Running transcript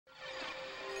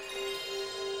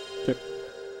Okay.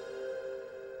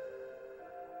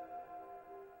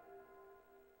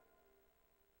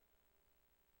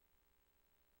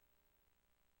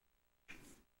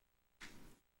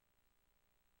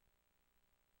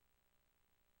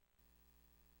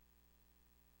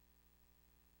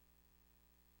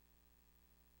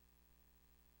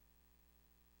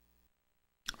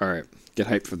 Alright, get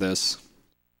hyped for this.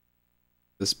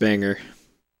 This banger.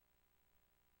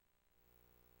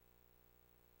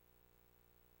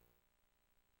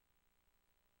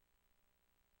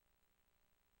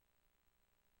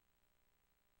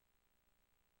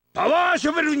 Power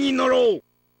shovel に乗ろう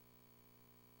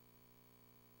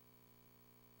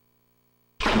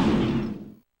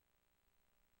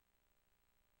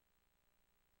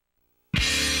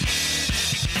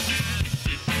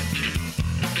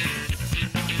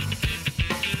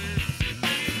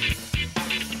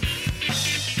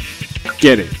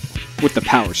Get it with the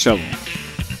power shovel.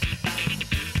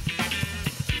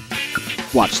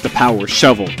 Watch the power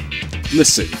shovel.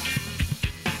 Listen.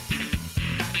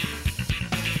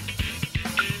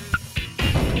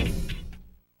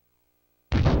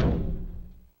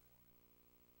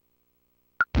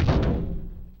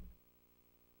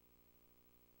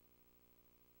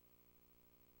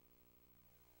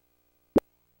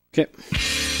 Okay.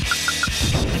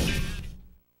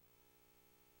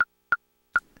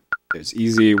 It's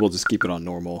easy, we'll just keep it on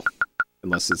normal.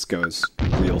 Unless this goes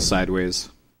real sideways.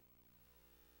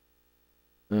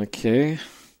 Okay.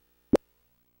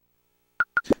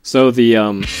 So the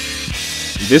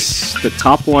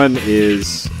top one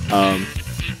is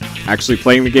actually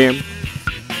playing the game.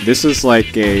 This is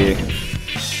like a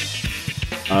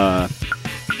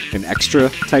an extra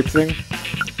type thing.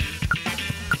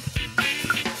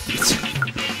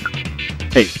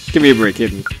 Hey, give me a break,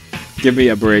 Hidden. Give me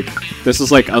a break. This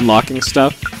is like unlocking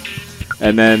stuff,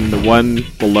 and then the one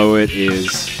below it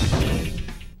is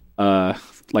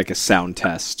like a sound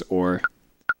test, or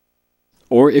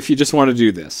if you just want to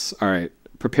do this. Alright,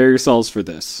 prepare yourselves for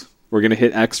this. We're gonna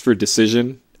hit X for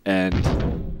decision,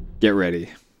 and get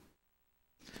ready.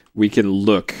 We can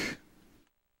look.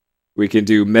 We can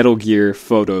do Metal Gear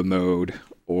photo mode,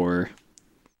 or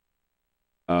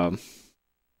go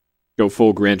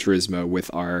full Gran Turismo with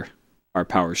our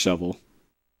power shovel.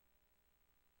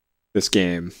 This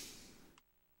game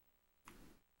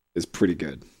is pretty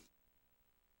good.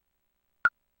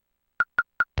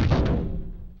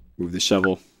 Move the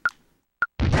shovel.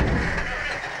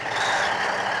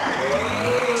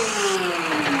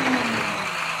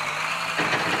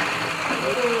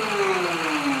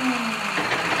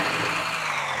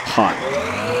 Hot.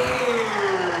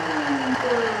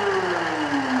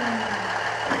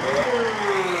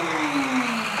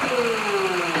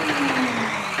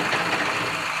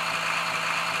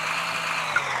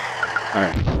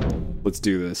 Alright, let's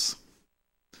do this.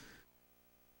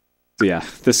 So yeah,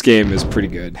 this game is pretty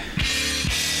good.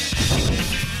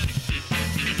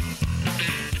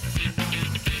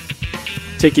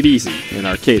 Take it easy in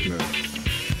arcade mode.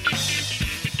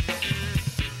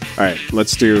 Alright,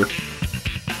 let's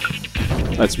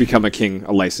become a king,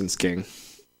 a licensed king.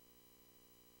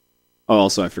 Oh,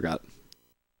 also I forgot.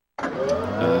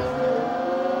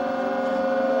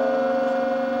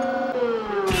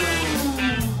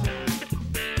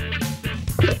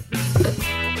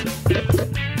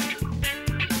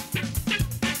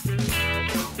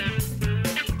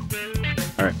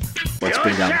 Alright, let's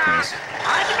bring down the players.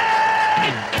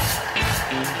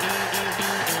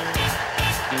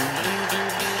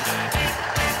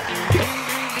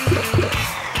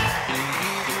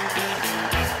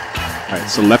 Alright,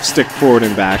 so left stick forward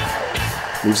and back.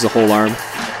 Moves the whole arm.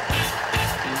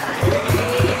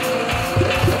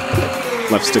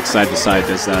 Left stick side to side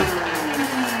does that.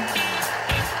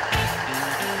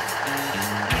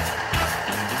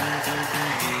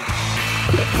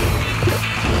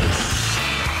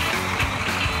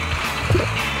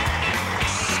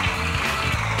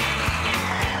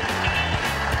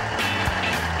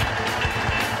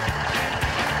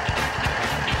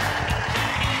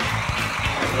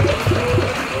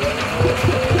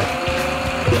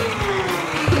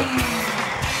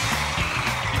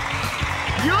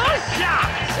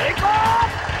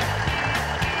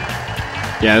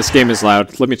 Yeah, this game is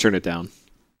loud. Let me turn it down.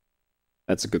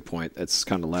 That's a good point. It's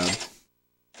kind of loud.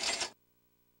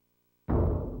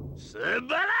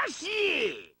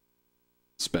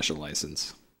 Special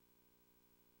license.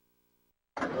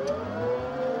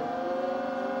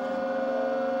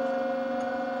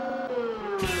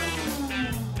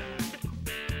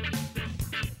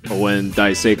 Owen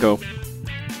Daiseiko.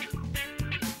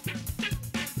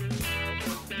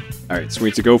 Alright, so we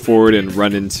need to go forward and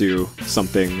run into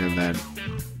something and then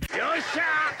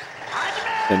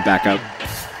then back up.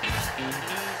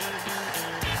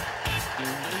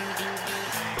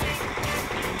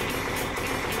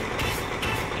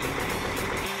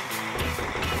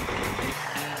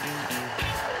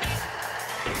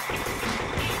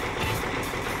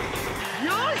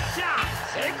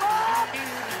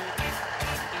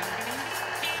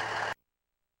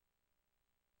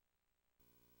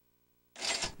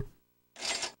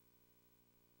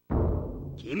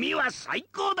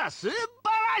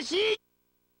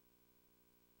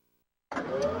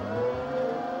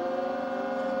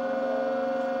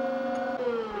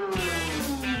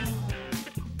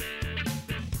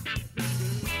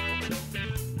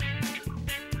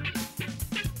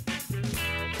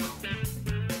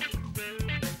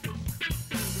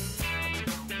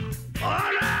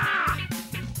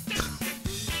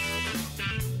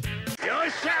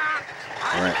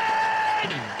 Alright.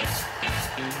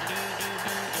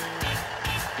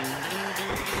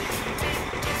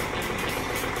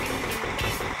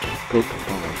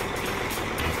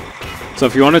 So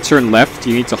if you want to turn left,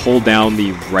 you need to hold down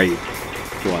the right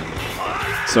one.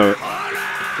 So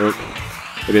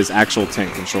it is actual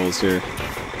tank controls here.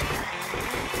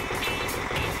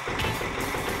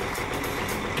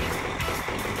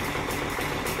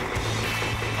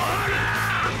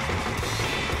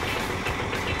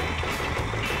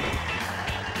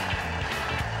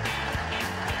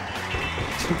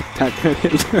 Pac-Man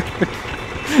Hitler.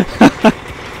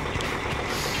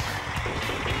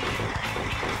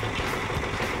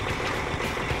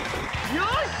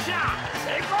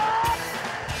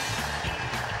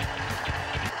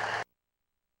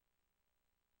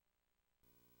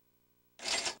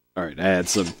 Alright, I had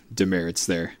some demerits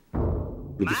there.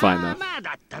 We'll be fine though.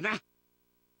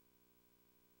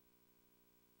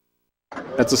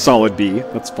 That's a solid B,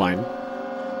 that's fine.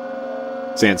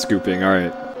 Sand scooping,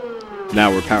 alright. Now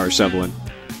we're power shoveling.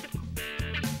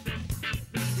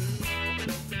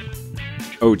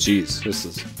 Oh jeez, this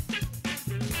is...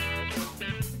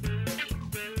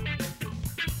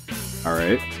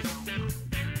 Alright.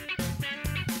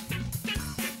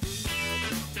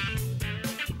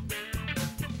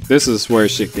 This is where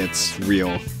shit gets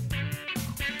real.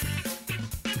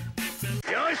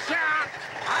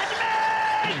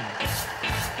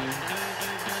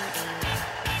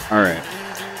 Alright.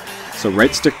 So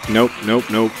right stick, nope, nope,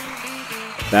 nope.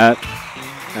 That,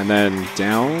 and then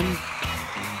down.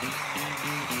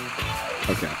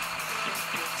 Okay.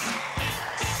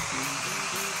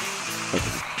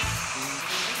 Okay.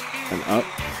 And up.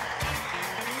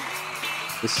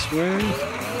 This way.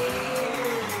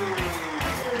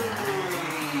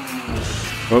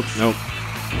 Oh, nope.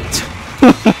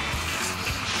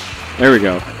 There we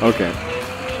go. Okay.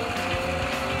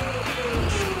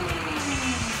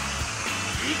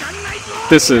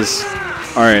 This is...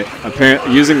 Alright,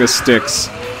 apparently using the sticks,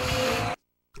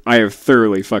 I have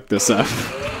thoroughly fucked this up.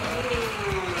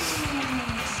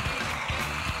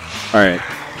 Alright.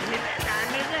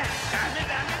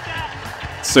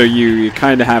 So you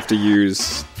kind of have to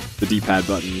use the D-pad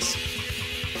buttons.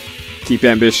 Keep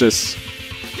ambitious.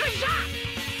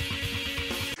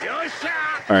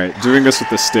 Alright, doing this with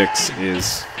the sticks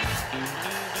is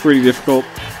pretty difficult.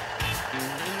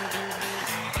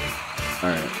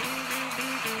 Alright.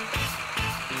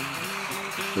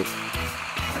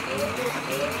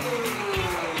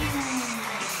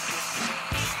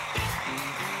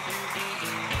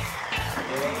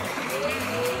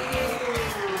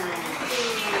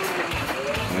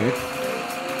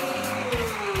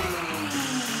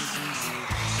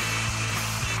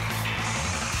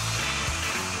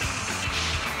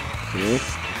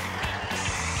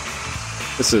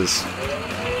 This is...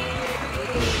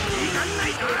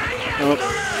 Oh.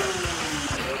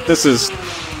 This is...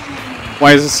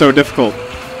 Why is it so difficult?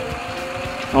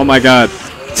 Oh my god.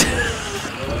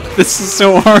 This is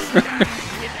so hard.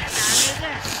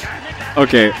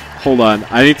 Okay, hold on.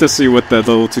 I need to see what the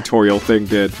little tutorial thing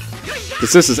did.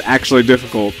 Because this is actually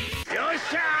difficult.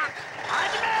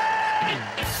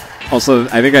 Also,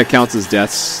 I think that counts as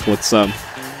deaths.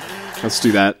 Let's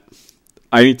do that.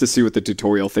 I need to see what the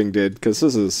tutorial thing did, because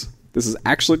this is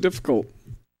actually difficult.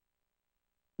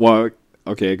 Well,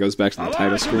 okay, it goes back to the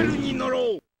title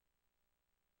screen.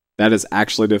 That is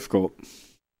actually difficult.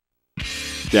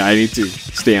 Yeah, I need to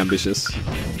stay ambitious.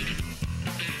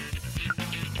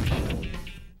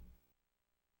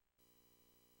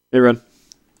 Hey, Ren.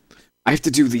 I have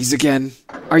to do these again.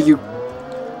 Are you...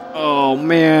 Oh,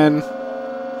 man.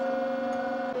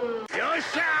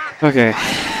 Okay.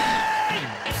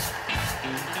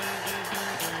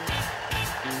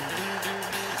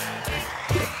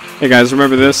 Hey guys,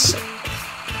 remember this?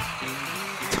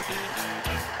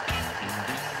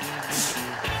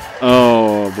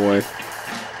 Oh boy.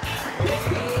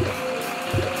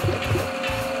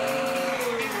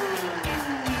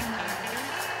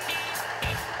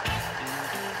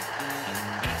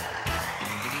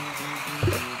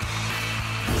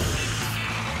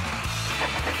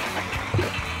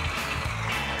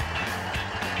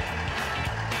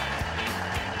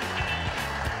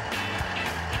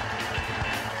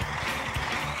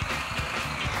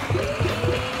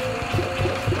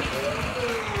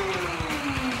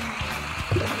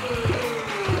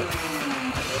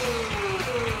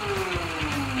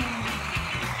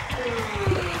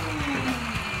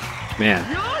 Man.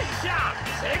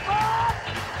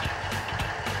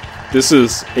 This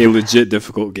is a legit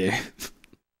difficult game.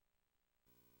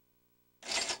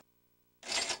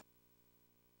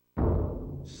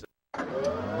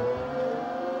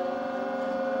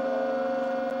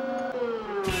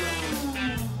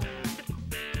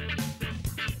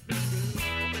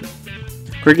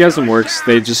 Quickgasm works,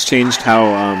 they just changed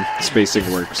how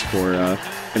spacing works for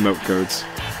emote codes.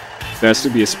 There has to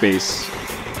be a space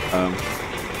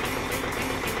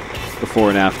before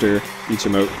and after each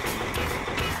emote.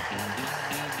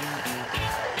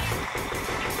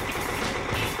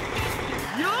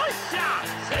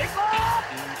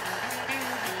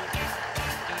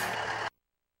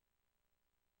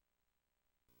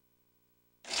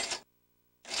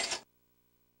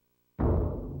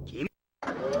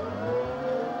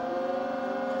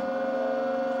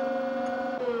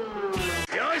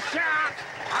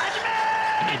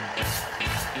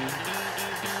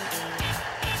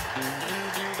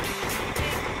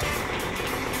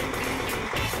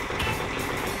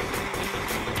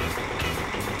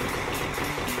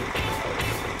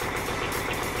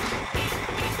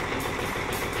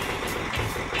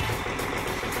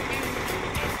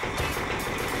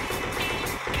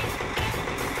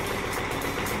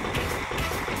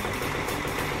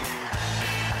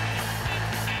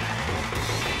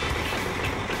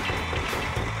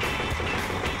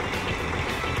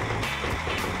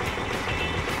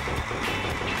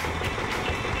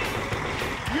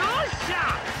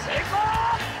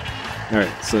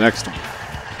 Alright, so next one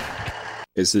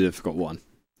is the difficult one.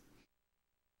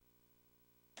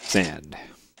 Sand.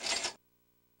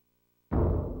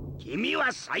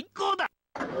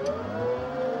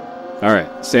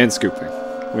 Alright, sand scooping.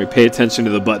 Let me pay attention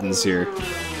to the buttons here.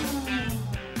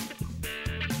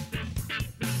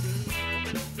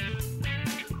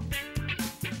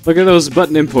 Look at those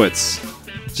button inputs.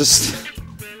 Just...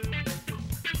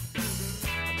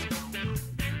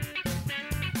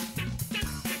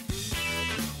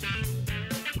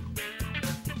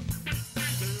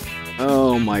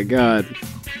 Oh my god.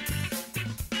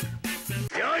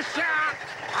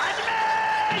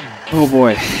 Oh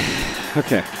boy.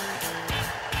 Okay.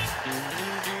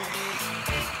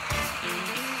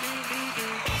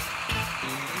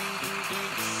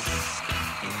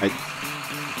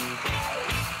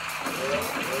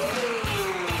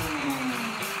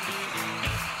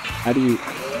 How do you...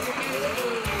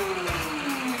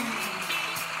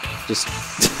 Just...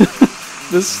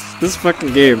 this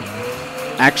fucking game.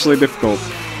 Actually difficult.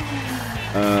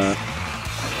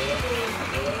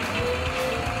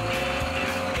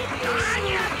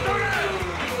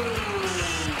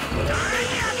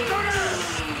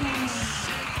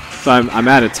 So I'm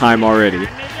out of time already.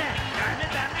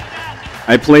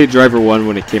 I played Driver 1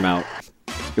 when it came out,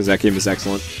 because that game is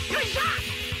excellent.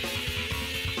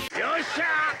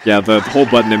 Yeah, the whole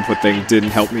button input thing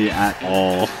didn't help me at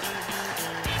all.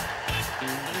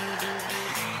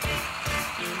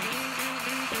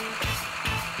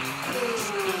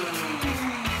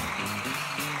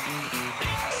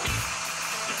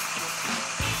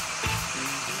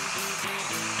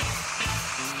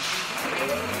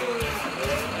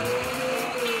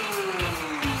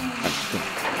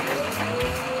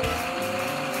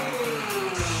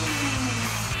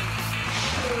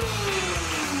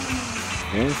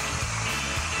 Okay.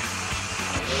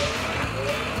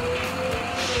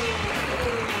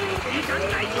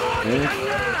 Okay.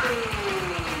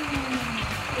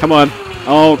 Come on.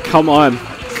 Oh, come on.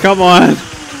 Come on.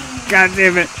 God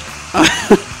damn it.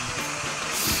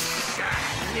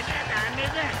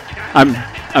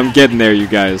 I'm getting there, you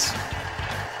guys.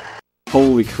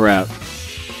 Holy crap.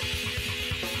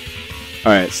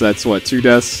 Alright, so that's what, 2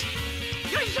 deaths?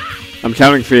 I'm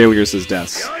counting failures as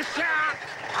deaths.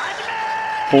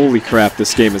 Holy crap,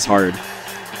 this game is hard.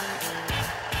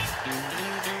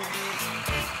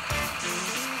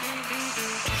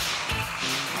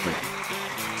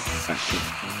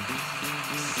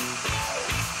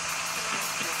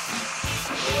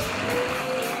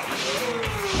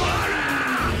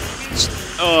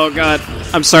 Oh god,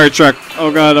 I'm sorry, truck.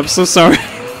 Oh god, I'm so sorry.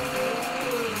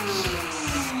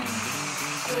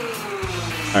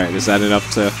 Is that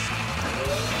enough to...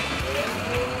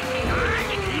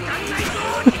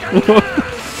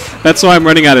 That's why I'm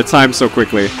running out of time so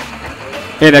quickly.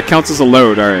 Hey, that counts as a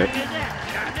load, alright.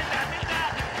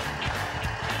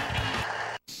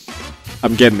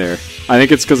 I'm getting there. I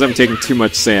think it's because I'm taking too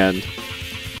much sand.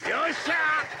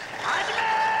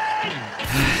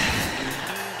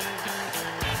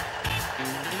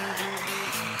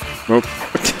 Nope.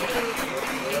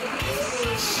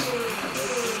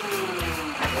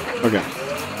 Okay.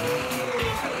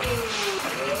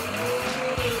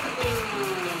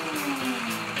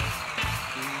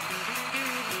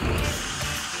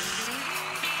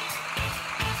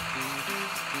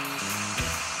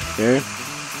 Okay.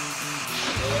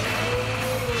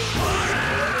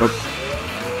 Oop.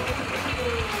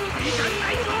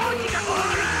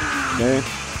 Okay.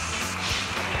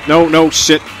 No, no,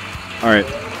 shit. Alright.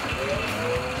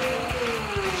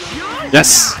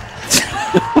 Yes!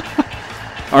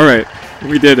 Alright,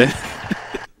 we did it.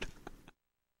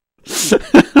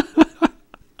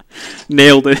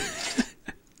 Nailed it.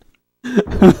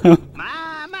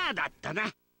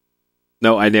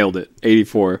 No, I nailed it.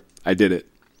 84. I did it.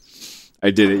 I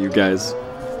did it, you guys.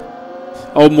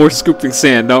 Oh, more scooping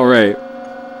sand. Alright.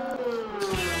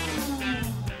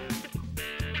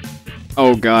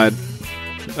 Oh, God.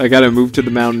 I gotta move to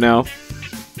the mountain now.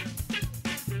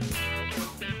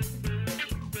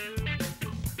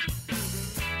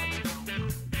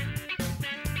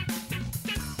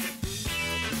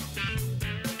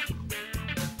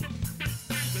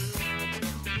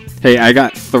 Hey, I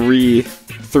got three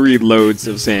loads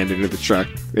of sand into the truck.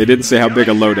 They didn't say how big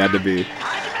a load had to be.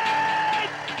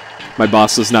 My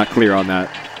boss was not clear on that.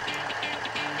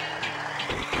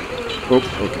 Oh,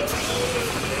 okay.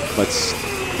 Let's...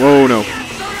 Whoa, no.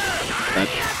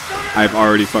 I've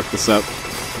already fucked this up.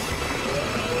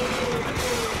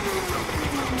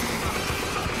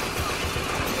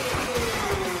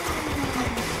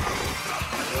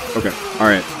 Okay,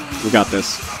 alright. We got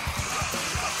this.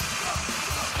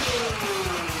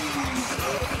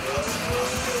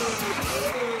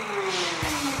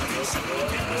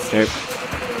 Okay.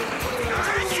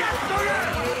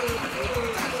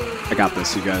 I got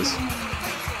this, you guys.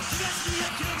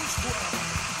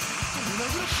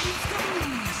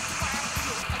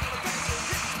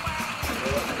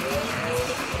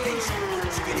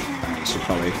 I should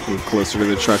probably move closer to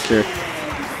the truck here.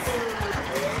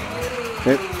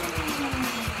 Okay.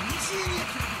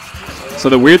 So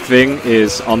the weird thing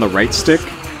is on the right stick,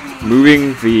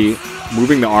 moving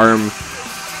the arm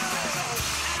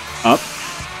up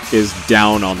is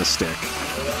down on the stick.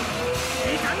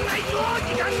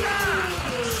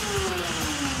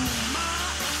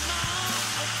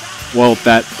 Well, what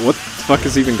the fuck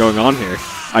is even going on here?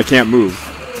 I can't move.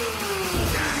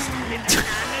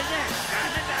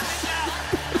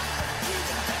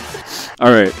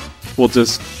 Alright, we'll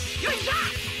just...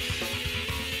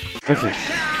 Okay.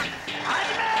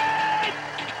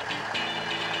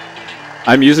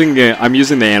 I'm using the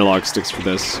analog sticks for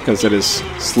this, because it is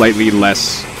slightly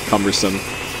less cumbersome.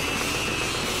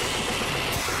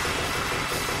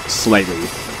 Slightly.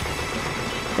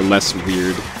 Or less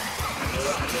weird.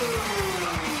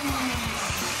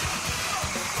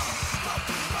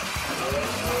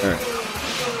 Alright.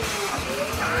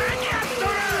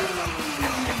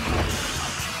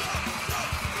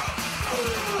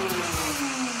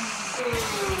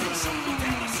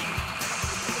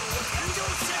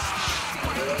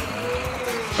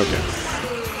 Okay.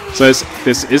 So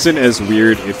this isn't as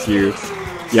weird if you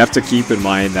have to keep in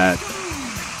mind that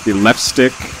the left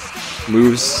stick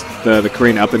moves the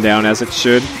crane up and down as it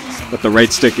should, but the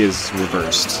right stick is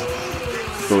reversed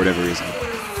for whatever reason.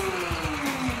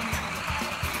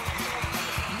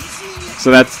 So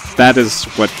that is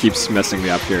what keeps messing me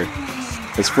up here.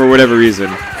 Because for whatever reason,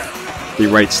 the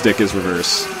right stick is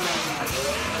reversed.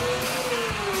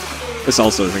 This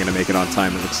also isn't going to make it on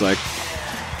time, it looks like.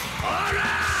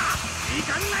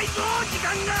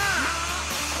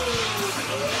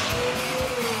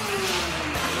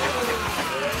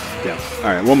 Yeah,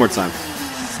 alright, one more time.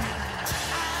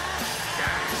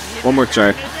 One more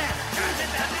try.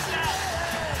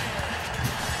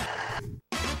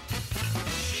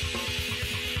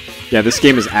 Yeah, this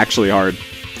game is actually hard.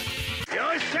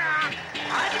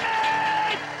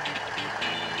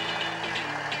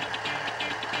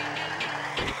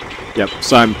 Yep,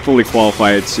 so I'm fully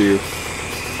qualified to...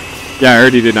 Yeah, I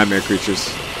already did Nightmare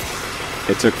Creatures.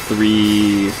 It took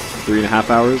 3.5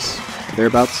 hours,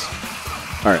 thereabouts.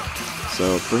 Alright,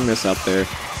 so bring this out there.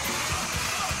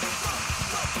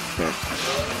 Okay.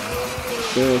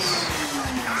 This.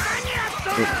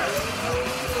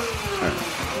 Alright.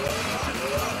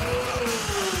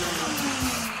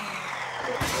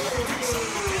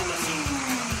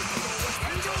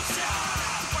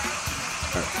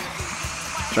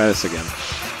 Try this again.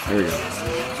 There we go.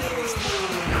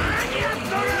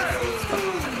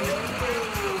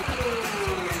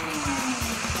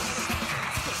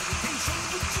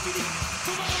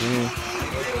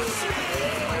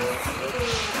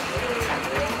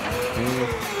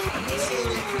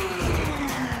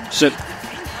 Shit.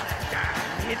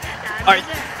 Alright.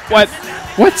 What?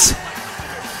 What?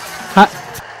 Ha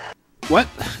what?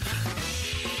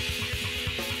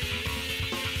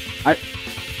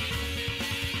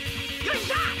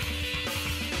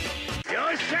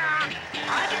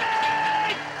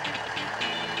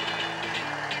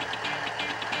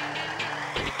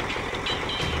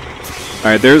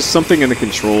 Alright, there's something in the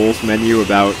controls menu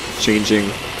about changing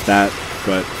that,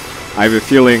 but I have a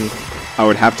feeling I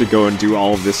would have to go and do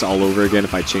all of this all over again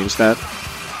if I changed that.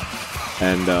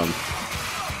 And,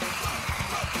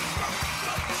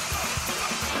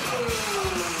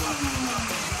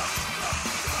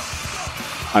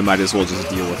 I might as well just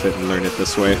deal with it and learn it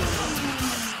this way.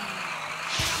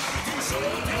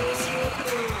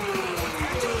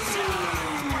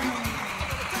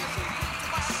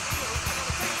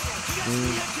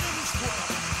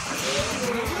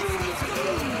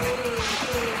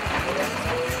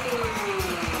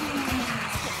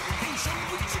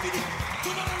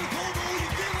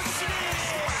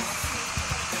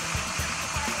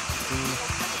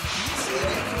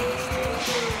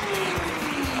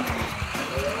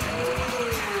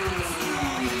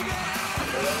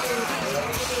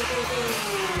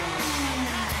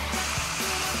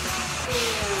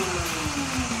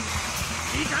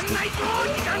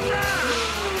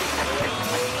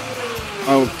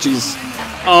 Oh, jeez.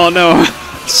 Oh, no.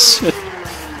 Shit.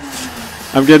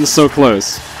 I'm getting so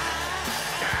close.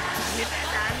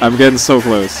 I'm getting so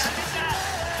close.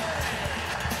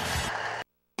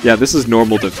 Yeah, this is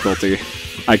normal difficulty.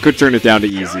 I could turn it down to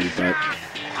easy, but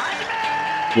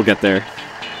we'll get there.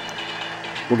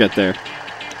 We'll get there.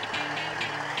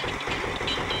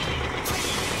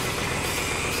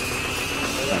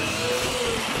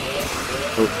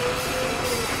 Oh.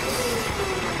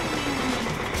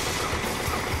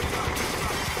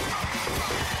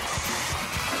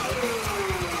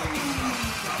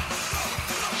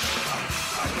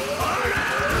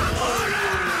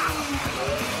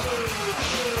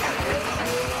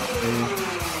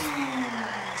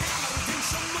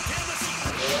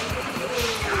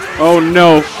 Oh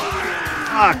no!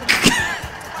 Fuck!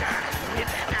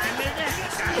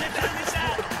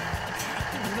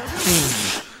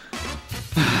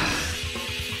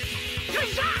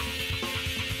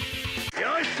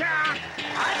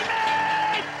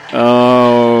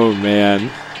 Oh man.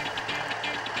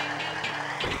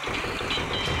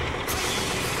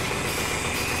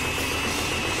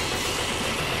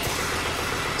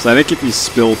 So I think if you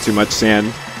spill too much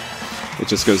sand, it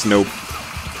just goes nope.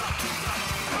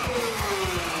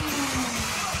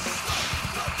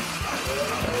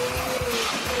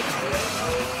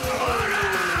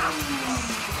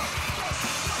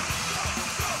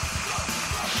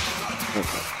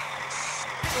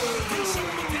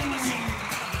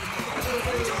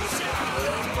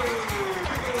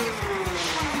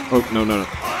 Oh, no, no, no.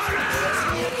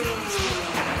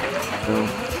 No.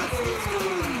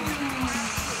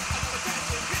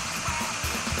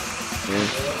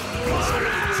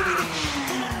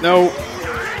 No.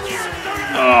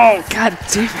 Oh, god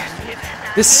damn it.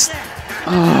 This...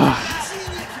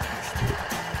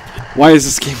 Why is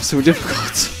this game so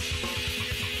difficult?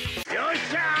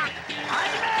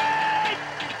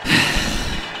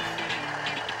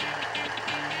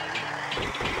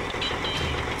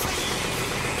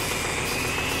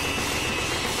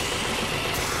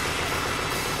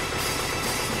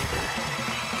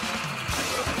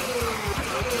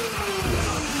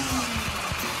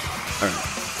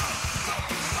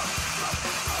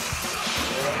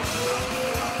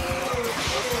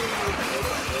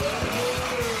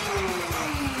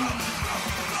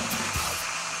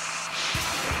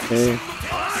 Okay.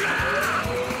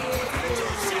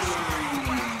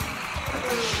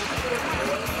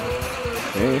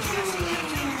 Okay.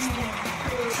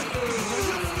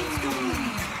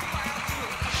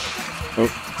 Oh.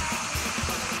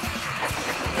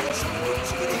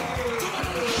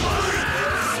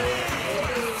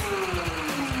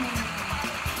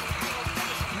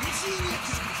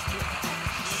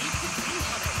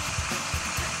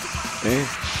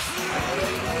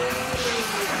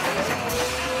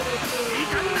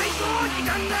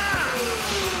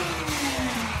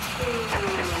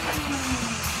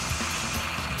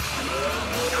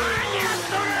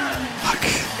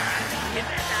 Okay.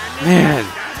 Man.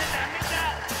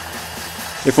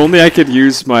 If only I could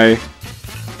use my...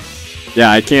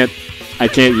 Yeah, I I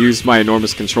can't use my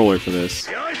enormous controller for this.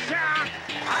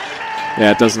 Yeah,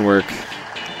 it doesn't work.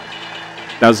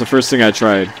 That was the first thing I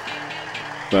tried,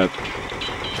 but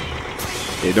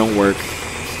it don't work.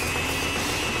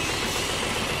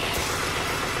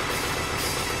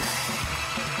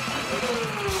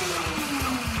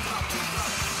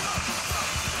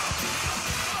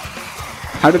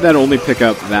 How did that only pick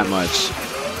up that much?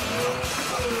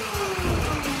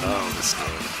 Oh, this game.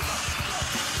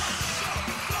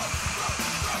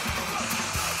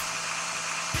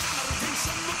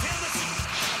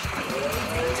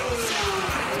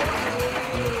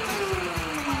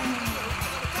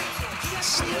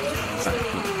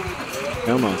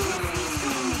 Come on.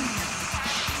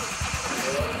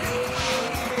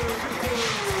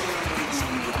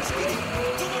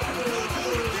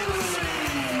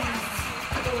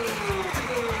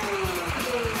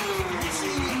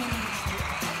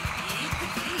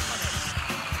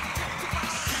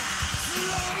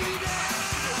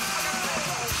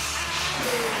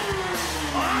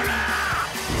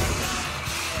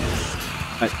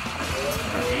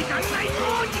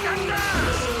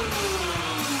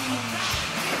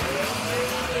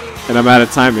 And I'm out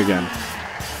of time again.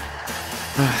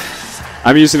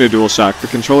 I'm using a DualShock. The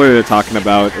controller they're talking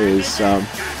about is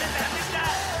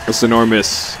this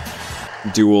enormous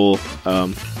dual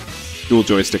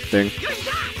joystick thing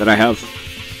that I have.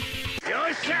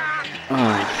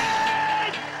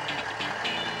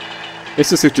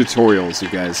 This is the tutorials, you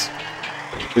guys.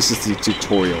 This is the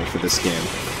tutorial for this game.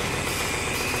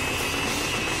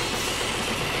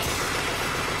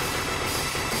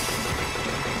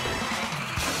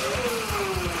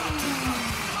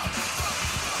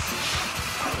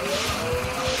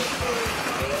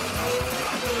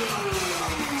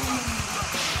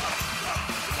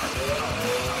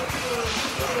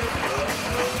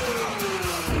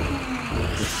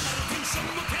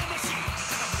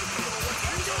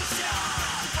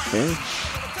 Okay.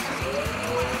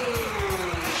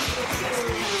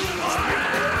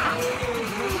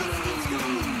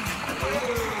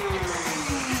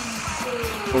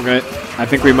 Okay, I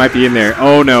think we might be in there.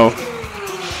 Oh no.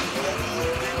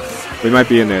 We might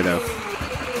be in there though.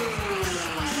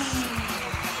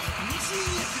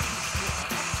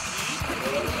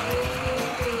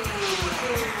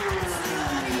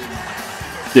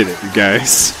 Did it, you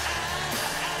guys.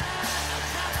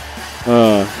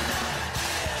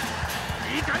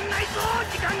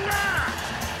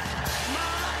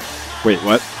 Wait,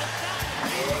 what?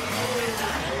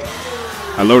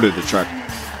 I loaded the truck.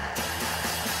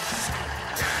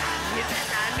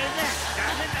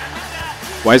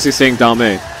 Why is he saying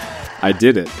Dame? I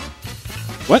did it.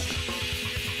 What?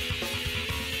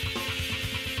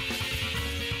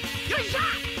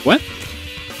 What?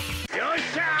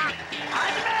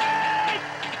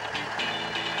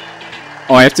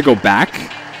 Oh, I have to go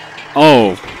back?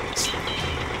 Oh.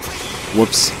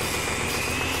 Whoops.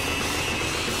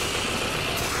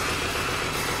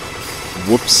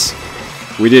 Whoops.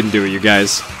 We didn't do it, you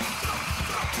guys.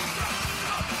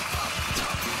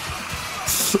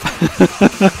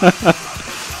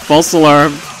 False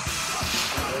alarm.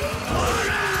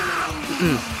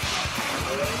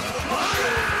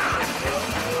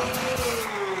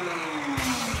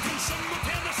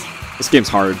 This game's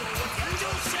hard.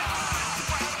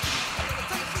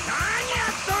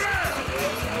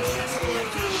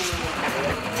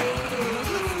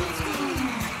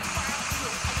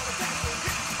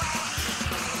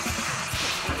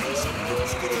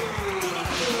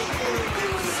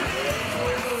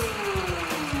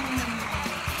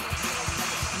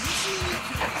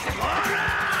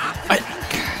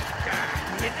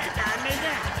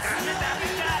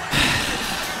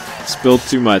 Spilled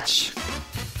too much.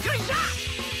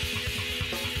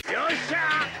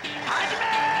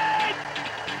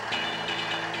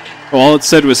 Well, all it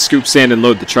said was scoop sand and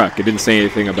load the truck. It didn't say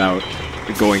anything about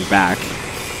going back.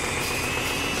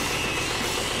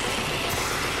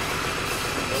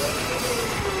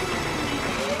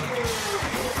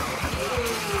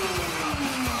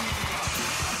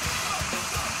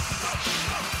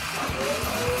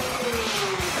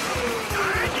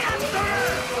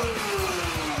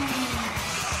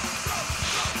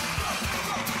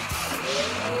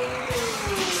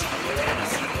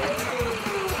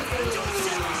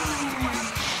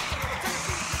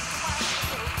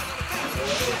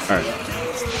 Alright.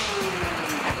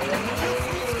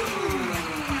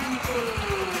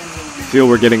 I feel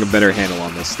we're getting a better handle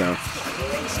on this, though.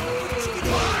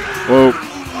 Whoa.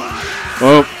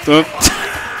 Whoa. Whoa.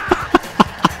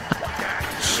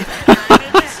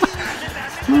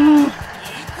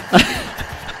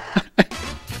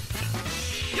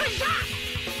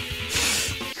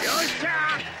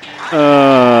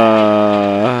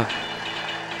 How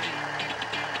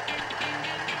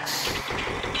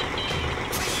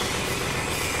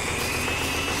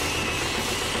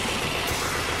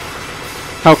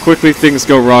quickly things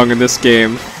go wrong in this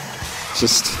game.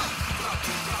 Just...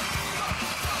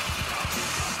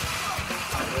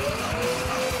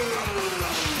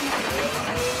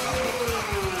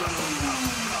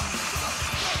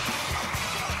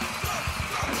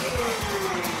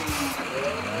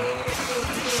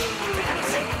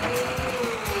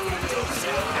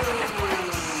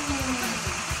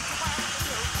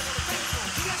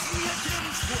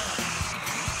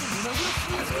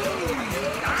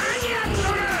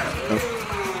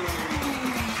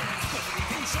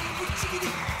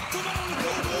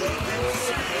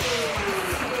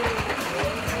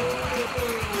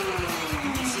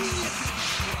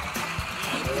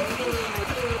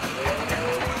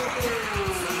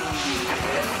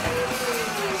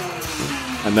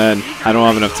 And then I don't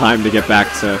have enough time to get back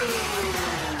to...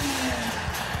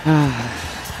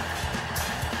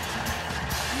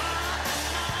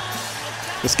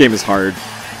 This game is hard.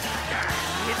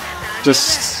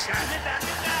 Just...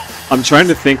 I'm trying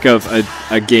to think of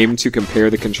a game to compare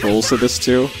the controls to this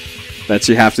to. That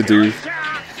you have to do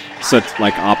such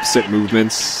like opposite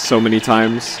movements so many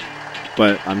times.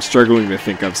 But I'm struggling to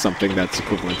think of something that's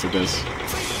equivalent to this.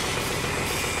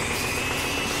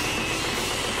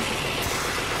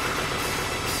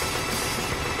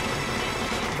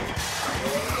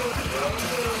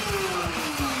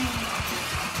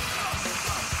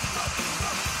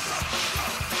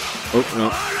 Oh,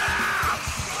 no.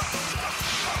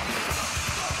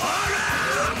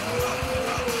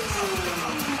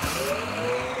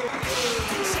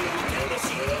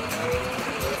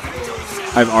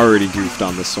 I've already goofed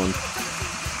on this one.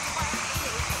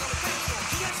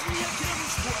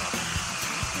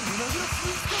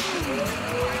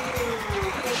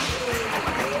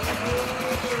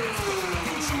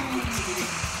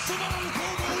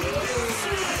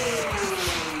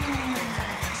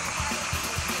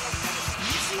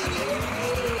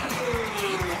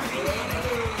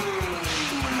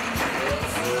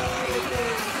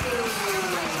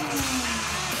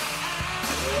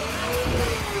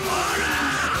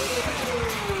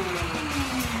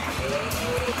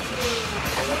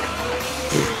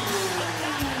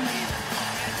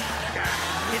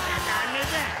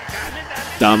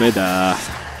 Dameda.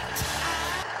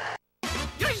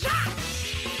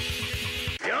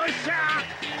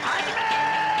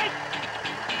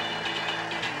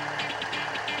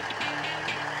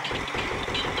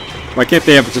 Why can't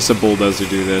they have just a bulldozer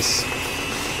do this?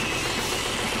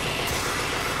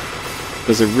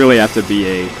 Does it really have to be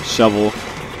a shovel?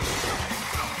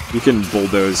 You can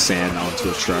bulldoze sand onto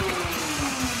a truck.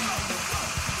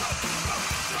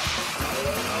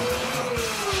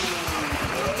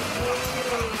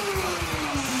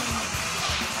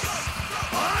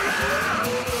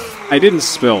 I didn't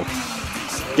spill.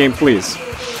 Game, please.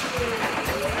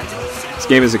 This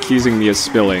game is accusing me of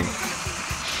spilling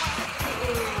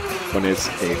when it's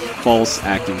a false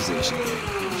accusation game.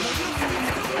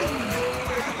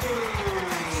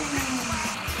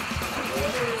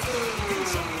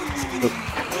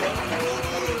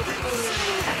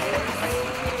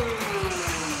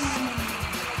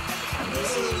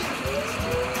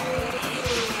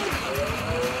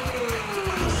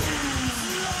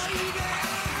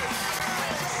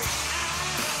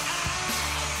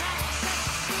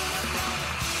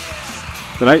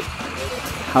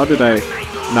 How did I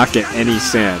not get any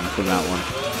sand from that one?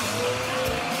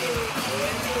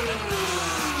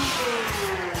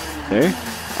 Okay.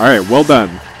 Alright, well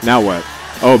done. Now what?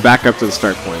 Oh, back up to the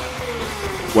start point.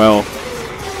 Well,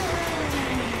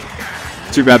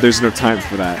 too bad there's no time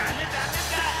for that.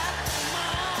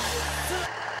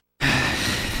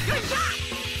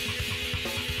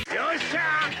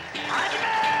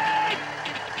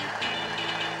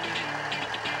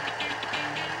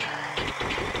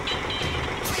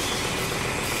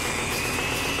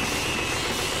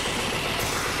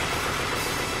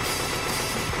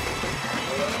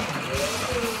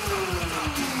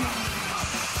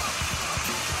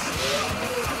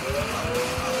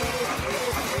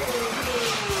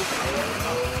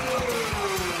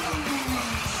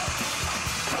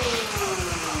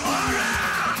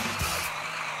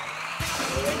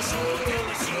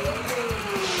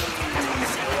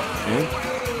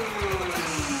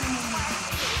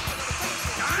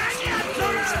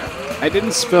 I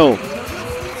didn't spill.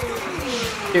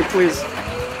 Okay, please.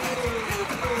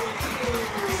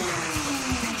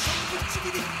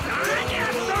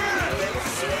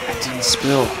 I didn't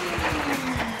spill.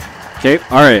 Okay,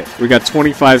 alright. We got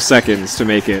 25 seconds to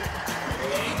make it.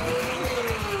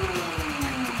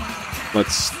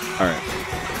 Let's... Alright.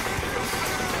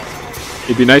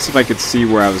 It'd be nice if I could see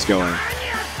where I was going.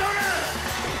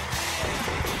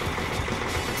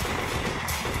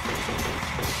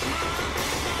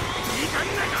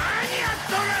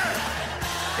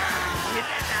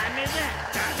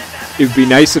 It'd be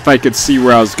nice if I could see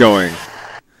where I was going.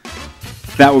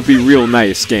 That would be real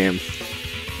nice, game.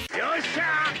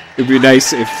 It'd be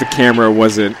nice if the camera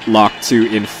wasn't locked to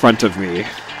in front of me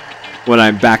when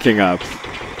I'm backing up.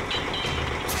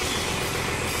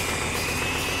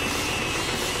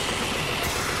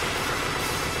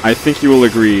 I think you will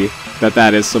agree that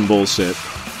that is some bullshit.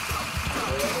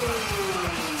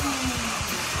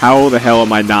 How the hell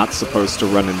am I not supposed to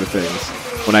run into things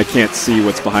when I can't see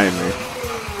what's behind me?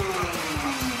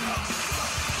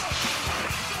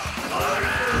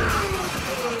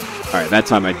 Alright, that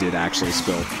time I did actually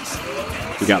spill.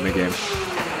 You got me, game.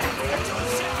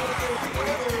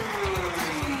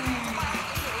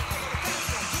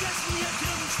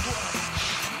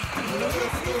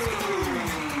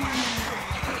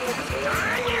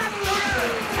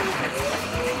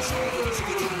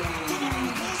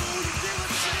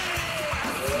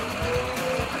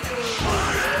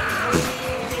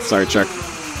 Sorry, Chuck.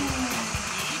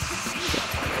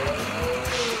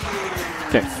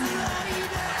 Okay.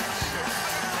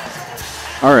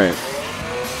 Alright.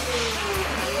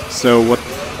 So what...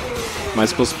 Am I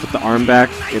supposed to put the arm back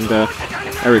into...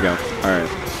 There we go. Alright.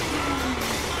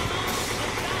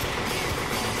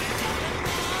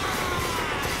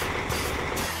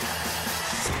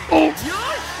 Oh!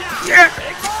 Yeah!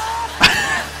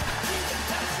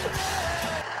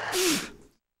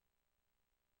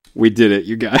 We did it,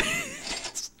 you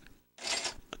guys.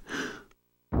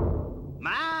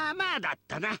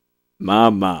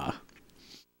 Mama.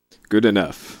 Good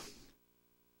enough.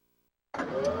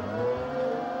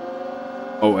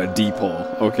 Oh, a deep hole.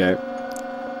 Okay.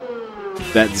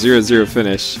 That 0-0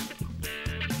 finish.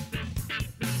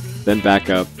 Then back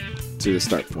up to the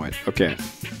start point. Okay.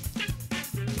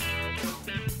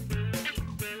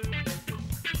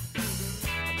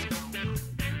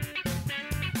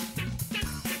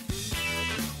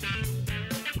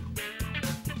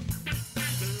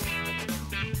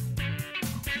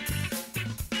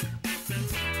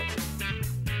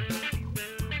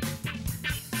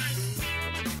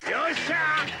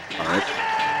 Alright.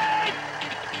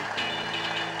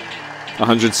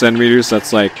 100 centimeters,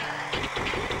 that's like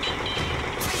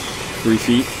 3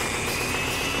 feet.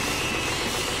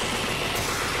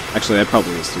 Actually, that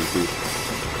probably is 3 feet.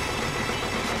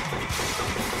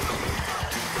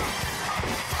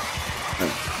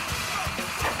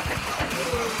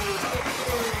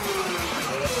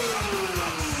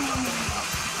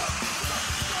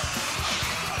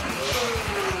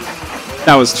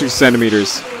 That was 2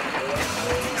 centimeters.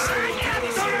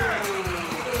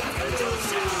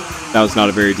 That was not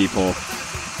a very deep hole.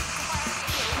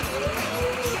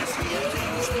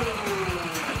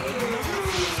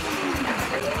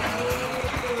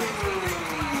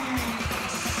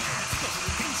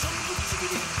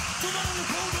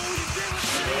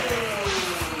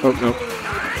 Oh, no.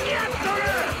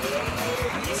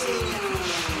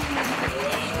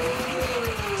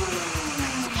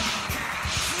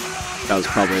 That was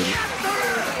probably...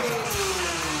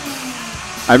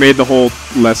 I made the hole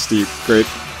less deep. Great.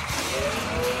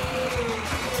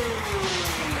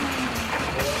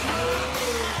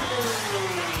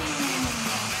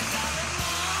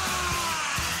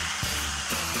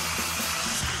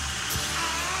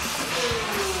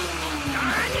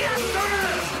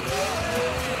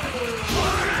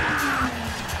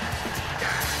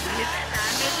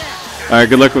 Alright,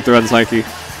 good luck with the runs, Lanky.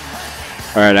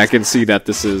 Alright, I can see that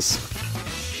this is...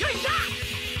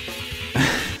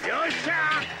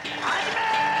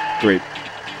 Great.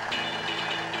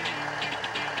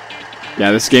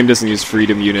 Yeah, this game doesn't use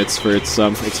freedom units for its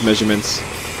measurements.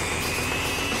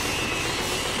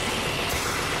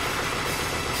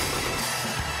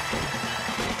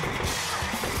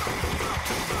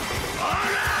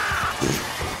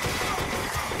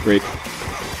 Great.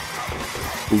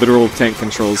 Literal tank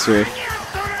controls here.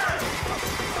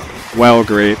 Well,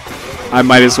 great. I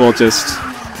might as well just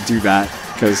do that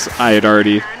because I had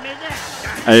already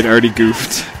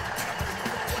goofed.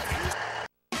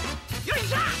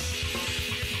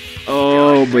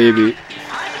 Oh, baby.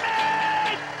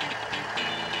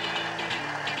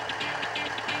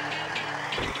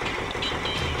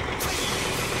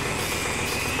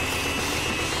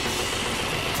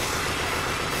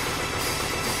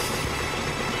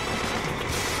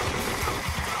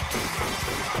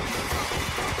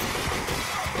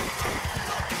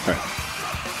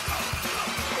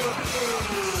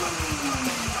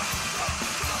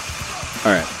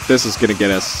 Alright, this is gonna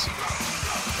get us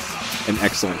an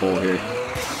excellent hole here.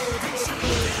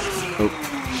 Oh.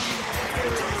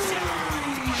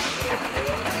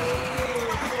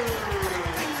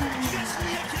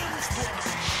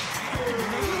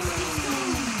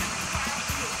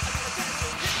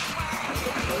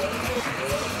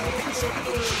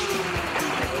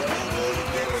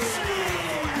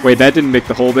 Wait, that didn't make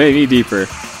the hole any deeper.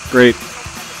 Great.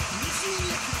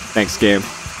 Thanks, game.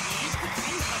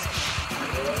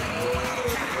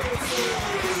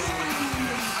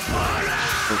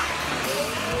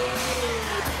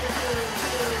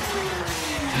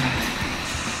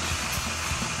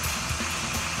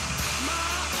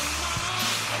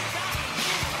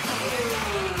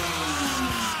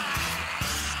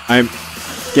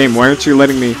 Game, why aren't you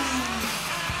letting me?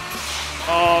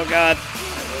 Oh, God.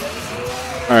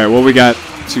 Alright, well, we got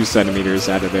 2 centimeters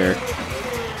out of there.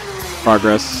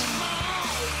 Progress.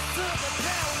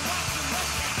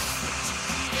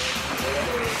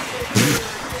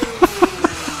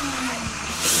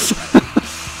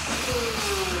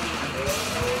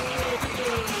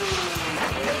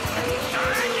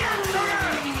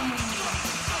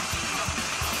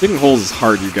 Digging holes is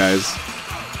hard, you guys.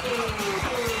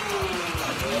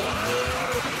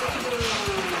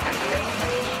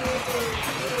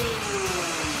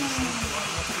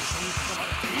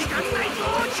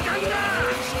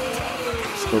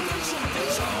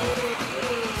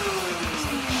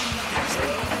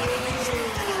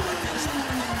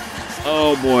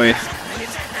 Oh boy.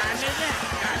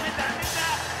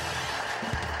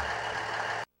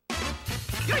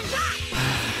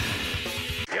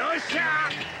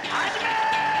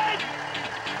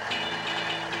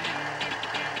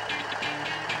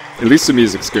 At least the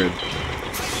music's good.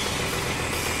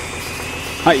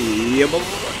 Hiya,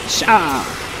 sha!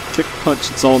 Kick, punch,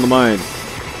 it's all in the mind.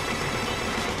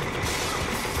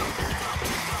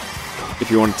 If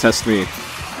you want to test me,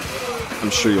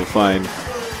 I'm sure you'll find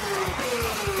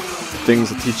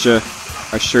things that teach you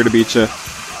are sure to beat you.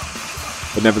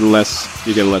 But nevertheless,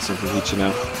 you get a lesson from each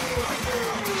now.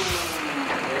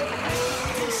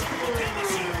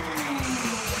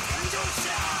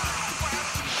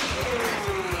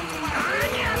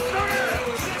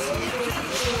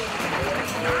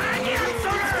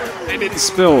 I didn't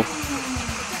spill.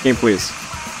 Game, please.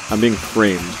 I'm being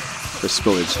framed for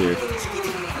spillage here.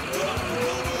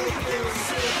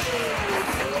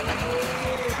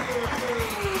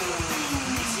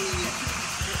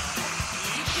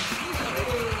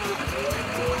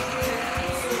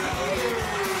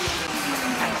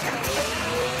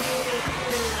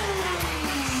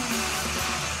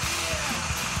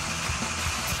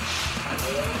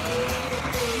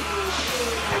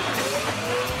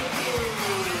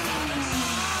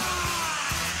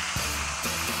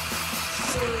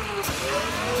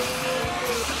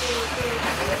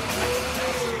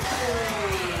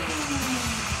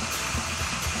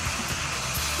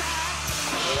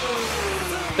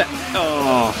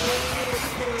 Oh.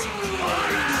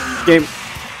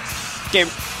 Game,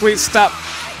 please stop.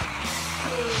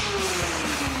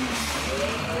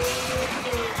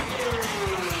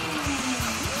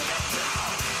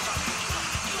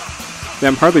 Yeah,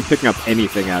 I'm hardly picking up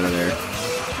anything out of there.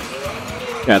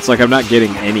 Yeah, it's like I'm not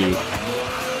getting any.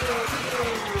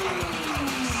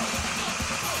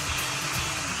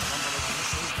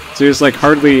 So there's like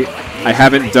hardly, I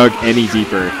haven't dug any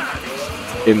deeper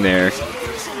in there.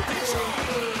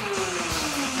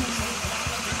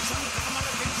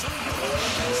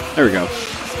 There we go.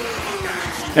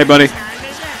 Hey, buddy.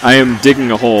 I am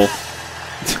digging a hole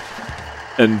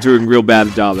and doing a real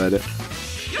bad job at it.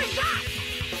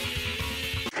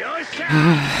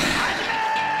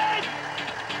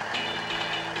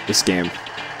 This game.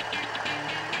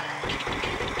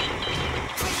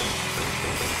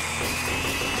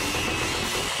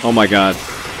 Oh my god.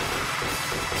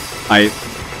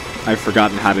 I've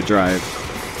forgotten how to drive.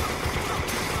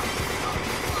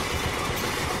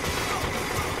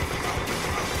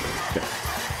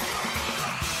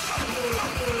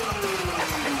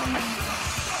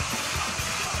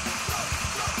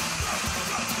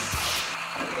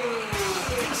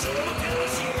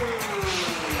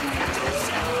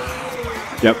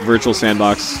 Yep, virtual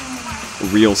sandbox.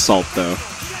 Real salt, though.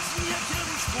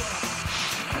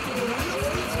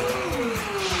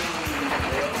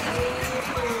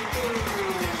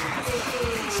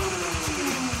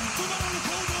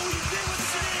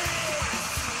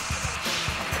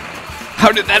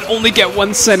 How did that only get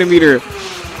 1 centimeter?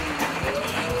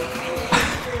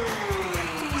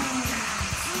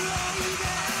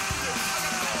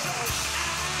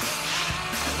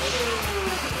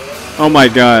 Oh my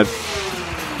god.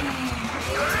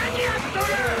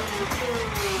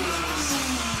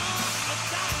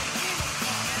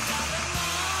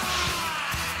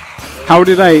 How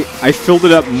did I filled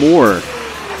it up more.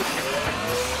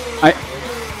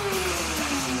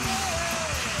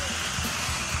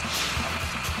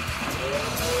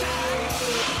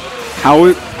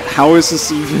 How is this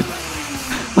even?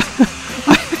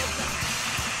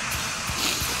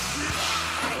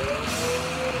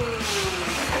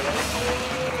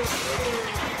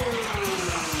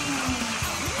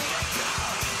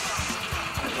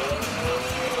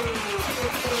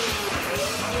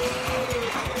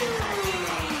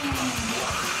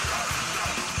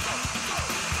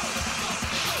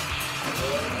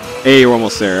 Hey, we're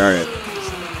almost there. All right.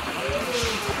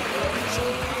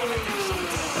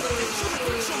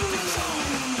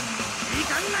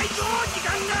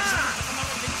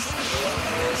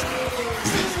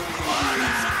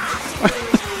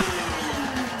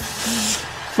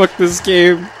 Fuck this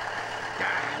game.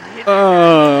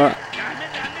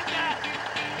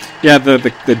 Yeah,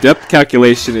 the depth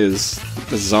calculation is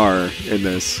bizarre in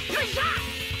this.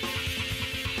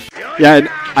 Yeah, and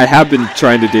I have been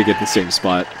trying to dig at the same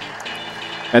spot.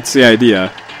 That's the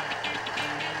idea.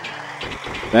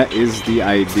 That is the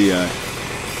idea.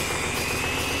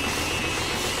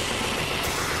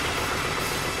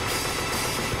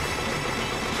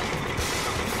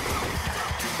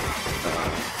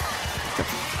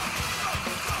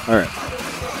 Alright.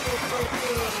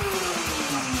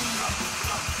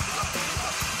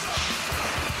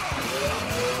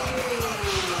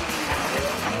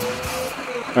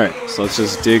 Alright, so let's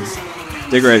just dig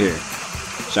right here,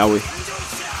 shall we?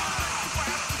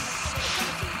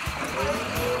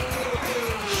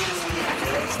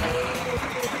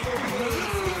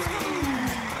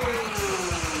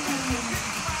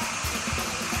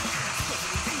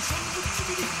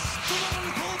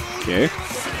 Okay.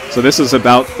 So this is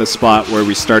about the spot where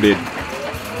we started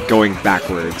going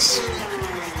backwards.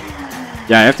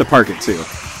 Yeah, I have to park it too.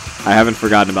 I haven't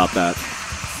forgotten about that.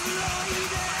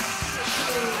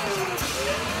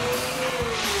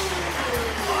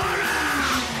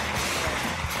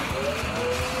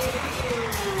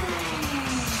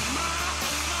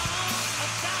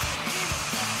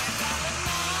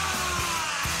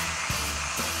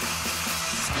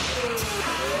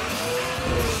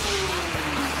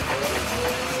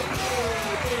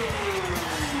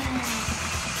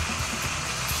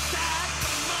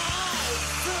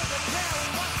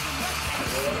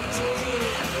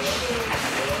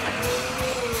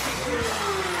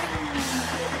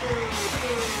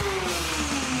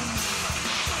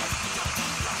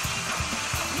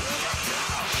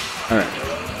 Alright.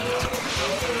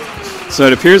 So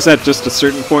it appears at just a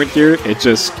certain point here, it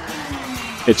just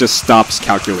stops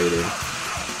calculating.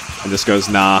 And just goes,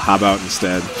 nah, how about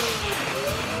instead?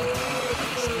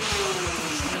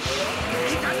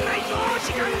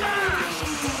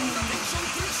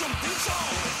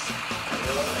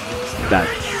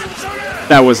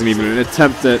 That wasn't even an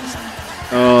attempt at...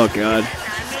 Oh, God.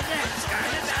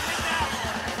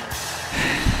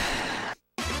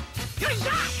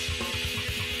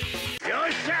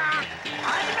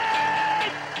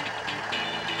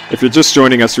 If you're just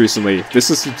joining us recently, this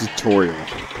is a tutorial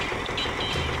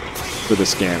for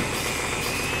this game.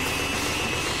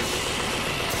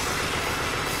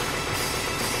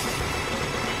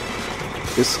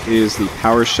 This is the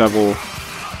Power Shovel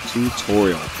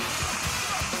tutorial.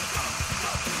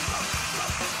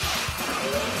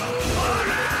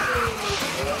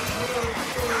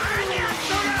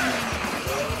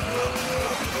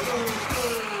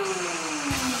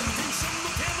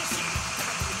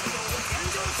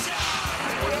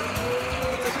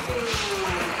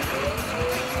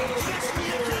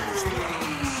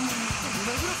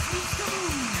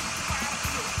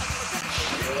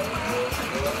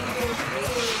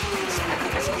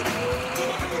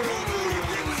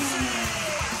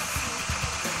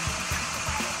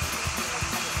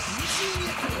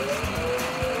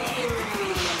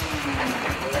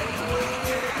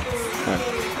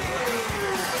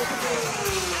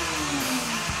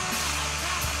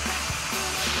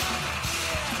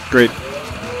 Great.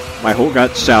 My hole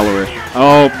got shallower.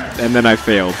 Oh, and then I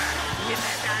failed.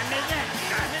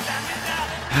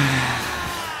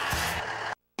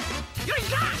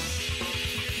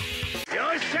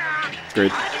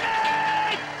 Great.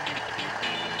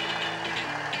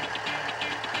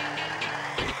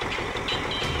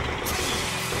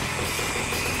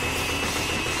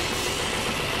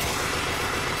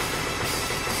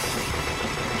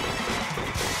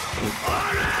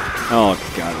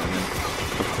 Oh, God, man.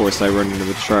 Of course I run into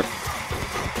the truck.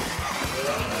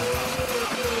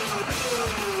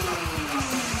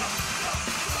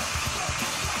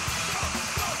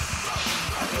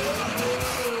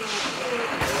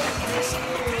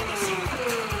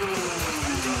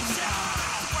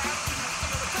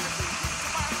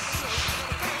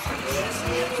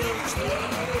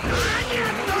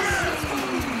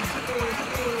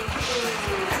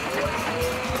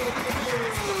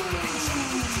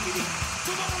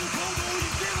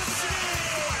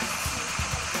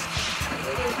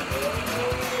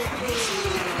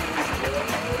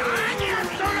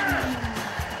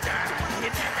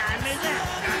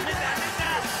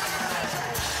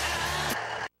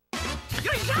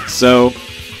 So,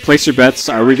 place your bets.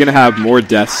 Are we going to have more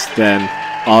deaths than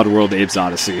Oddworld Abe's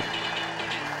Odyssey?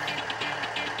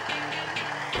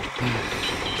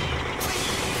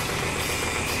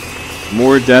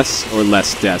 More deaths or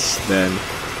less deaths than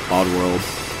Oddworld?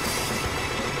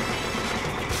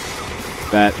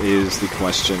 That is the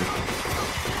question.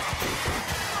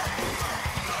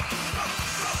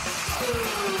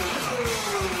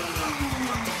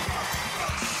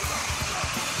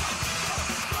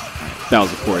 That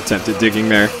was a poor attempt at digging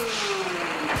there.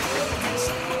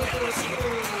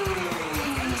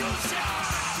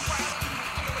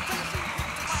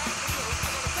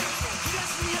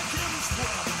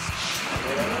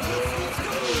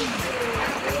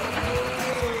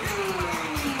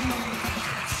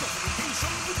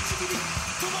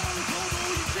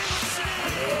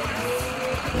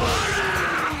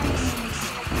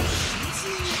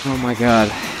 Oh my god.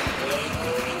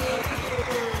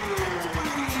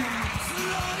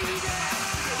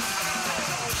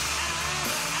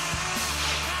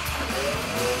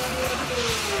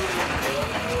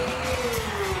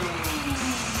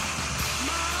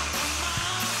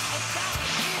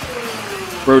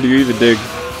 Bro, do you even dig?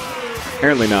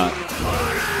 Apparently not.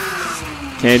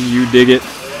 Can you dig it?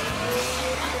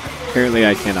 Apparently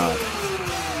I cannot.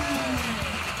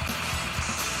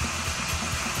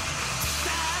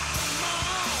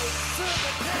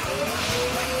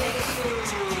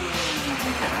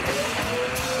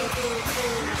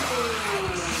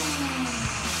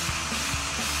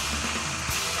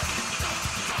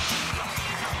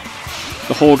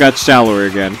 The hole got shallower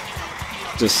again.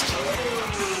 Just...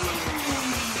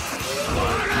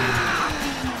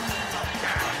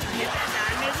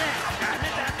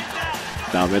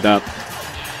 Dameda.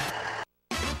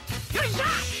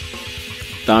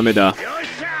 Dameda.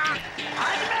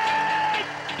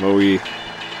 Moe.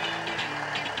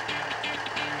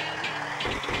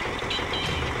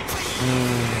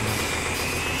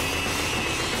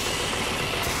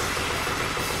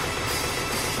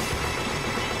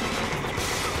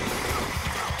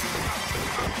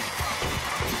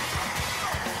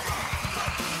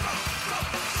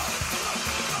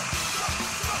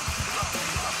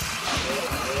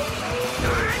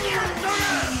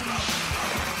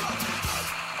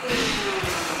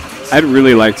 I'd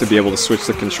really like to be able to switch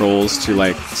the controls to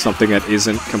like something that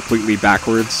isn't completely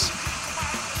backwards.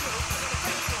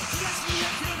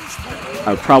 I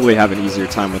would probably have an easier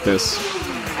time with this.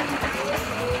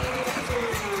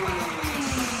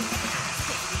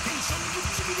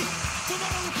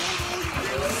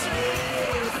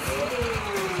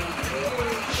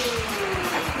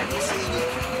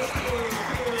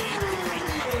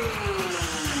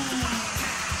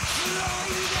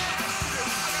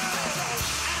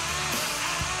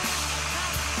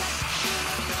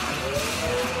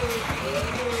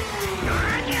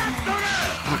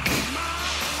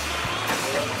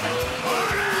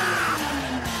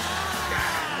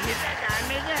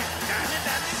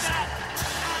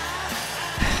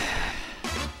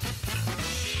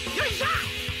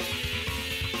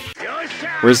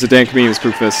 Where's the dank memes,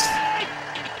 Poopfist?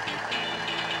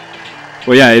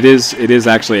 Well, yeah, it is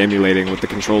actually emulating what the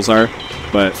controls are,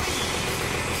 but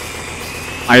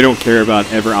I don't care about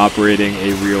ever operating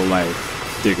a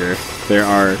real-life digger. There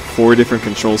are 4 different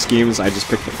control schemes. I just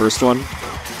picked the first one,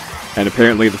 and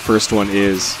apparently the first one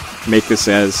is make this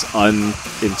as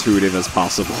unintuitive as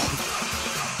possible.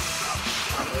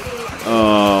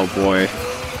 Oh, boy.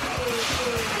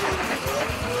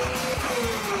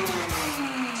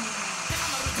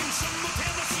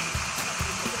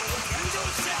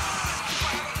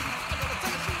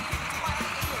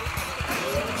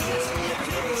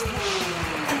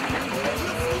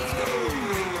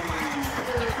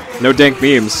 No dank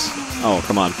memes. Oh,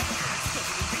 come on.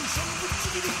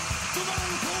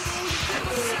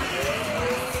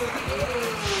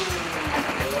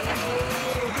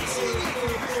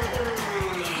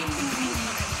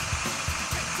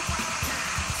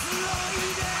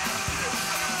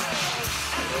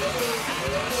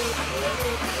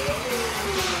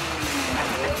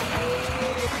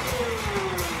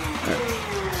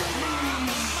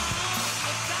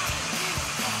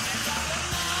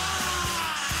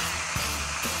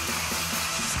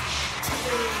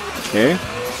 Okay.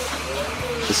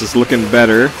 This is looking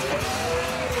better.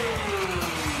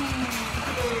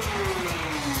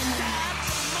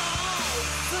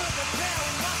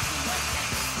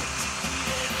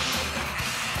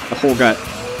 whole gut.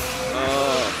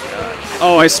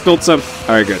 Oh, I spilled some.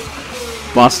 Alright, good.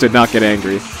 Boss did not get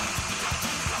angry.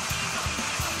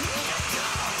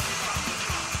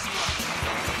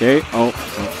 Okay, oh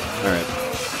alright.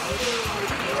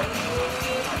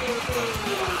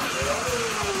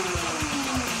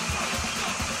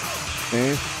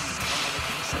 Okay.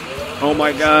 Oh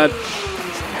my god.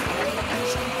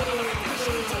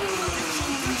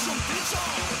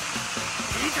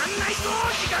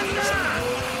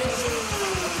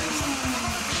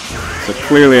 So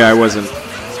clearly I wasn't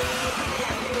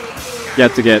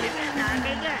yet to get...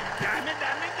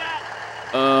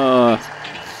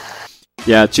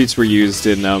 Yeah, cheats were used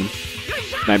in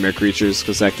Nightmare Creatures,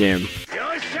 because that game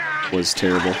was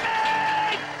terrible.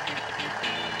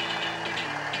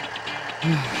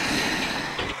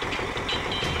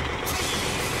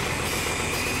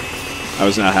 I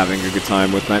was not having a good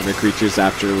time with Nightmare Creatures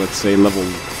after, let's say, level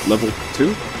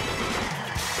 2?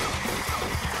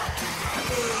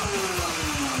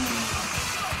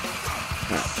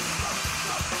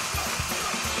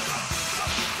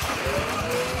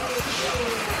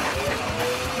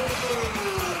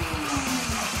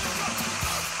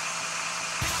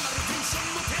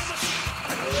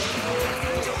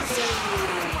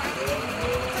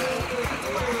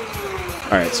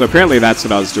 Alright, so apparently that's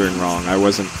what I was doing wrong. I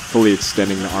wasn't fully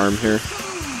extending the arm here.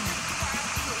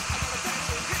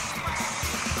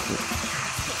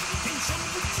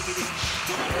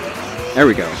 There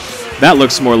we go. That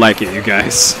looks more like it, you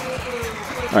guys.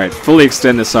 Alright, fully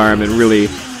extend this arm and really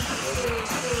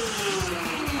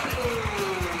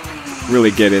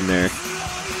get in there.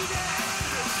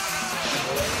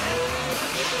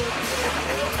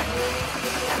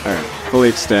 Alright, fully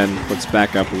extend. Let's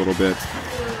back up a little bit.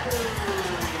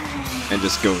 And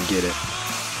just go and get it.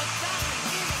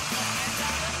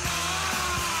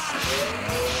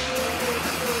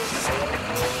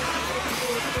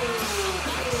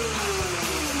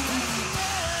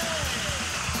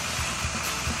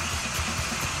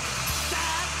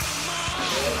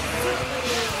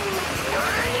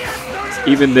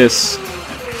 Even this,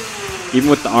 even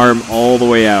with the arm all the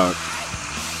way out,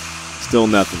 still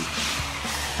nothing.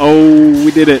 Oh,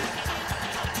 we did it.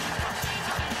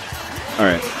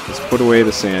 Alright, let's put away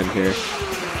the sand here.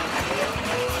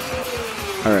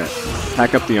 Alright,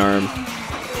 pack up the arm.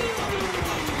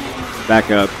 Back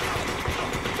up.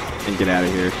 And get out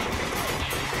of here.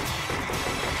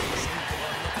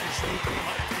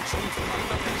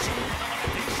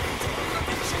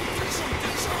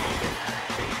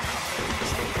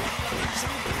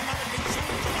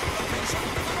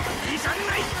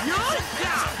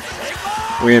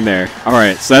 We in there.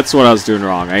 Alright, so that's what I was doing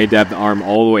wrong. I need to have the arm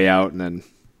all the way out and then...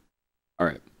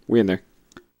 Alright, we in there.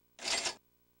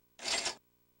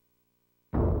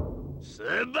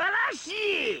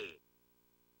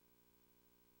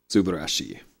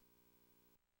 Subarashi.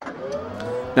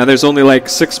 Now there's only like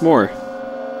 6 more.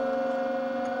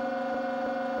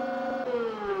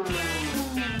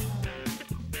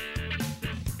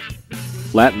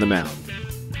 Flatten the mound.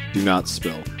 Do not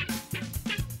spill.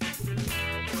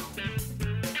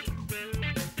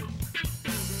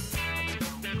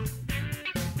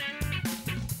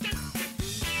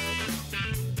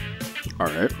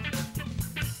 Alright.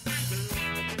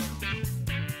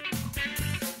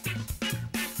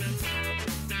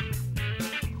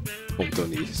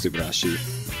 Hontoni subarashi.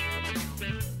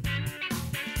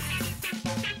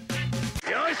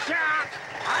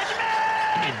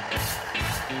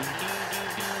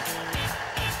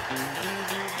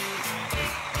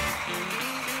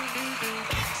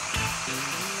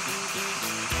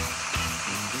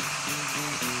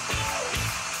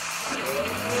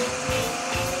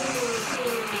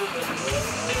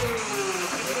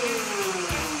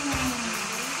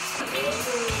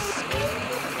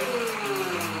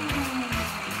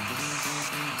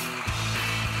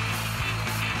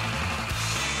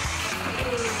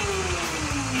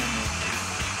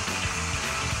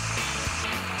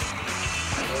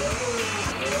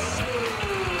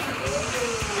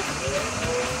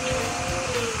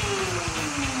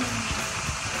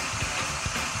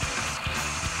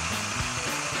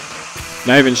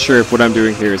 Not even sure if what I'm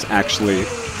doing here is actually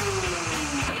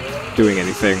doing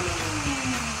anything.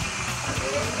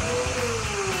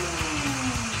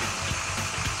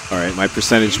 Alright, my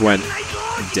percentage went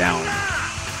down.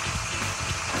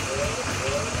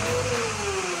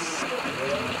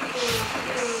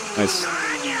 Nice.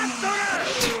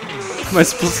 Am I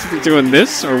supposed to be doing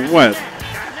this, or what?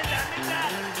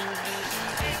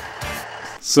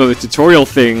 So the tutorial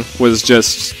thing was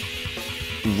just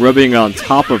rubbing on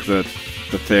top of the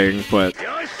thing, but...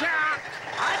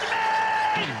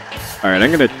 Alright,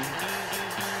 I'm gonna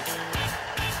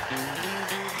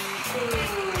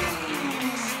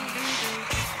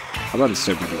How about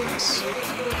instead we do this?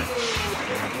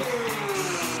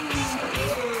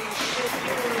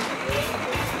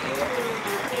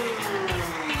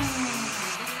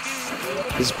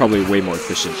 This is probably way more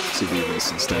efficient to do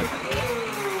this instead.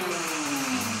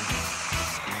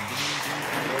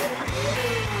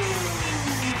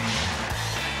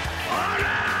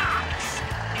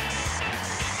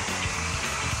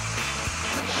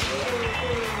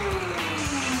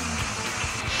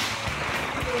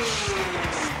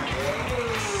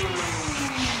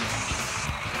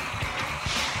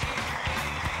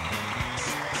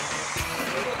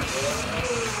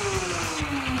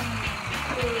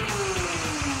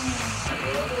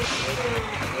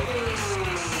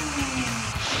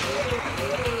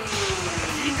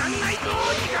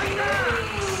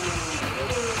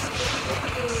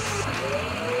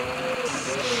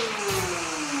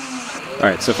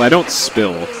 Alright, so if I don't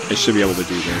spill, I should be able to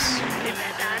do this.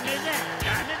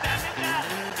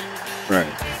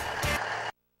 Right.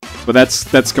 But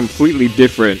that's completely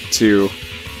different to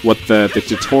what the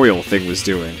tutorial thing was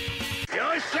doing.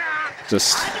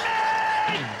 Just...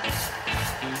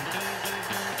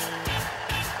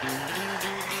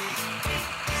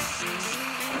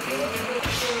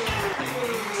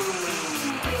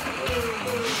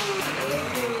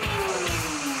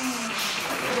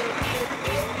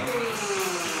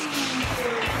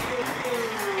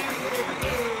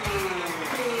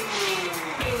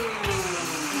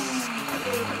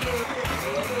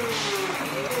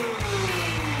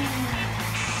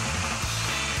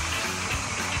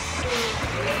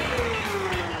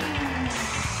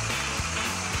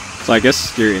 So I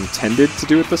guess you're intended to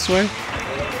do it this way,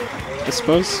 I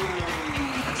suppose?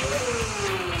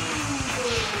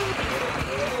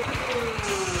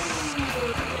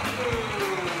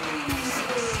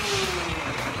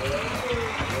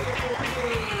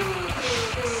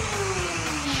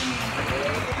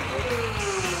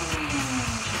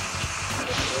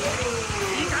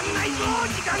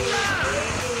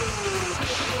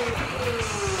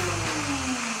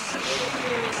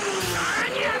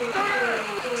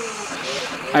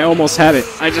 I almost had it.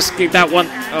 I just gave that one.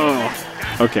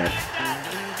 Oh, okay.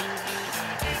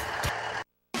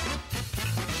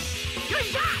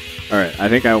 Alright, I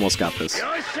think I almost got this.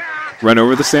 Run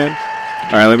over the sand?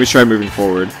 Alright, let me try moving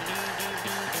forward.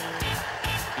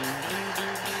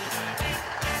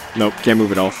 Nope, can't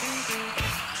move at all.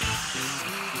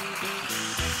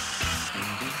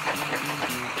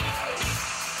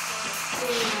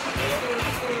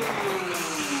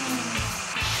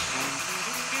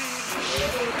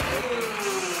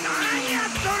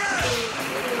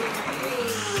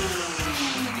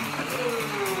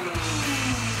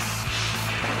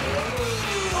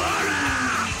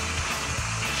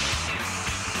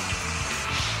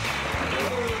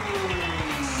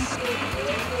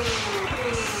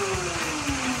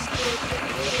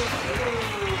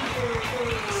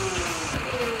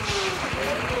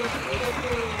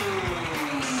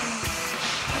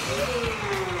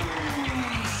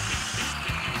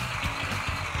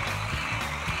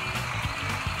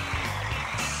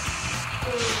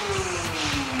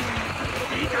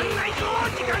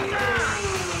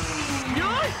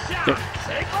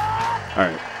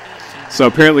 Alright. So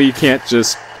apparently you can't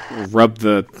just rub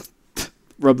the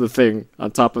thing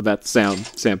on top of that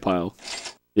sand pile.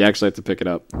 You actually have to pick it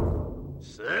up.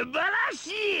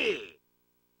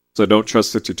 So don't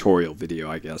trust the tutorial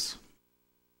video, I guess.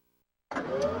 So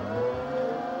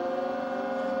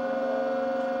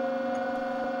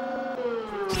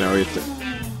now we have to...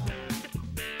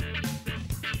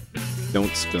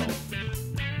 Don't spill.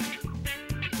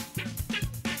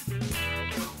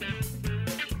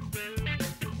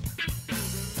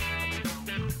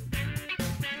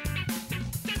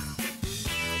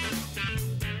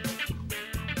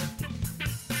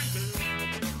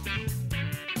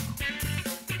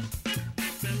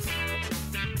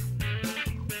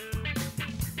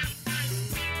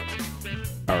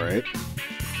 Alright.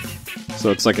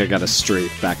 So it's like I got a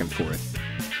straight back and forth.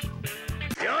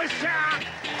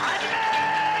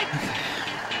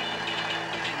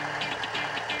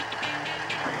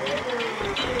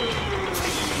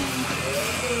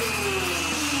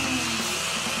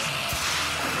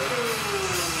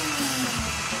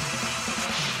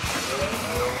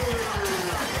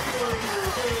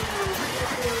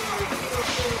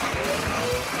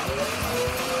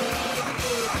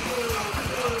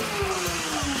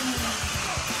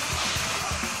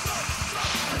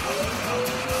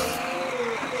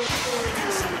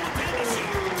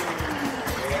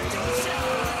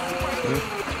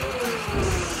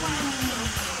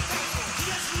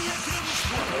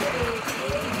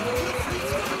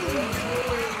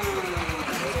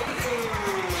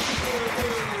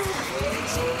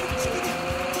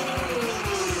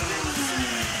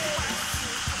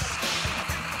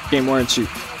 Game, why aren't you?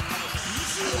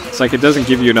 It's like it doesn't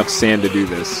give you enough sand to do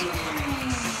this.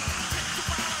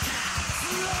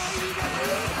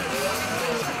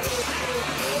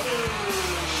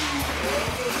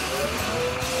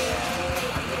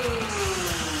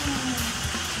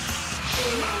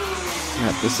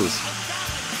 Yeah, this is...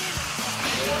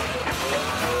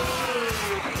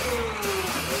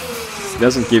 It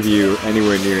doesn't give you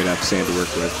anywhere near enough sand to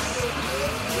work with.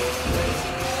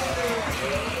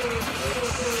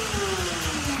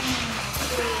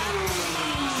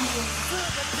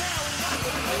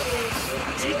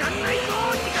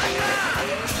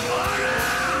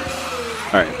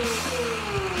 Alright.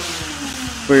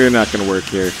 We're not gonna work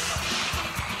here.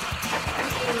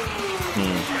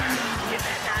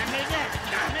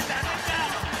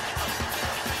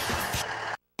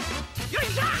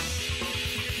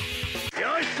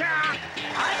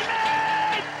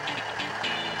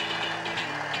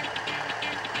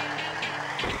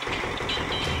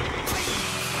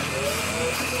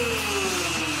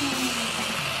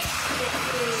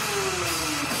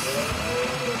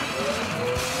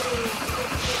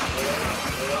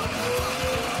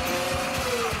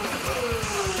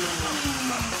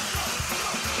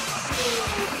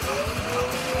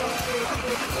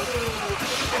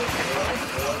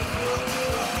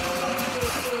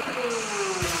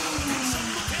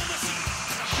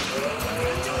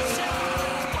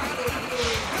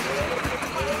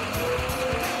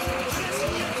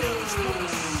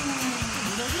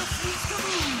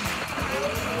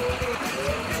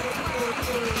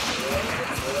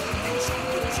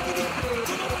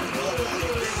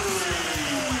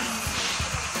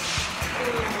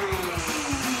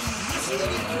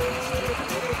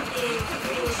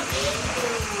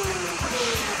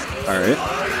 Alright.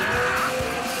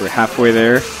 We're halfway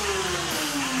there.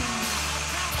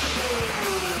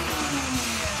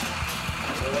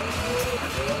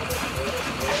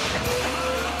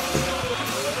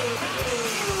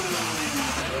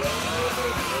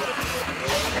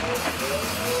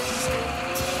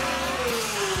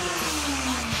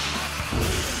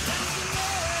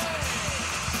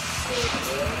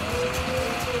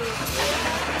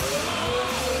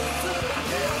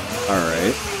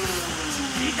 Alright.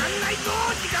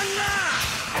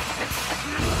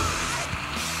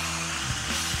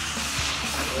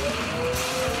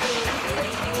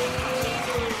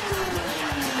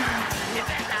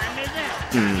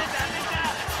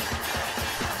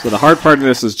 So the hard part of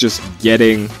this is just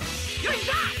getting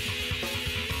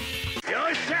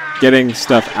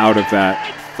stuff out of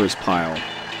that first pile.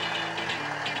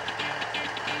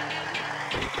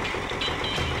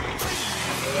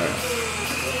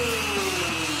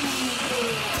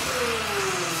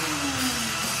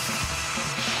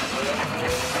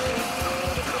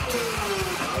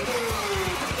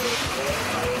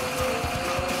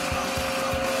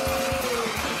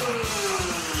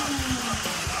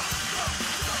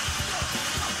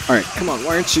 Alright, come on,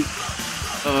 why aren't you...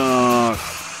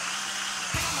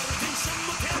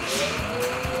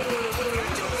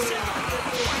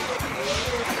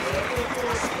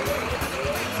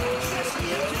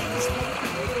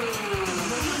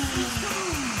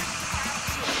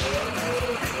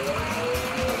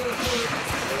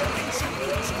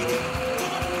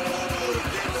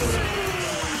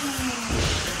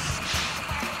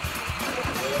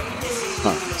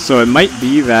 So it might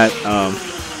be that,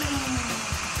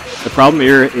 the problem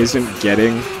here isn't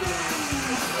getting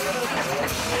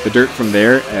the dirt from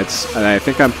there. I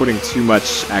think I'm putting too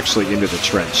much actually into the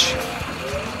trench.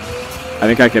 I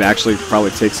think I could actually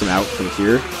probably take some out from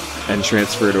here and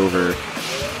transfer it over.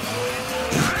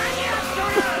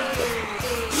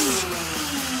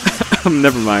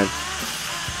 Never mind.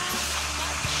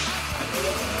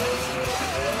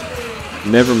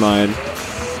 Never mind.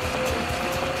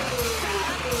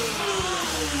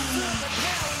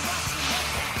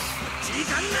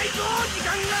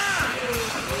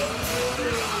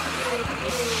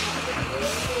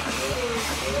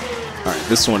 Alright,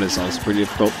 this one is also pretty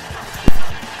difficult.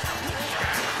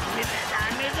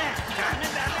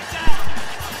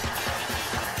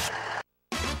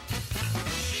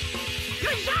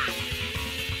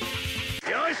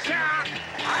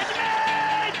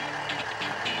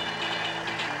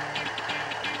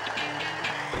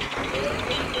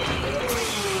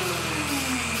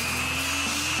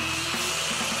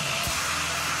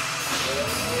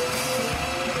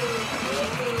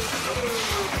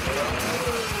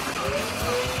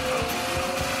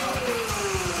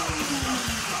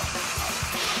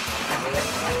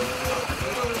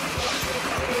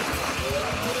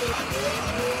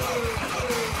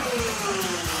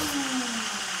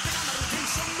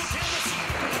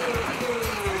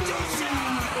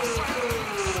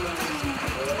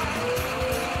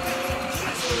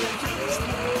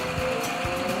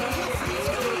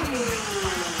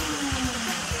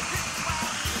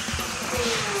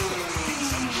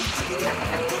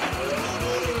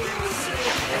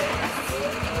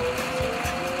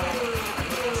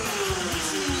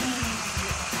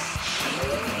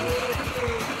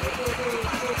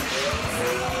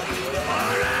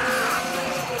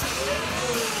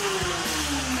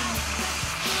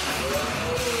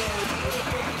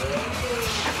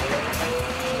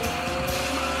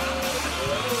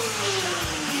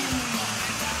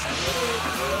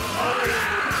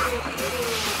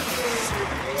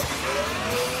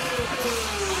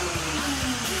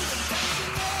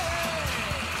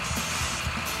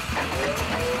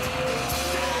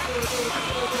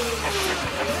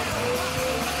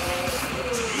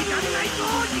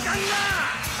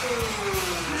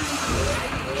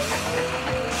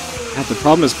 God, the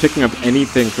problem is picking up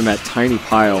anything from that tiny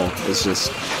pile is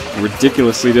just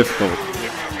ridiculously difficult.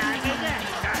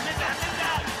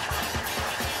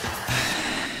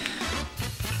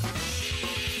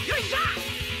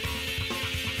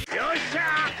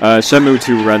 Shenmue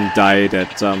 2 run died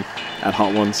at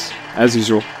Hot Ones, as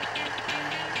usual.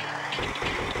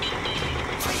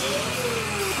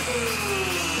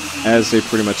 As they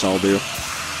pretty much all do.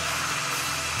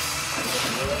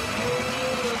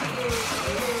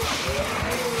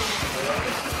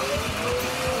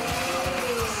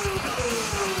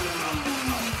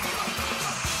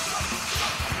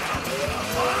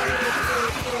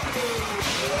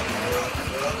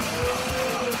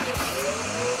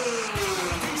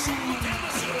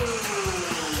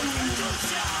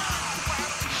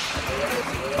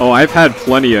 Oh, I've had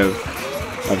plenty of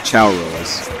chow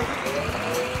rolls.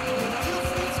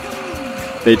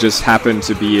 They just happened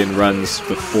to be in runs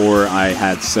before I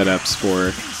had setups for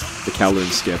the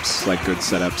Kowloon skips, like good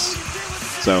setups.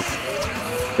 So,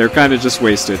 they're kind of just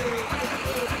wasted.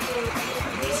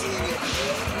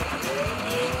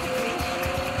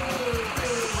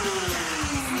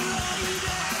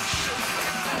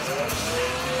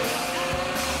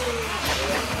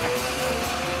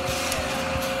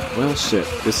 Well, shit,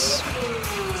 this...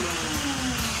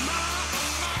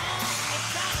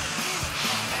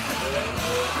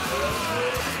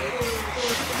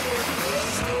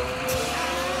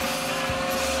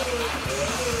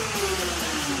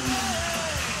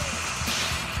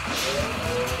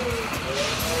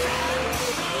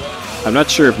 I'm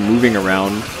not sure if moving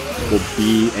around will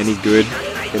be any good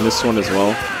in this one as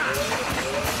well.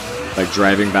 Like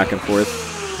driving back and forth.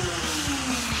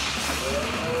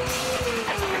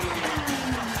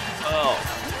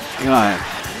 Oh. God.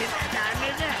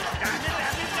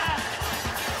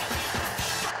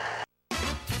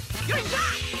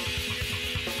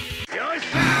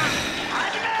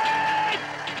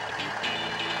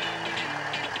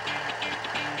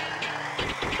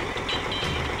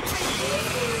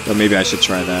 Well, maybe I should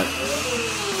try that.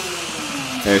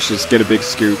 Okay, I should just get a big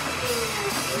scoop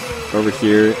over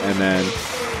here, and then...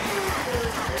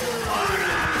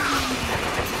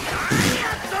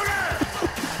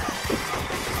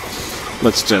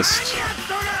 Let's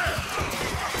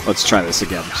try this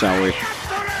again, shall we?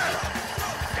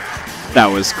 That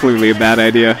was clearly a bad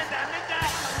idea.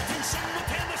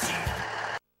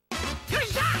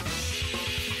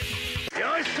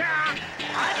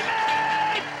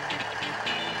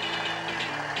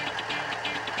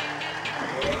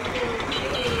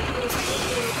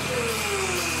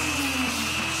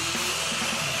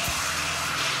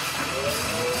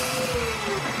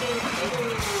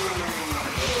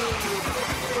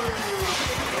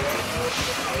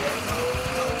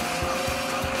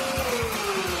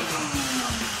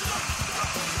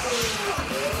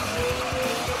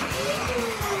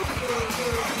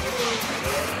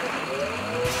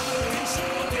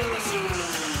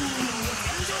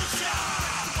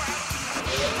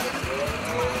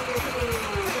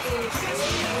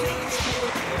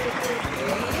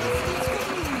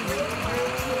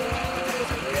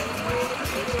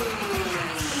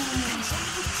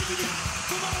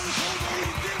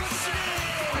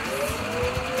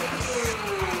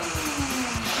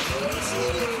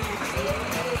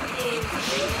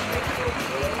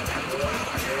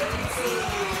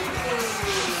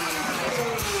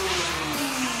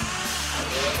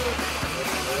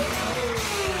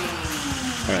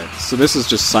 Alright, so this is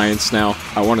just science now.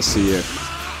 I want to see if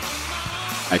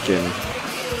I can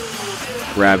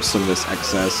grab some of this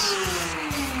excess.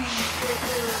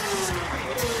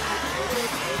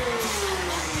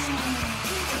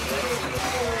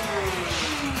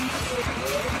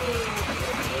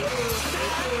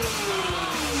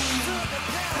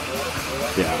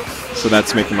 Yeah, so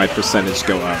that's making my percentage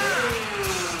go up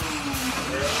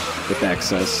with the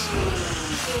excess.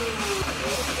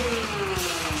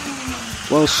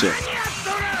 Well, shit.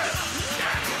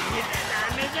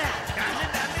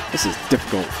 This is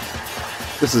difficult.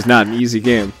 This is not an easy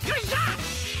game.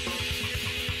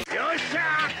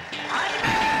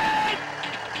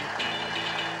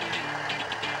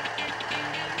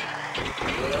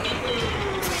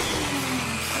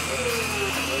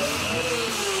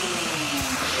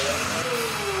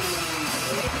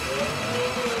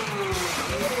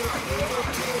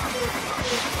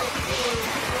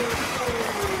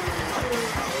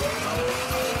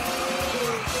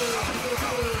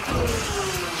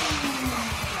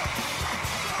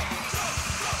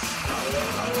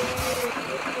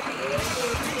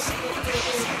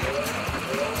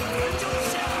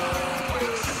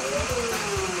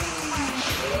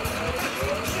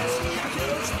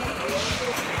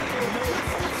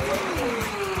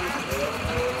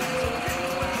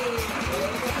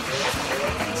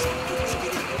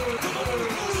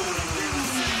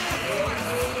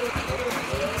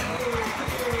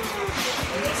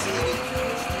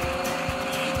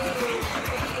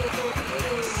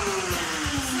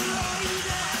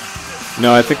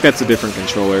 No, I think that's a different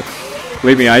controller.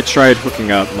 Believe me, I tried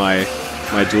hooking up my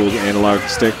dual analog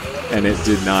stick, and it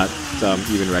did not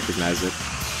even recognize it.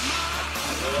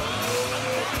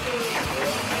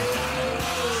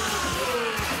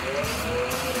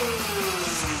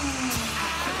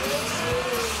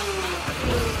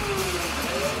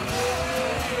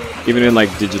 Even in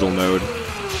like digital mode.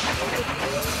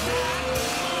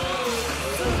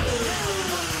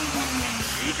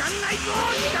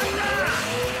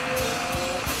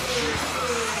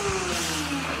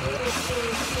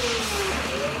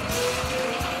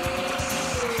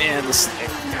 Man, this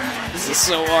is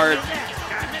so hard.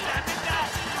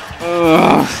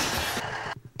 Ugh.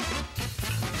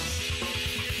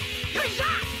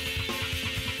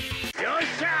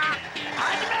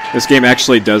 This game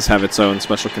actually does have its own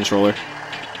special controller,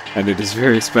 and it is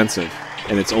very expensive,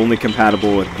 and it's only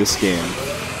compatible with this game.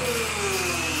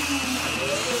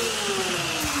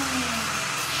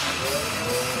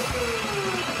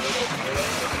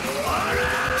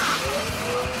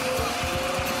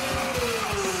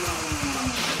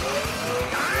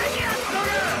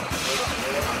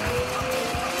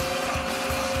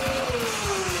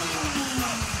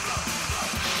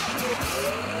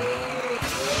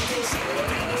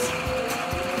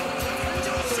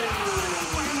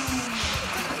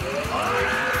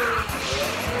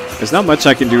 There's not much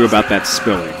I can do about that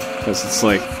spilling, because it's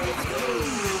like...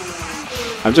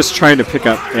 I'm just trying to pick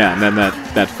up... Yeah, and then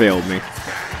that failed me.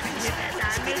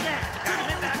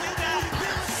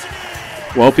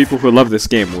 Well, people who love this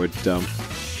game would buy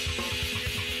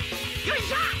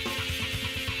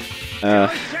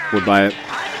it.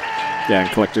 Yeah,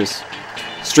 and collectors.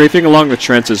 Strafing along the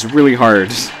trench is really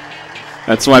hard.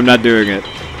 That's why I'm not doing it.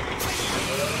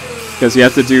 Because you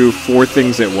have to do 4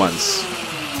 things at once.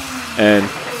 And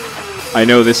I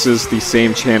know this is the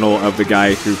same channel of the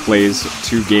guy who plays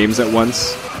 2 games at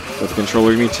once with a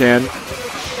controller in each hand.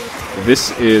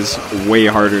 This is way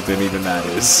harder than even that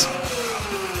is.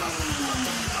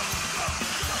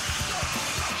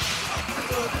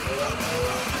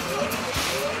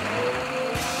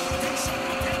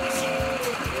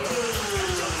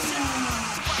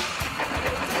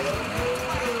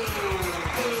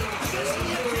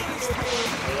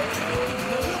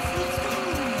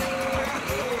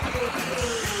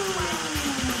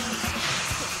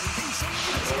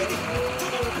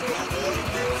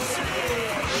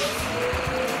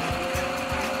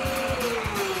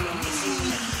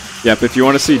 Yep, if you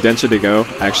want to see Densha to Go,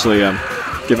 actually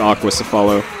give Aquas a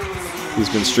follow. He's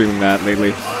been streaming that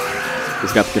lately.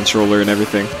 He's got the controller and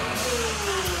everything.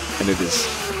 And it is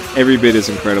every bit as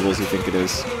incredible as you think it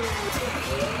is.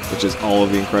 Which is all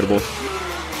of the incredible.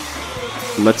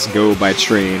 Let's go by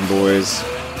train, boys.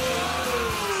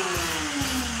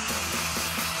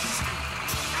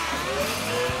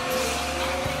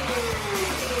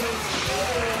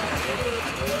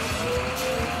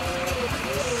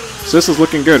 So this is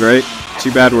looking good, right?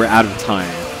 Too bad we're out of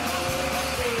time.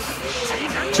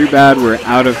 Too bad we're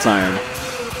out of time.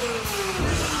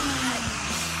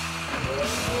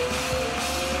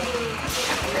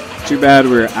 Too bad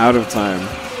we're out of time.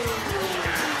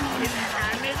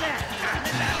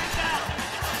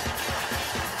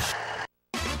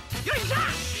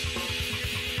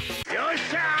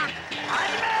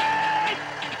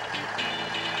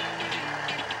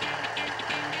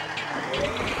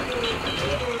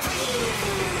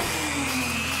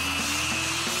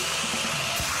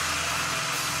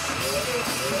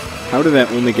 How did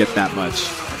that only get that much?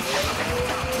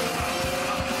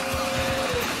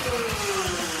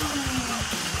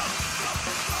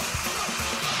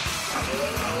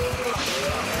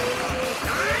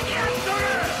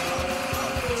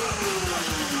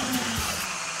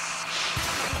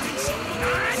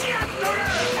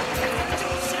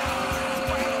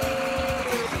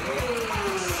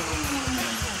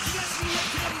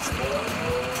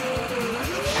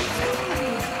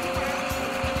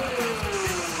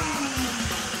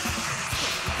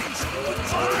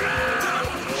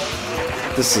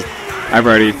 This is... I've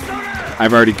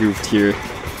already goofed here.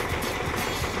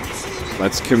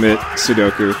 Let's commit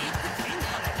Sudoku.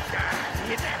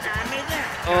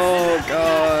 Oh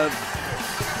god.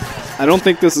 I don't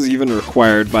think this is even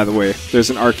required, by the way.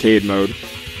 There's an arcade mode.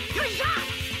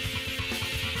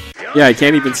 Yeah, I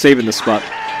can't even save in the spot.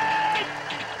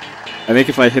 I think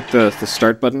if I hit the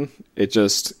start button, it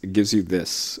just gives you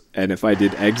this. And if I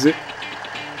did exit...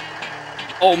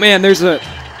 Oh man, there's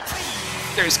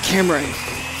camera.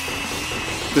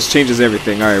 This changes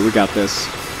everything. Alright, we got this.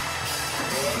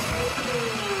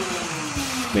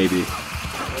 Maybe.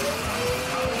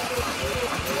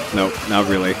 Nope, not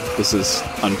really. This is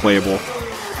unplayable.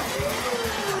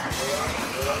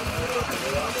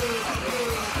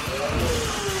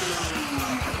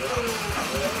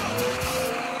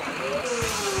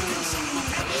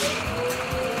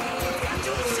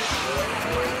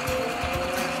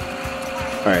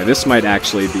 Alright, this might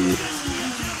actually be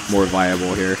more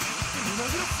viable here.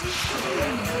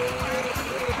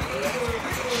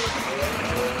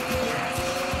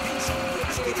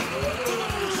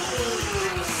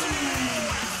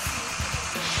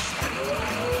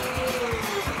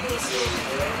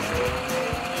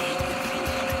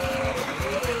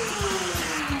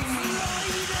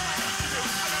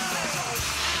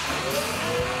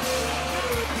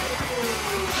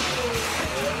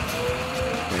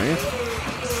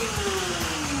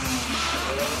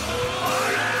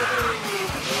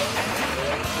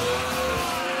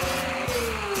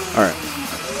 Alright.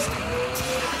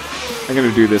 I'm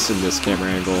gonna do this in this camera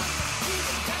angle.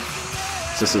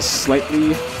 This is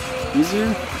slightly easier.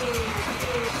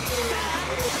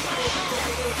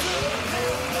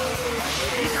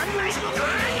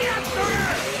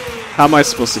 How am I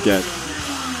supposed to get?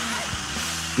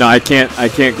 No, I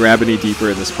can't grab any deeper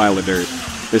in this pile of dirt.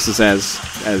 This is as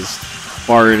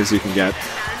far in as you can get.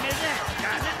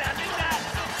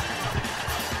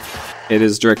 It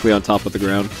is directly on top of the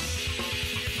ground.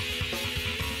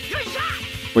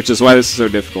 Which is why this is so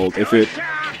difficult. If it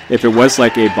was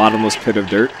like a bottomless pit of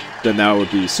dirt, then that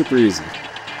would be super easy.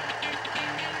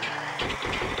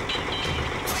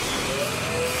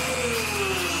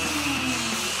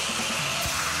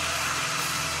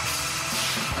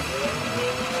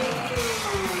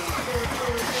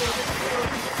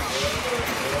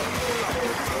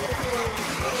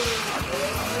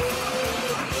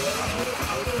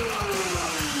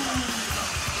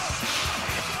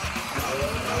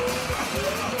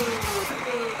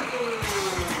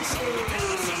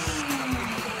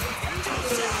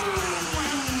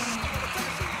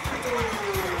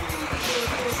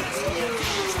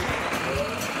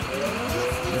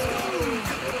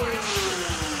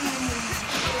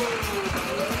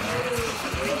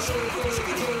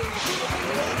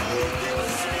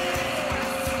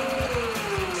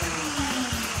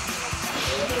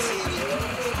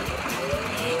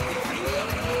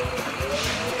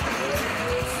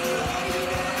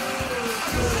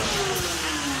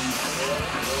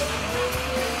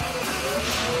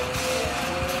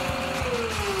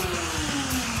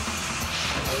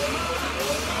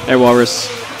 Hey Walrus.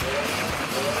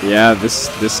 Yeah,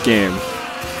 this game.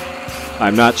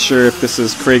 I'm not sure if this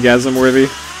is Craigasm worthy,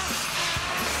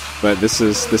 but this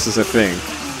is a thing.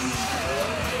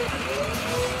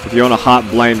 If you want a hot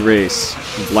blind race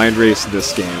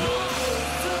this game.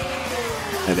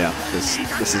 And yeah,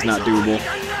 this is not doable.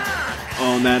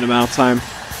 Oh, in that amount of time.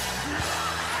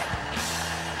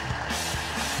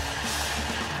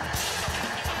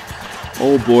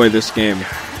 Oh boy, this game.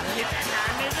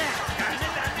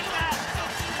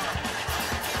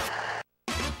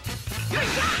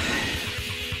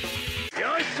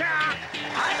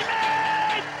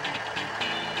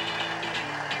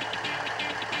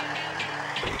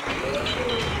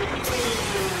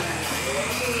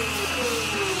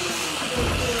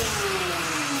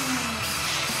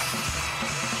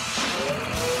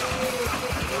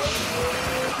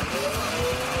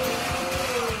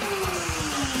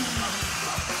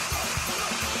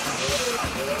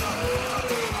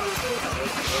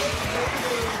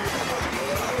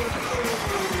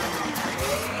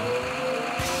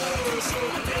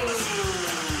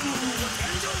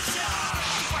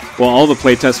 Well, all the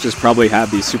playtesters probably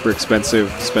have the super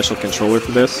expensive special controller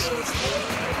for this.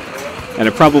 And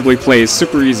it probably plays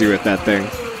super easy with that thing.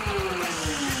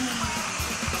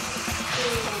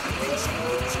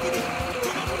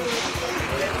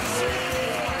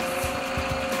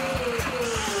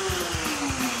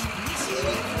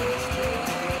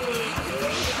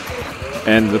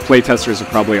 And the playtesters are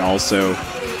probably also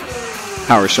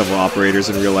power shovel operators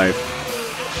in real life.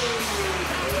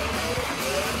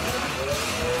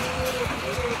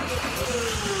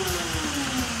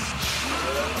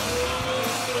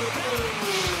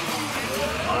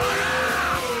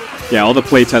 Yeah, all the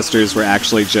playtesters were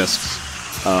actually just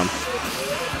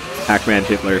Pac-Man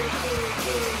Hitler.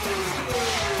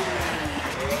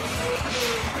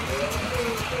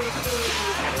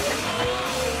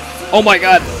 Oh my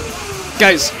god!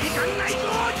 Guys!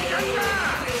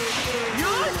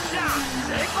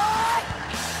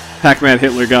 Pac-Man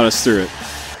Hitler got us through it.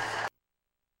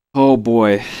 Oh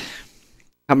boy.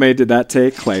 How many did that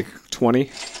take? Like 20?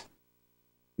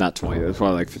 Not 20, that was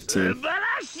probably like 15.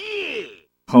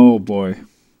 Oh boy.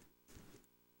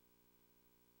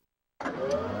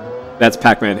 That's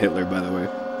Pac-Man Hitler, by the way.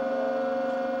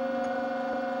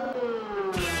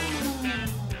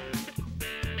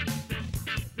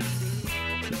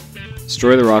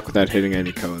 Destroy the rock without hitting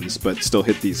any cones, but still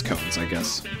hit these cones, I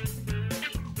guess.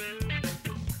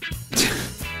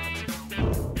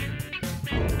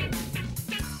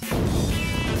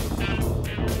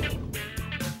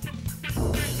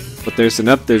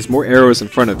 But there's more arrows in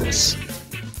front of this.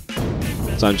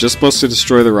 So I'm just supposed to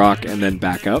destroy the rock and then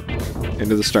back up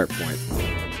into the start point.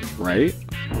 Right?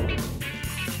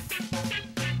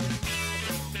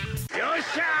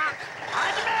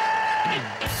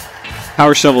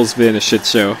 Power Shovel's been a shit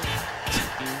show.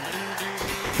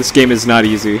 This game is not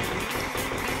easy.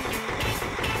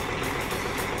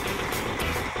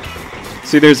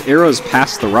 See, there's arrows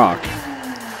past the rock.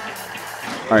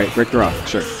 Alright, break the rock,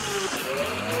 sure.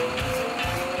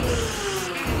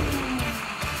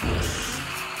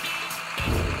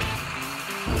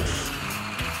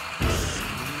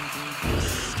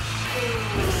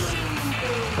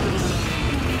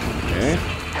 Okay.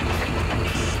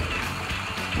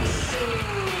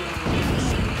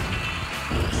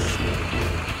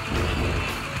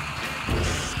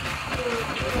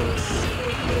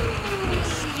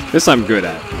 This I'm good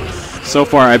at. So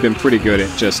far I've been pretty good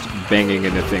at just banging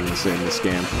into things in this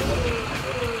game.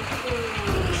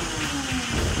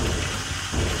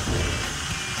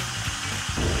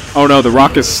 Oh no, the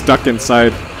rock is stuck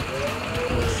inside.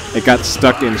 It got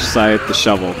stuck inside the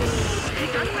shovel.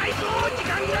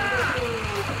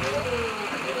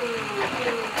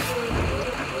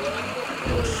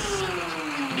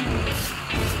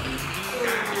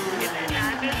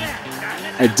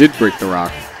 I did break the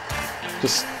rock.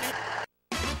 Just...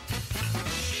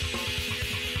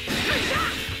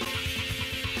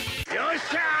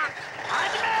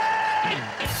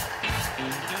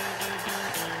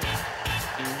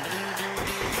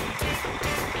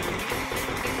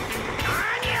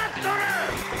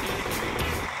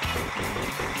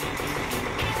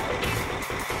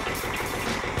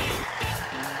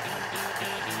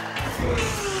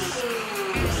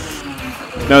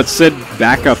 No, it said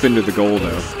back up into the goal,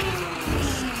 though.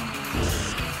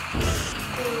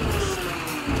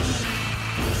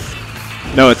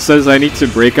 No, it says I need to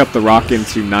break up the rock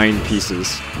into 9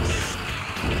 pieces.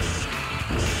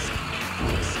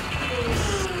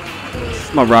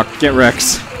 Come on, rock, get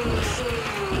Rex.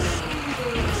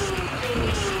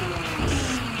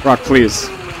 Rock, please.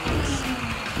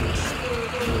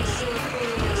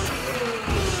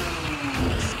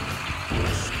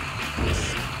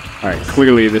 Alright,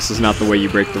 clearly this is not the way you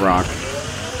break the rock.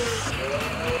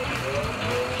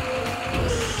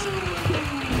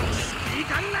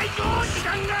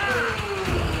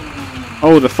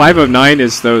 Oh, the 5 of 9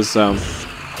 is those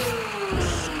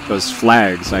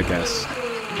flags, I guess.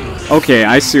 Okay,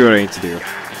 I see what I need to do.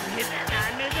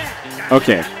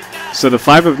 Okay, so the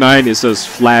 5 of 9 is those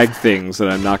flag things that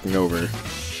I'm knocking over.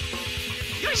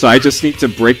 So I just need to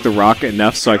break the rock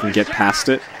enough so I can get past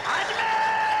it.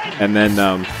 And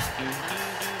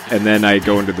then I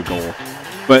go into the goal.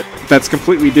 But that's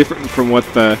completely different from what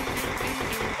the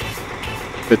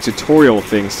tutorial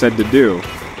thing said to do.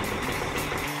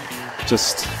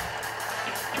 Just...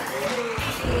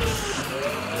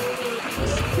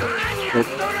 Nope.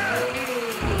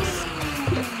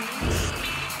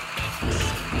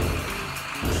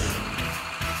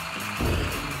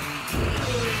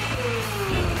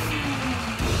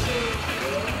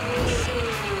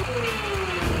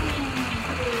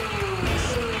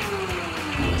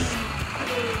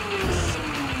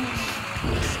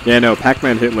 Yeah, no,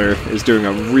 Pac-Man Hitler is doing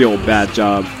a real bad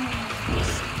job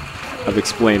of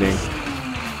explaining.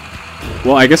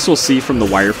 Well, I guess we'll see from the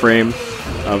wireframe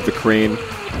of the crane,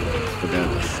 or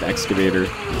the excavator,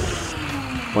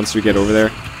 once we get over there.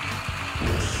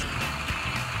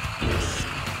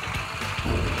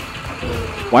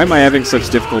 Why am I having such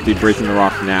difficulty breaking the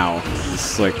rock now?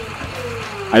 It's like,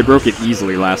 I broke it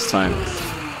easily last time.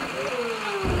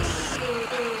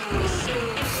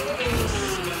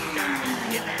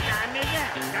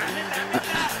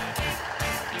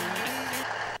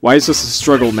 Why is this a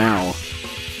struggle now?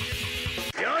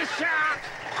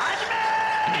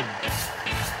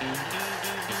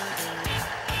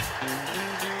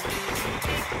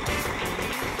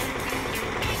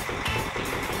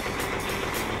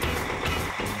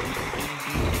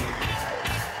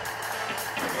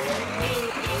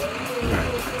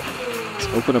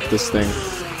 Open up this thing,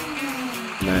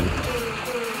 and then...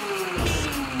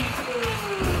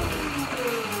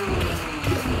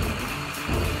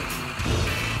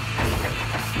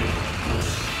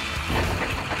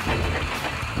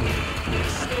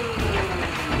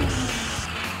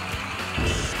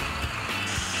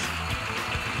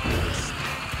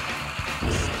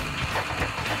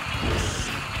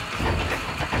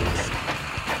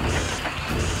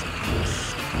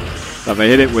 If I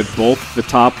hit it with both the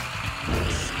top...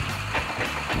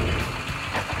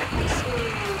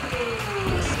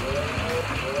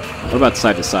 What about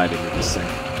side to side into this thing?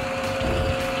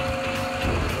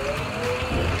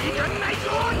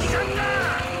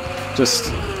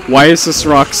 Just, why is this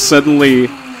rock suddenly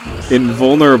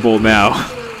invulnerable now?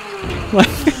 Like,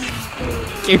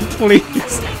 game,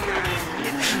 please.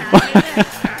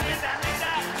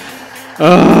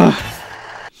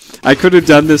 I could have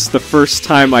done this the first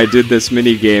time I did this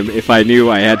minigame if I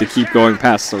knew I had to keep going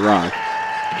past the rock.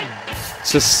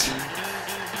 Just...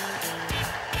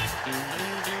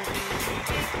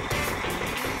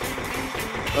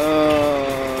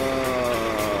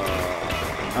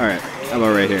 Alright, how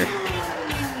about right here?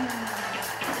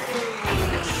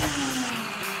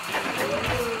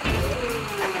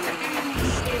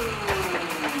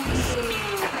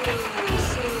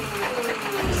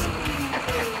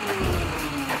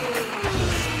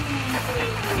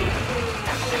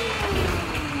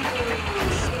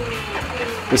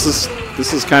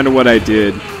 This is kind of what I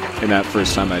did in that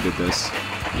first time I did this.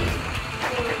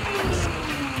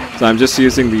 So I'm just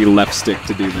using the left stick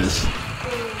to do this.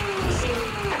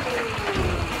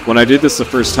 When I did this the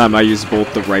first time, I used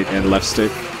both the right and left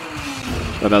stick,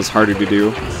 but that was harder to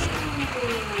do.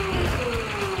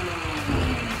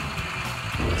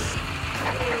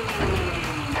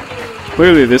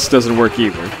 Clearly this doesn't work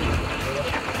either.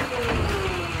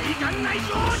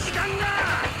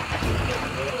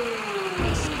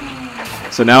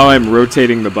 So now I'm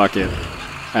rotating the bucket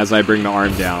as I bring the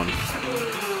arm down.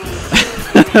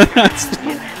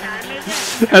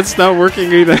 That's not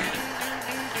working either.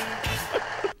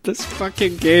 This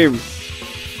fucking game.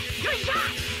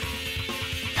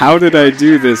 How did I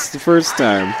do this the first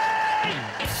time?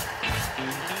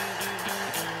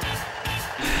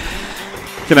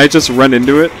 Can I just run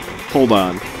into it? Hold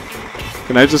on.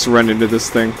 Can I just run into this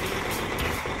thing?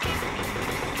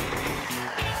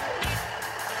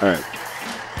 Alright.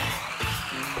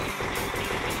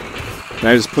 Can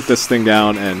I just put this thing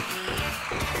down and...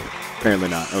 Apparently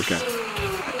not. Okay.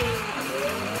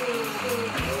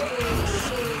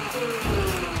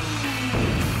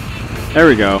 There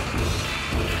we go.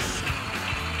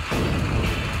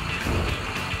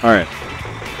 Alright.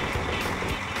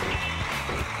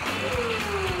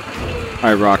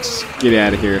 Alright, Rocks. Get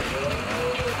out of here.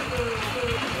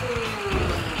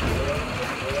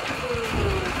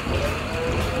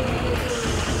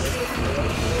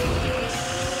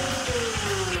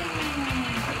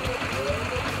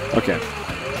 Okay.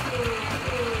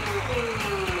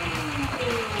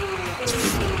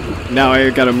 Now I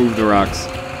gotta move the rocks.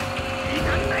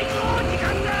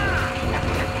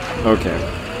 Okay.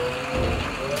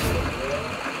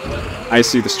 I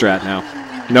see the strat now.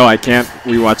 No, I can't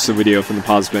rewatch the video from the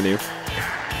pause menu.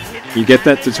 You get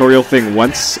that tutorial thing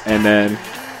once, and then...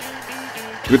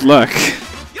 Good luck.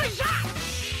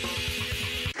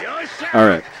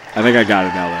 Alright. I think I got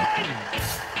it now, though.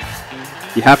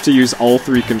 You have to use all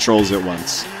three controls at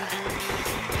once.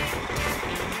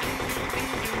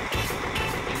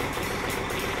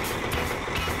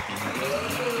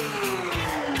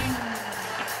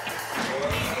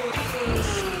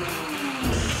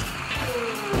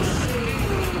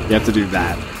 You have to do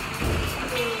that.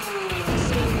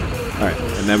 Alright,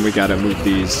 and then we gotta move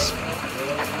these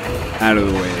out of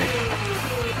the way.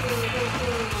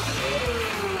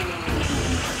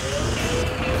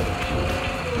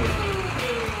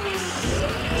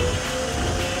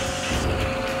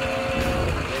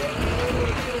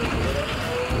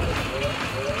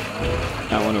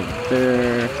 That one over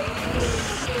there.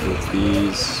 Move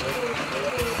these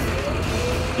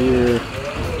here.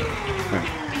 Alright.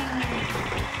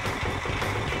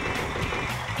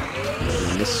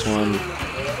 And this one.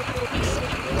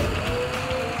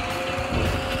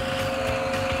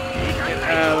 Get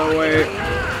out of the way.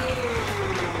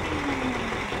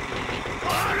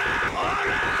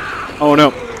 Oh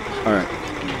no. Alright.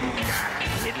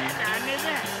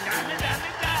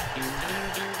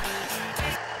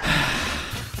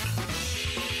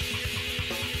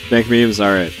 Dank memes?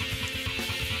 Alright.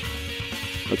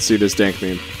 Let's see this dank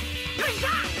meme.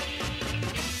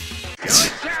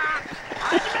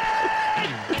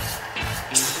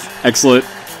 Excellent.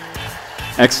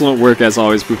 Excellent work as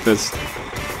always, Boofist.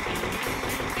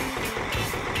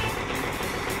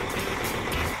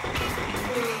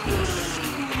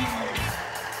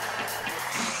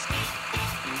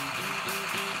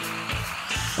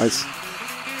 Nice.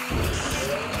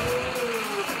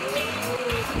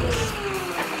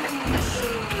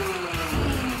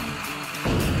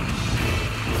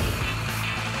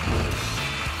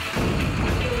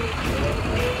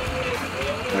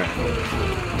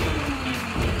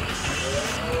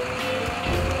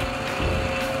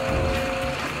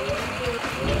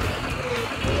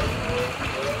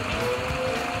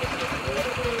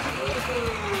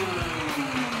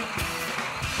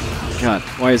 God,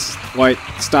 why,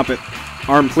 stop it.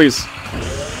 Arm, please.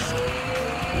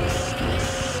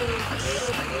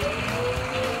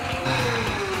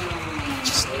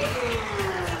 Just...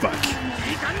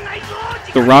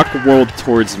 Fuck. The rock rolled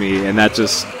towards me, and that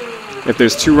just... If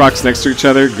there's two rocks next to each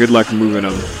other, good luck moving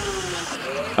them.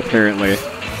 Apparently.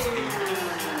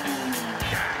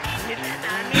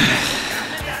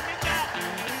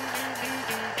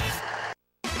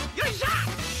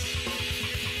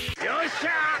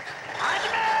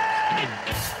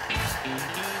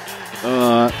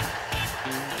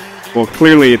 Well,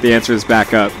 clearly the answer is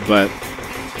back up, but...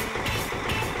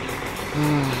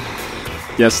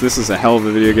 Yes, this is a hell of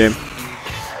a video game.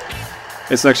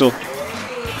 Hey, Sexual.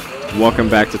 Welcome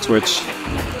back to Twitch.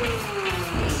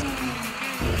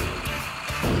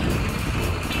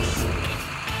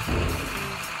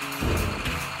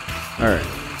 Alright.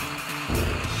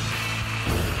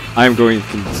 I'm going to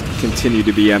continue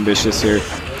to be ambitious here.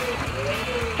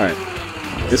 Alright.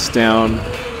 This down.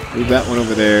 Move that one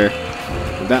over there.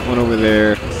 Move that one over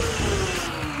there.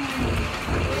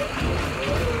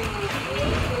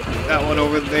 That one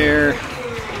over there.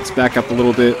 Let's back up a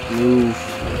little bit. Move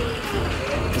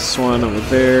this one over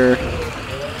there.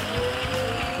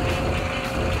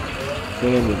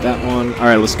 Okay, move that one.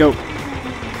 Alright, let's go.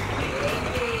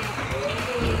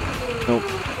 Nope.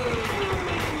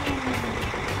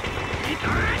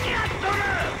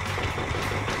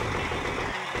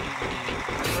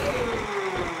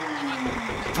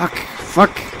 Fuck.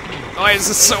 Fuck. Why is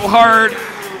this so hard?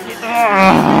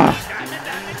 Ugh.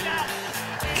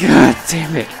 God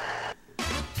damn it.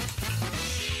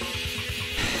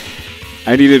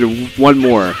 I needed one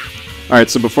more. Alright,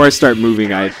 so before I start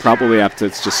moving, I probably have to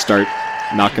just start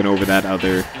knocking over that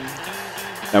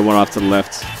one off to the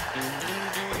left.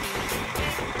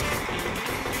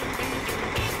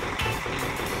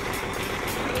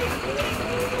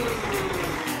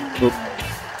 Oop.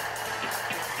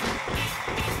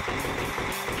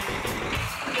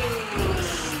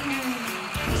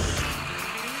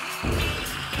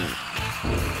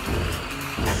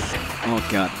 Oh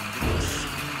god.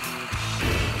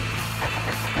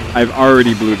 I've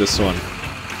already blew this one.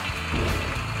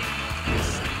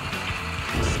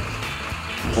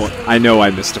 Well, I know I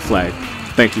missed a flag.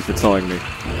 Thank you for telling me.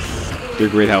 You're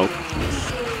a great help.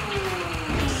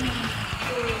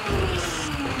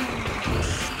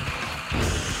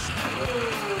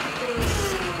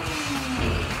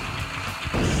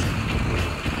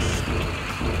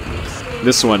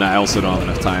 This one I also don't have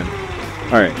enough time.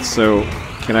 Alright, so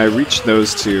can I reach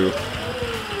those two?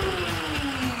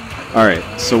 Alright,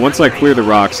 so once I clear the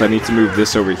rocks, I need to move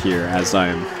this over here as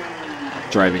I'm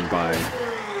driving by.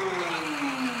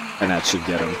 And that should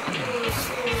get him.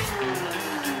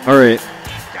 Alright,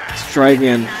 let's try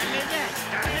again.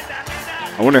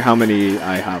 I wonder how many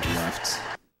I have left.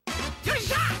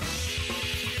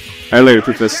 Alright, later,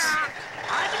 Poofist.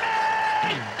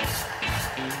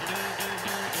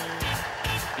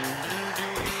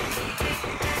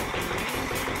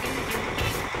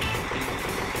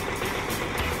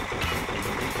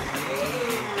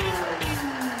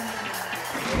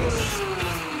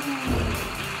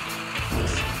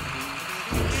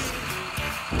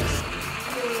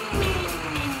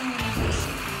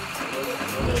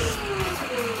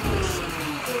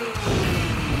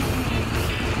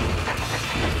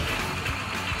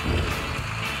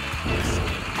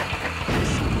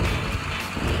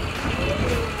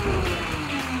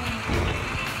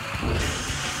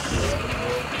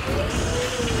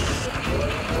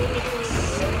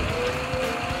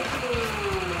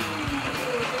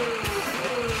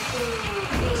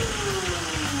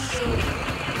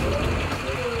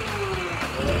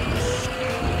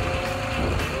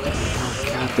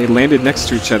 They landed next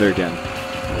to each other again.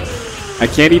 I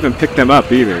can't even pick them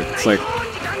up either. It's like,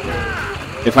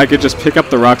 if I could just pick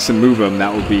up the rocks and move them,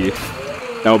 that would be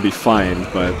fine.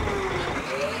 But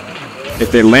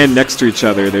if they land next to each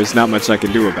other, there's not much I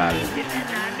can do about it.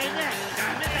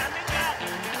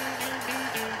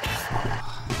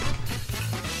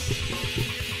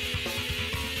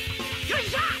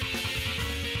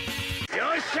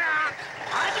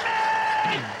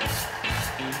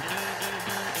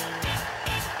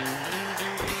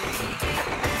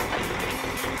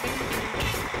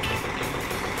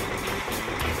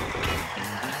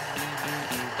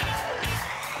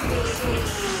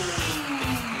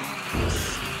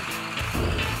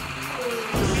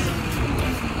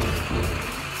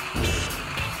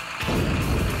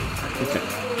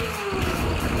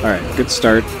 Alright, good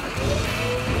start.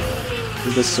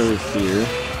 Do this over here.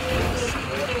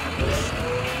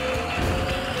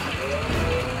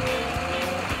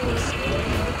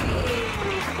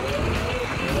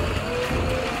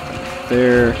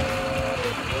 There.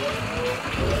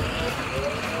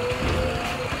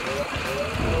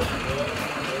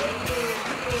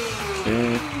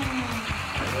 Okay.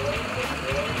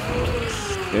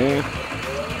 Okay.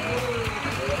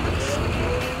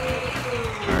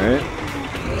 Alright.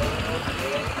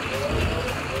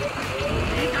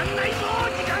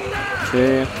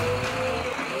 Okay.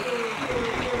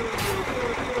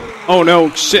 Oh no,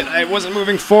 shit, I wasn't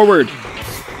moving forward!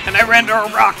 And I ran to a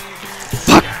rock!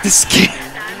 Fuck this game!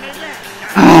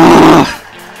 Ah!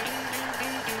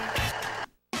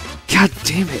 God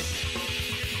damn it!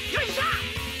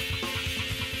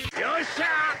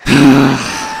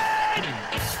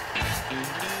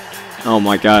 Oh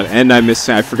my god, and I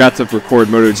forgot to record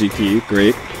MotoGP,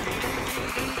 great.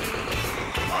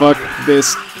 Fuck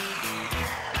this.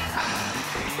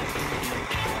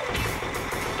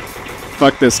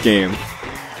 Fuck this game.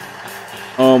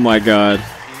 Oh my god.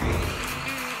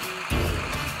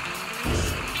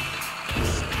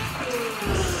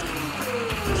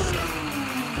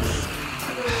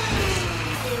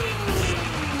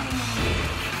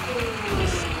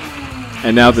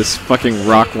 And now this fucking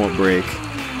rock won't break.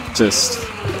 Just...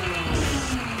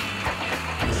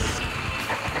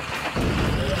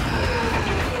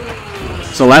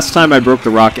 So last time I broke the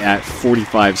rock at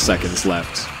 45 seconds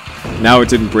left. Now it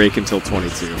didn't break until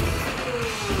 22.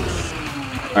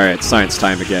 Alright, science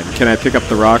time again. Can I pick up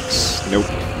the rocks? Nope.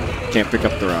 Can't pick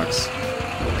up the rocks.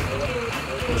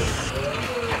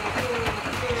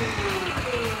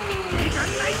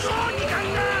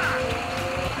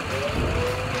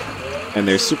 And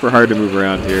they're super hard to move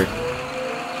around here.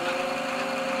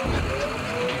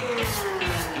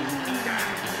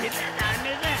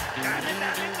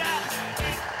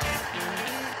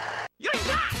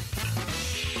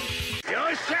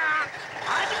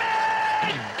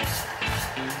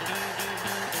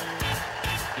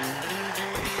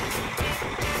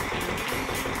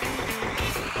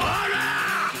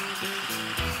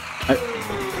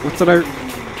 What did I...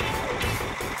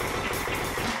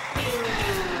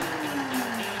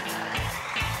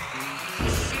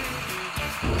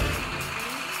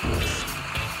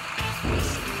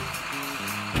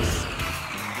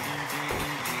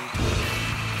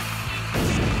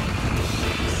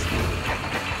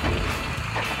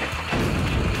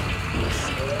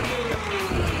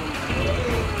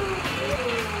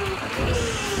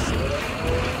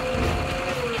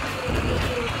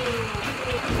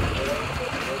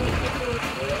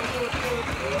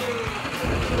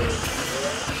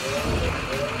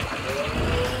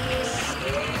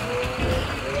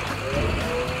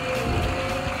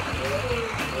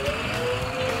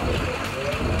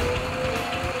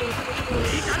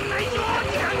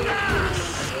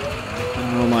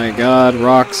 Oh my god,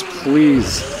 rocks,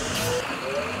 please.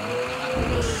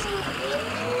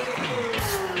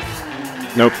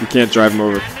 Nope, you can't drive them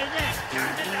over.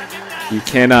 You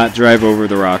cannot drive over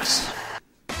the rocks.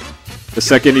 The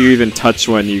second you even touch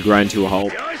one, you grind to a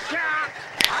halt.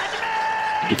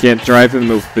 You can't drive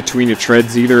them between your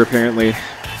treads either, apparently.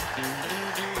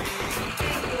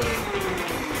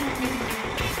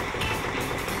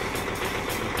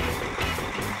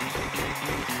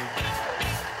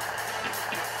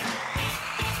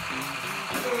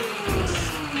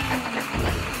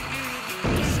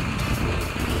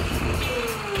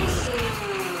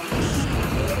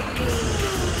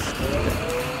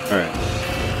 Alright.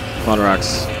 Come on,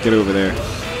 rocks. Get over there.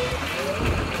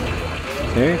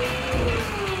 Okay.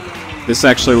 This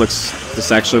actually looks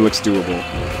doable.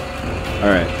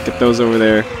 Alright, get those over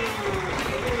there.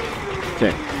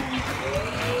 Okay.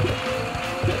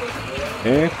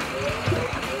 Okay.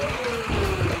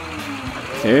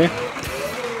 Okay.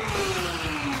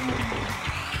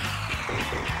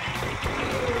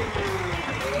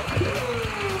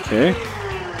 Okay.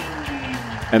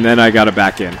 And then I gotta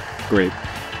back in. Great.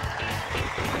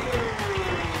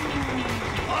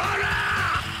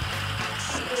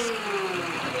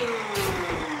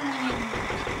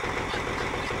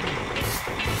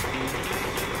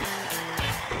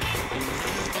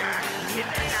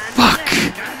 Fuck!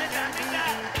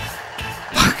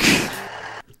 Fuck!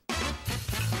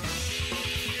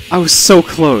 I was so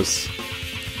close.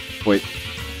 Wait.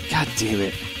 God damn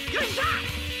it.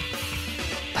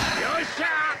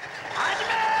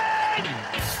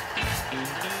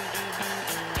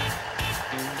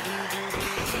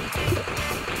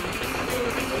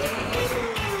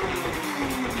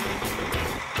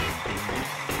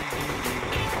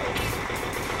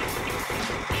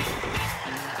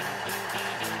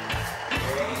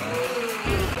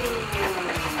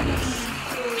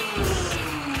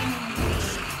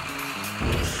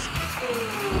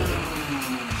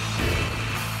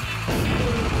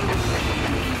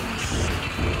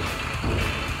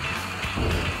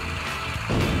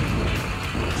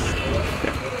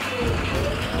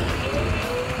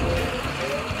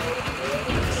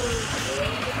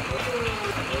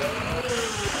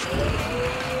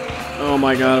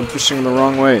 my god, I'm pushing the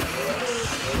wrong way.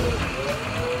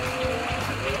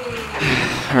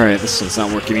 Alright, this one's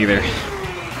not working either.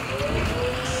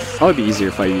 Probably be easier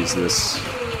if I use this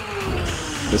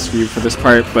view for this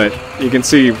part, but you can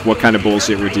see what kind of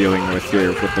bullshit we're dealing with here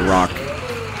with the rock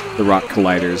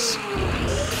colliders.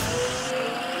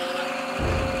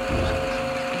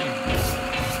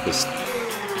 Just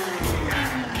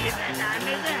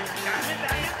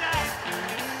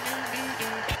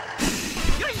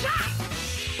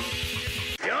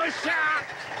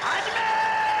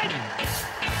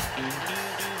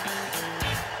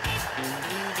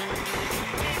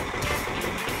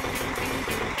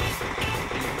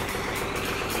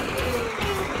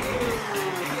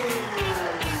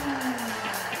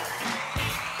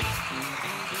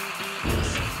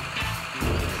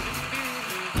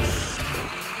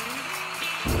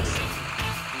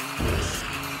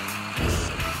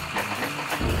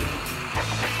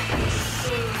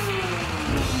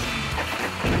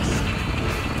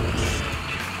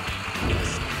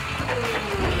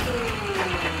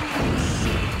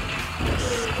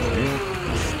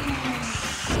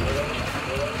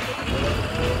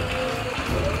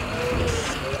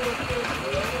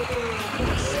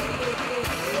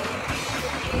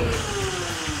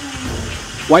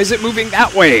why is it moving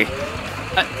that way?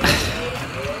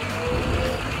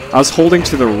 I was holding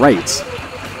to the right.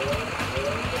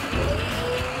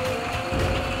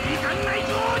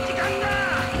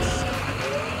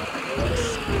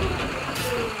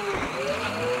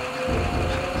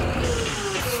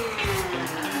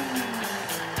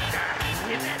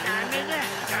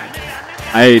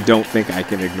 I don't think I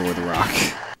can ignore the rock.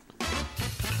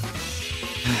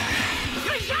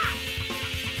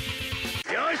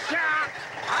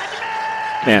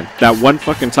 Man, that one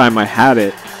fucking time I had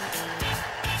it,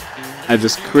 I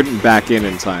just couldn't back in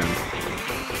time.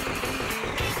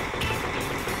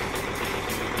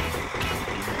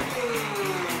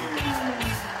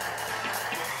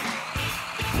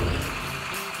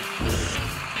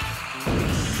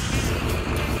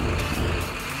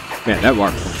 Man, that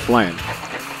rock was flying.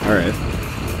 Alright.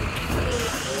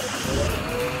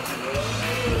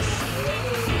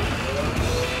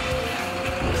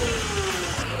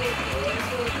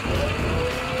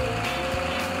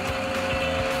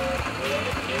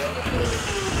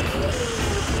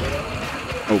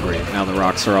 Oh great, now the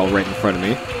rocks are all right in front of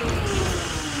me.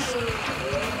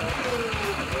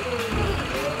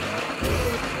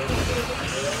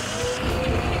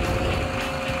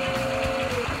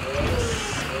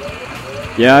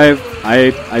 Yeah,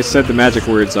 I said the magic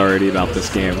words already about this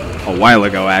game a while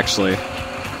ago, actually.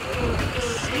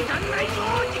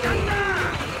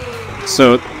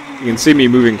 So, you can see me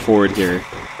moving forward here.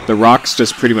 The rocks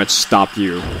just pretty much stop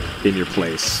you in your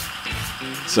place.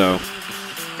 So,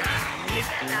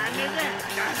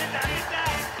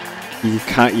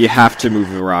 you have to move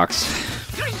the rocks.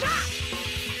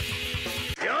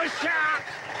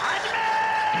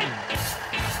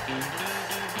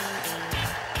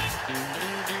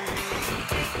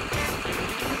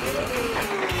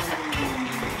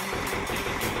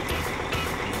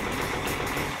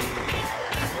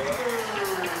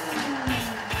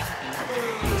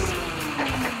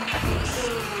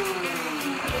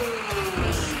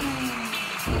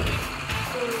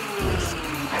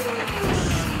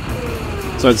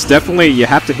 So it's definitely, you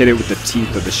have to hit it with the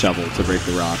teeth of the shovel to break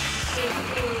the rock.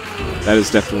 That is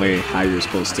definitely how you're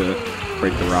supposed to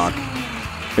break the rock.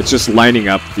 It's just lining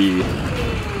up the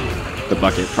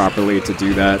bucket properly to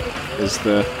do that is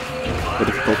the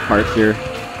difficult part here.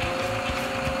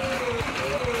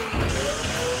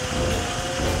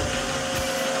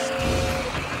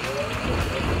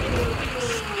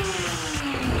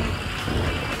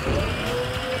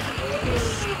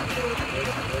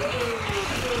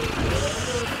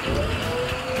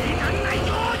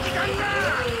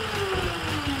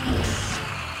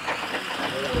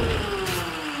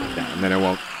 And then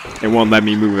it won't let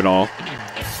me move at all.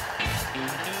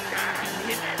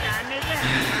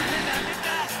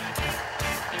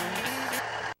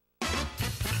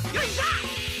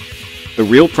 The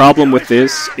real problem with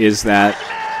this is that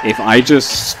if I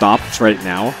just stopped right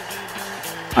now,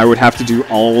 I would have to do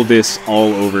all this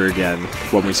all over again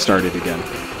when we started again.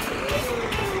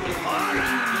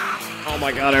 Oh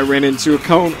my god, I ran into a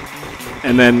cone.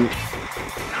 And then...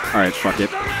 Alright, fuck it.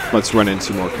 Let's run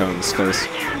into more cones, because...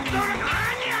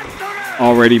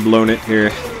 already blown it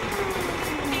here.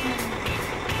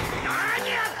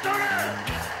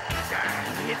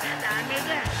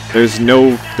 There's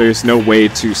no way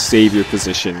to save your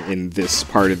position in this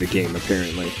part of the game,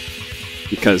 apparently.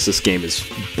 Because this game is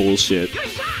bullshit.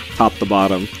 Top to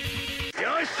bottom.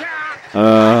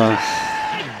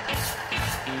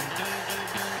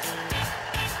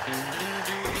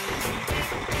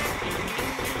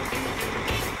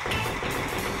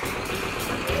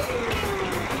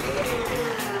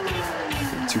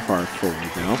 too far forward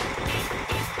now.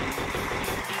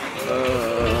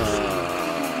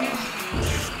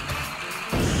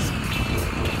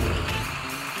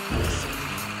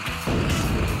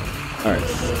 Alright.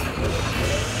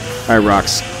 Alright,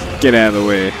 Rocks. Get out of the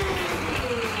way.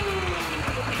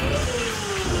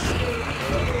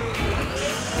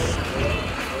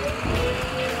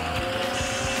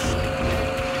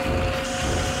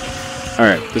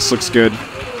 Alright, this looks good.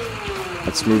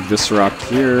 Let's move this rock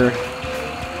here.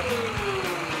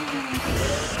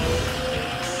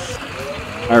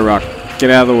 Alright, Rock.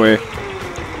 Get out of the way.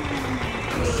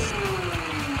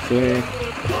 Okay.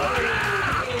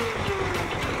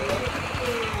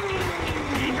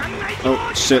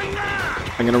 Oh, shit.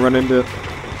 I'm gonna run into...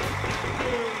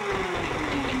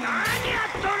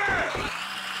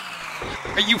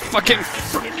 Are you fucking...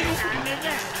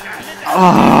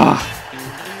 Ah!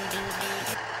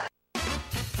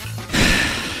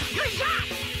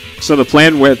 So the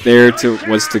plan went there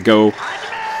was to go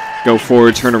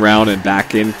forward, turn around, and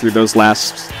back in through those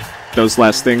last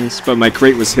things, but my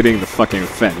crate was hitting the fucking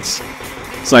fence,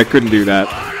 so I couldn't do that.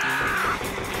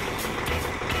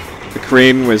 The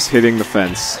crane was hitting the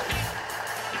fence.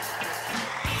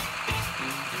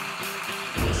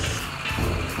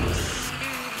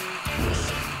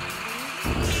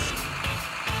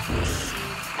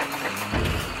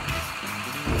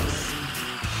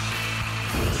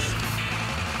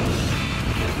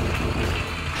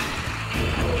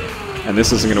 And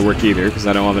this isn't going to work either, because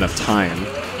I don't have enough time.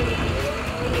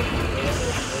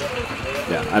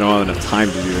 Yeah, I don't have enough time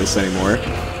to do this anymore.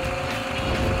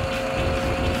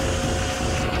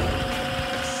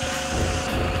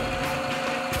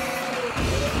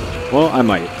 Well, I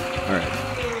might. Alright.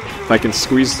 If I can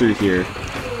squeeze through here.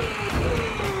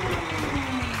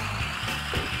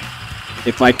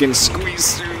 If I can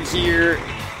squeeze through here.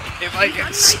 If I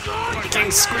can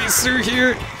fucking squeeze through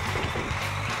here.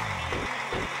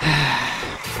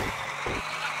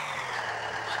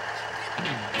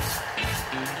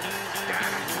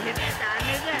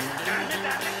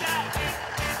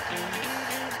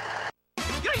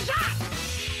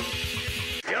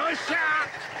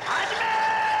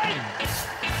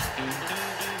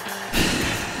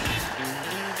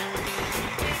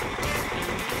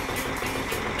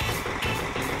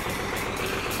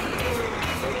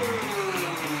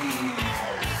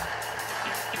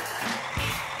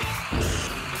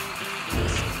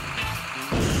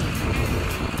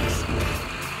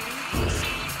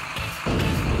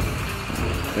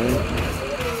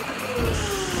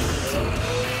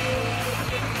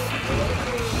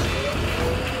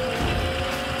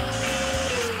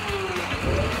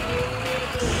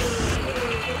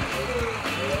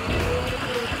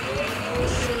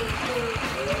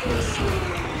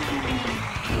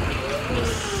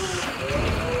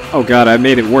 Oh god, I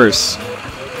made it worse.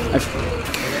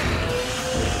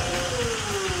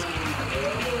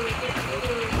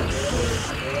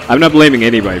 I'm not blaming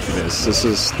anybody for this.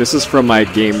 This is from my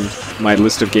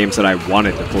list of games that I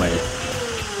wanted to play.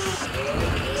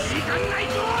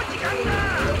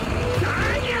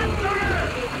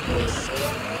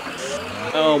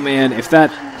 Oh man, if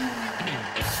that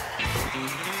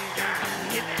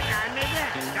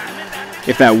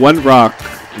one rock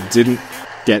didn't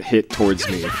get hit towards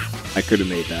me, I could have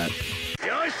made that.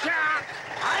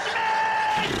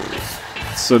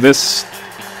 So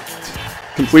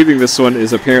completing this one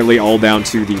is apparently all down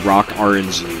to the rock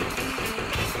RNG.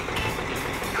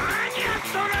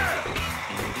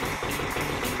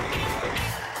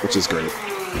 Which is great.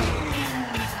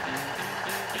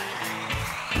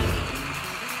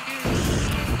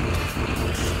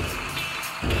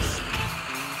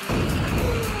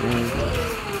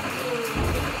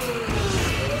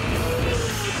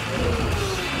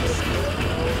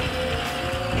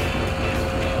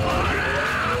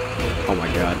 Oh my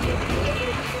god.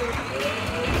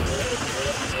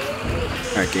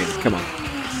 Alright, game, come on.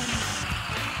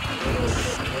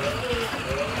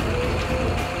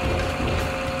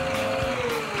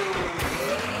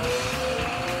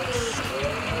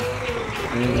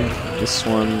 And this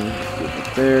one,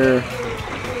 right there.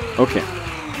 Okay.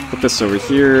 Put this over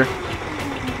here.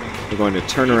 We're going to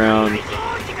turn around.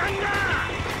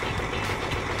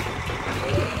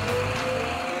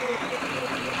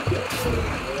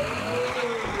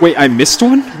 Wait, I missed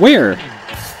one? Where?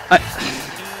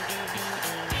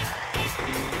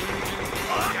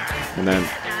 And then...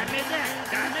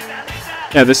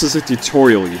 Yeah, this is a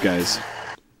tutorial, you guys.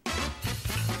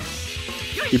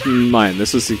 Keep in mind,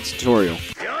 this is the tutorial.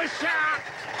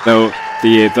 Though,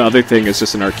 the other thing is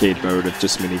just an arcade mode of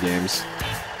just mini-games.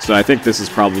 So I think this is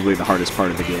probably the hardest part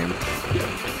of the game.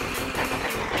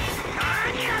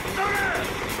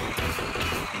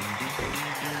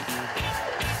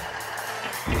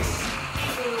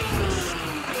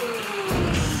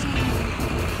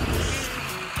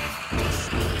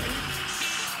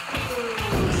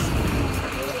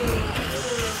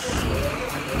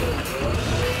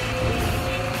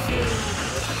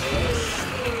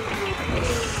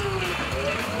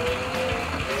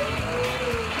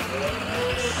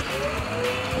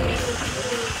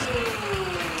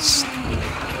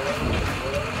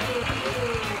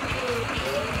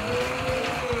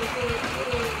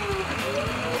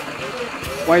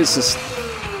 Why is this...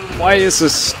 Why is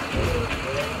this...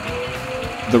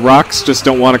 The rocks just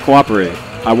don't want to cooperate.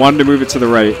 I wanted to move it to the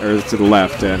right, or to the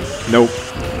left, and nope.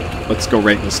 Let's go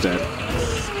right instead.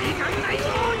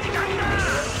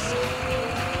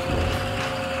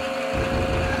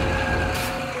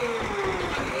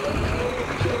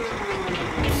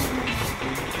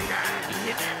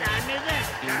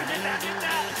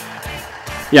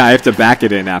 Yeah, I have to back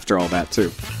it in after all that,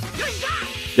 too.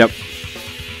 Yep.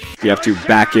 You have to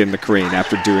back in the crane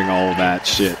after doing all of that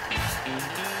shit.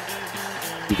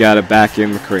 You gotta back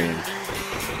in the crane.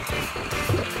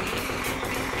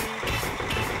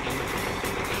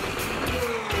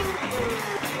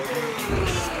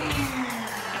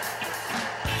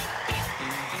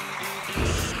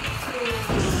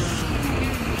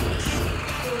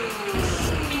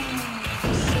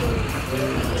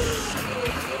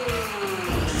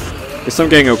 Guess I'm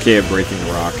getting okay at breaking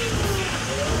the rock.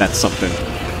 That's something.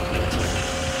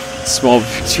 Small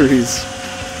victories.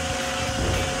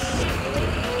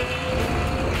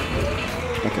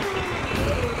 Okay.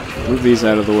 Move these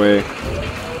out of the way.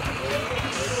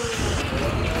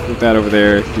 Move that over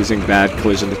there using bad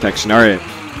collision detection. Alright.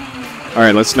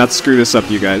 Alright, let's not screw this up,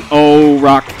 you guys. Oh,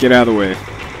 rock, get out of the way.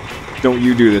 Don't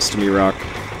you do this to me, rock.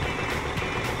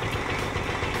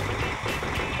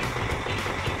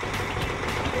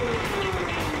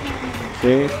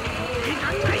 Okay.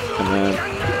 And then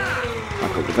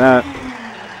knock over that.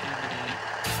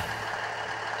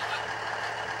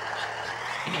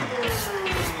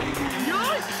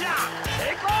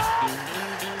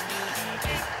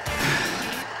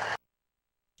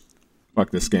 Fuck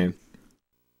this game.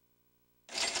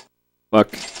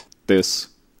 Fuck this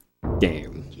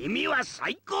game.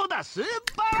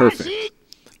 Perfect.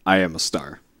 I am a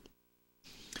star.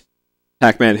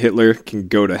 Pac-Man Hitler can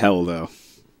go to hell, though.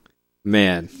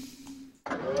 Man.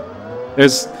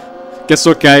 Guess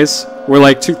what, guys? We're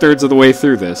like 2/3 of the way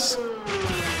through this.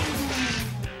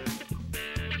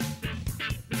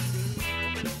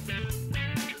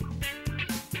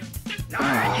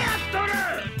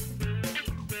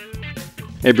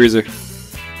 Hey, Bruiser.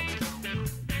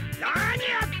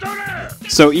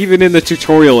 So even in the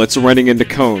tutorial, it's running into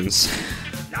cones.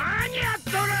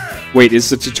 Wait, is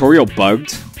the tutorial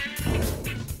bugged?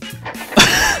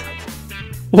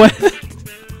 What?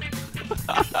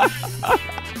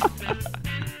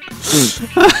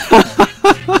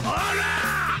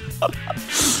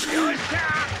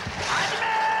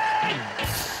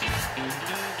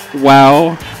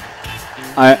 Wow.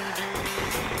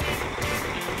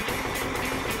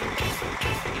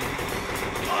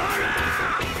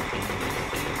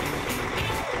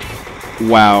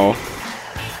 Wow.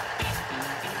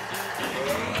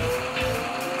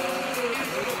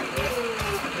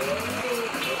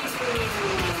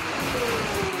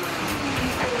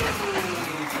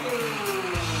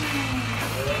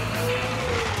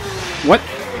 What?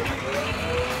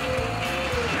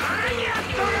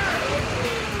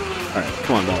 Alright,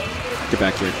 come on, ball. Get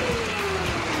back here.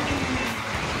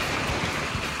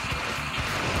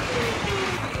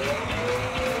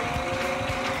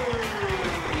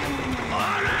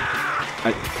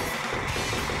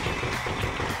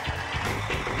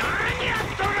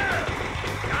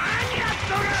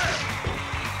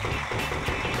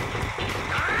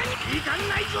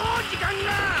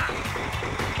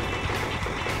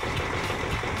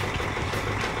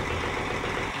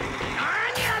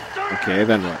 Okay,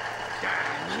 then what?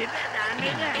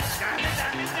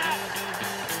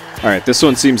 Alright, this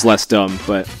one seems less dumb,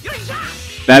 but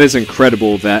that is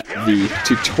incredible that the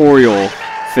tutorial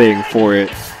thing for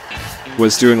it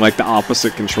was doing like the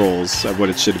opposite controls of what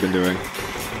it should have been doing.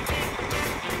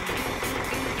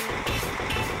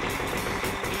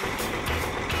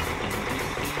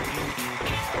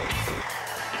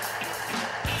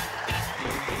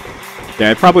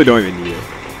 Yeah, I probably don't even need it.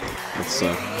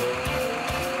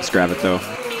 Let's grab it though.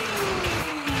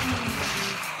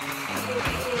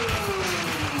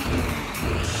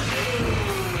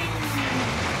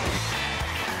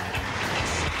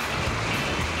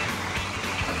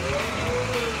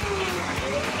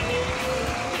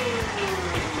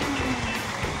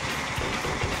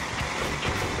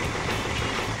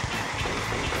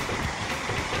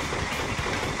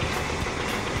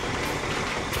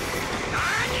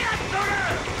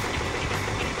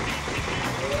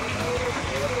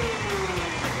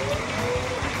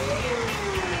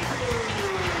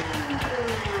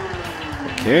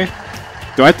 Okay.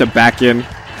 Do I have to back in?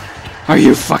 Are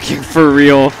you fucking for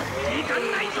real?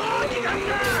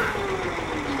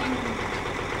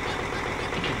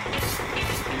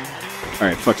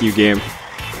 Alright, fuck you, game.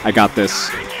 I got this.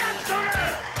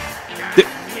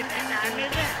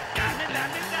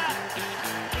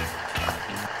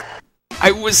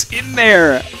 I was in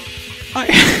there!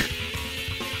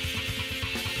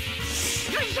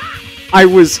 I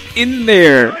was in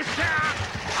there!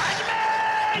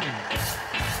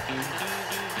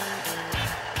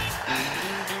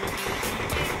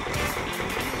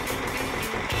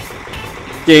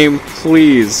 Game,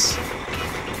 please.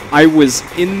 I was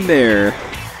in there.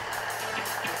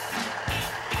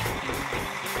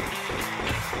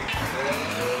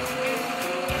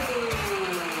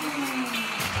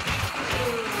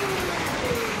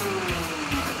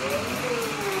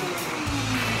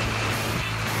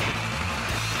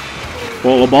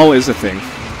 Well, a ball is a thing.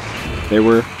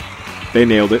 They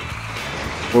nailed it.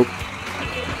 Whoop.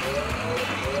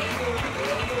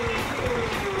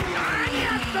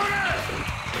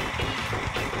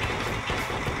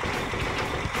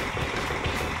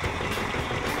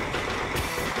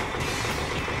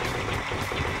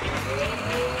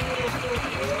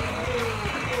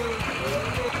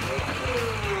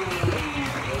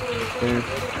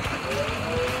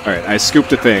 Alright, I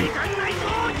scooped a thing.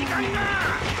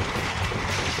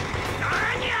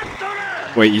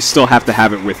 Wait, you still have to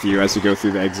have it with you as you go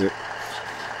through the exit.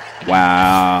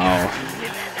 Wow.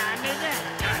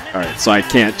 Alright, so I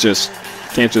can't just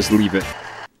leave it.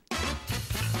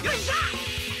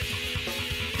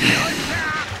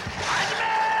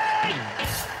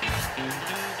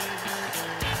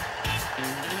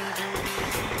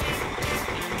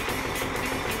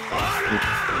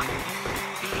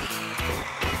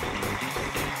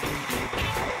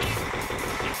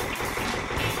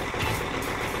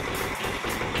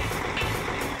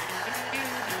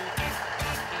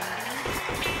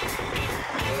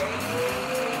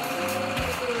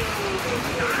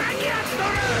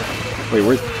 Wait,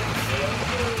 where's...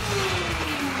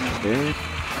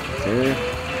 There.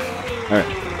 Alright.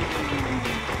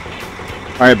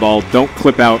 Alright, ball, don't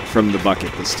clip out from the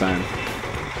bucket this time.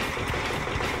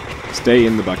 Stay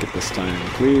in the bucket this time,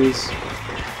 please.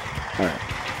 Alright.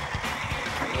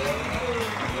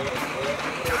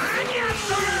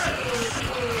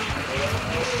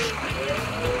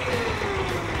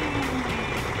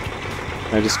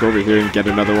 Can I just go over here and get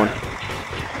another one?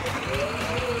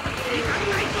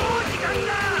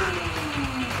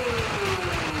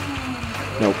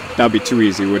 Nope, that'd be too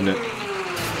easy, wouldn't it?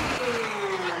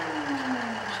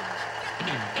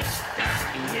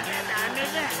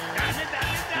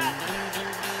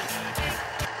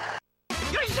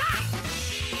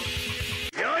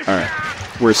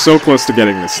 Alright, we're so close to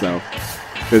getting this, though.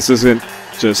 This isn't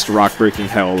just rock-breaking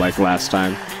hell like last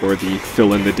time, or the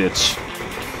fill-in-the-ditch.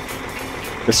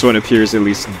 This one appears at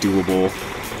least doable.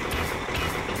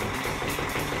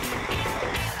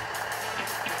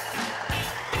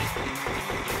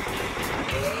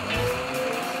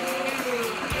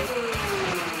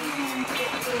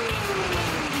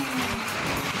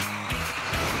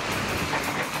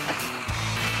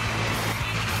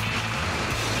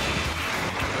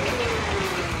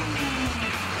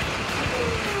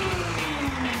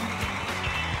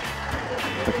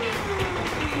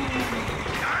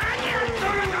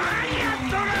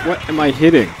 What am I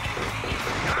hitting?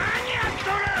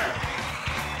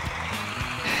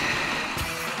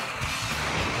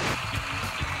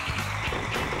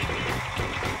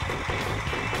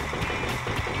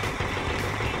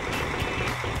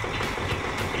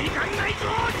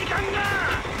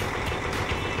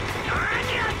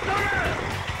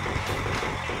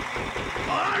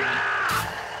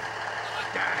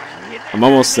 I'm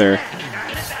almost there.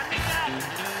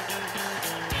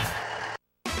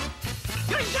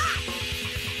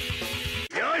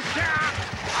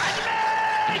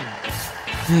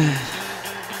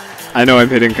 I know I'm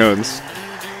hitting cones.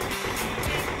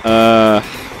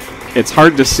 It's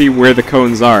hard to see where the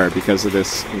cones are because of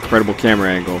this incredible camera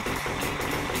angle.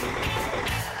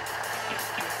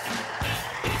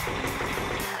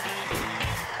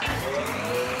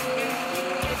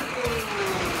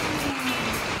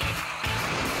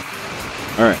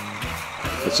 Alright.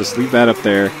 Let's just leave that up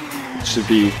there. It should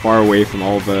be far away from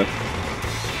all the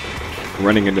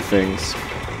running into things.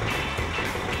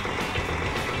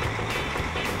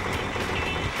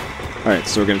 Alright,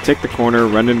 so we're going to take the corner,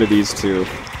 run into these two,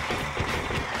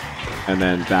 and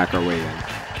then back our way in.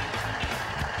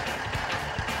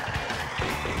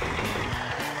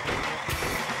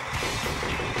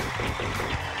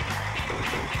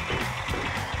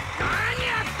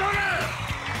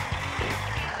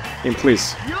 Game,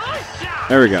 please.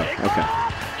 There we go. Okay.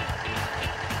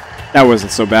 That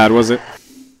wasn't so bad, was it?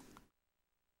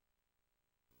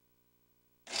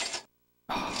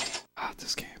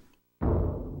 This game.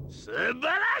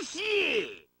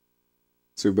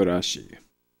 Subarashi.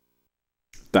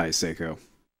 Dai Seiko.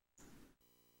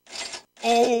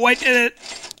 Oh, I did it!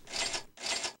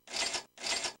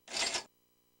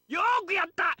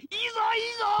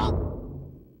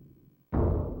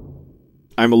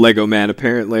 I'm a Lego man,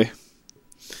 apparently.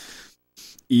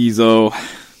 Eezo.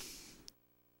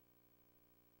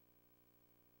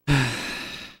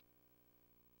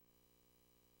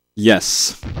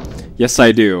 Yes. Yes,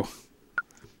 I do.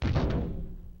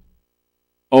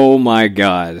 Oh my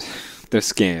god.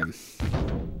 This game.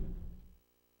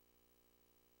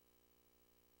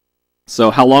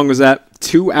 So how long was that?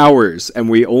 2 hours, and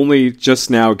we only just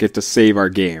now get to save our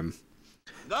game.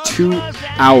 2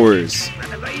 hours.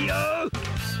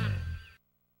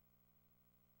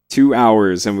 2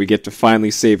 hours, and we get to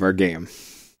finally save our game.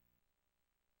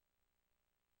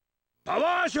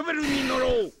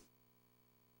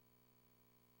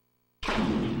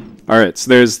 Alright,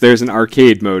 so there's an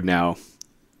arcade mode now.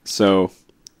 So,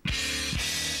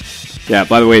 yeah,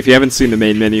 by the way, if you haven't seen the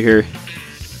main menu here,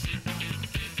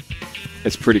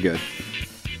 it's pretty good.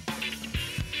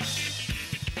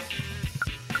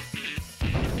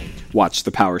 Watch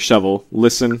the power shovel.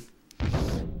 Listen.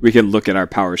 We can look at our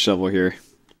power shovel here.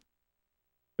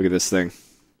 Look at this thing.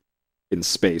 In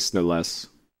space, no less.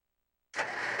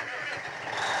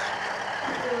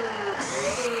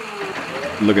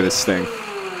 Look at this thing.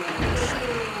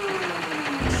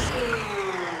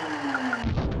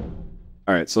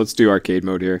 Alright, so let's do arcade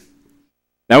mode here.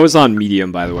 That was on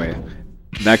medium, by the way.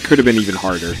 That could have been even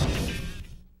harder.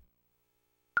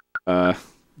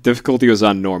 Difficulty was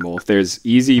on normal. There's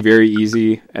easy, very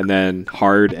easy, and then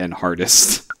hard and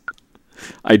hardest.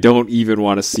 I don't even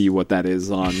want to see what that is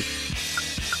on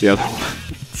the other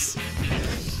ones.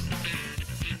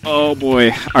 Oh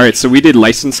boy. Alright, so we did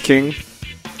License King.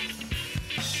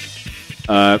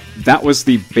 That was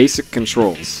the basic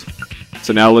controls.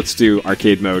 So now let's do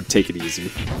arcade mode, take it easy.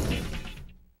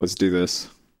 Let's do this.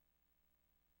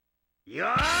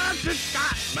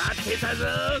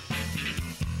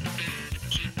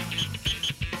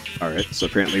 Alright, so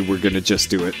apparently we're gonna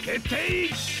just do it.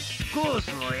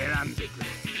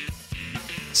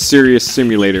 Serious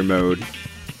simulator mode.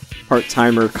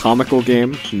 Part-timer comical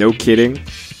game, no kidding.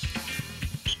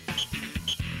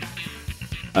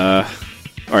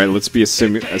 Alright, let's be a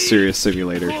serious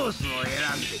simulator.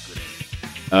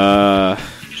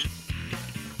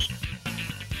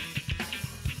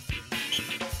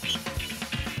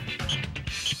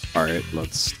 Alright,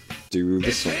 let's do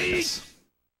this one, I guess.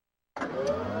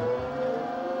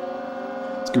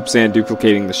 Scoop sand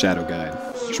duplicating the shadow guide.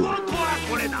 Sure.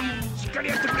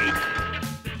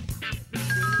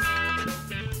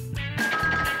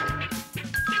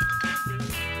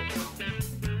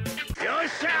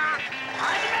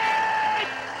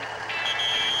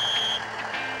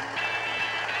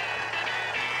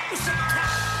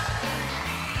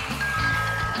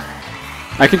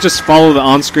 I can just follow the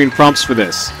on-screen prompts for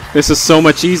this. This is so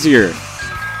much easier.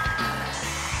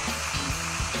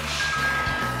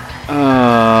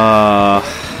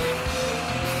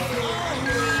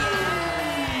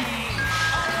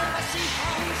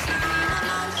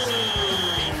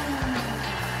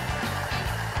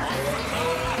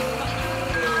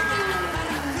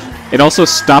 It also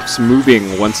stops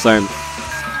moving once I'm...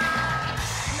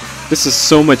 This is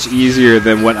so much easier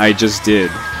than what I just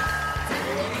did.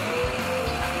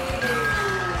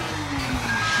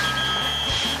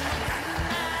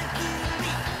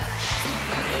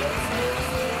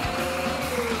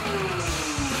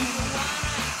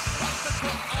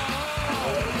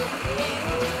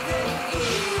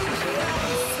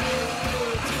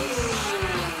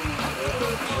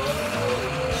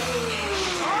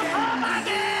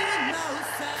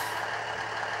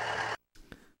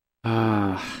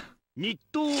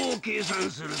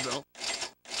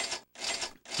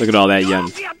 Look at all that yen.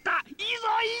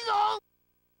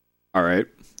 Alright.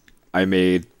 I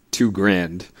made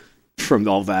 $2,000 from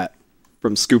all that.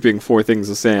 From scooping 4 things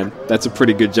of sand. That's a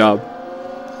pretty good job.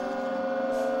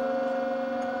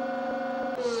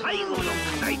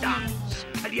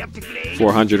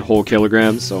 400 whole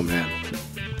kilograms? Oh man.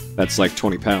 That's like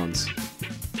 20 pounds.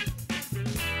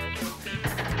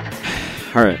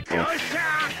 Alright, well.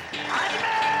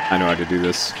 I know how to do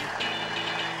this.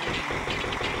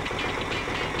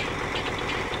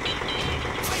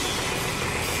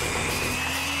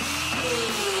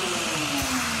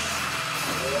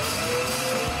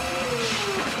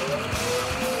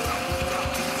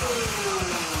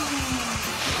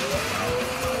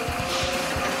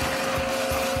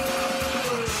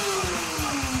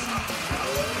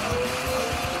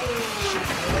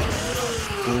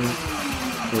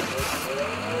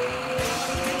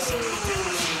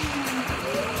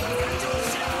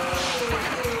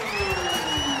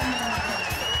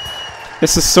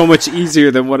 This is so much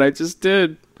easier than what I just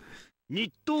did.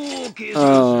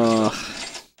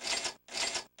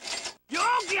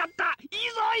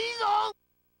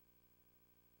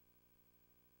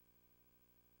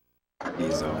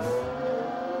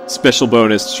 Ezo. Special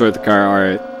bonus, destroy the car.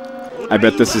 Alright. I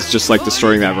bet this is just like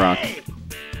destroying that rock.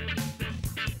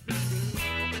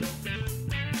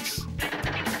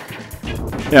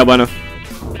 Yeah, bueno.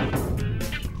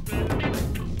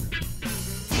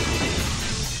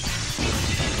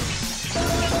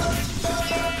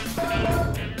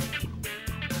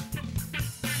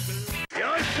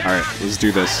 Alright, let's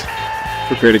do this.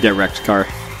 Prepare to get wrecked, car.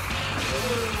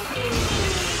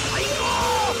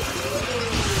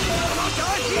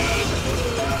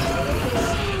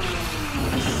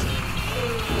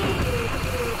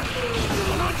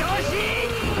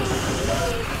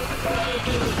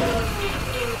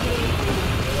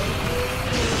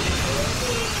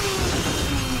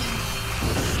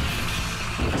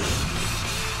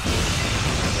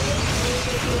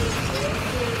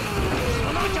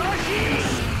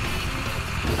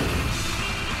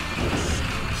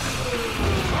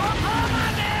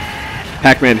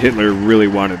 Pac-Man Hitler really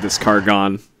wanted this car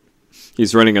gone.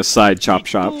 He's running a side chop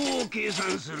shop.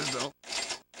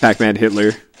 Pac-Man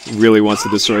Hitler really wants to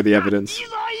destroy the evidence.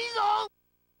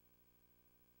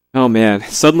 Oh man,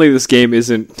 suddenly this game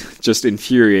isn't just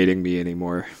infuriating me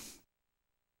anymore.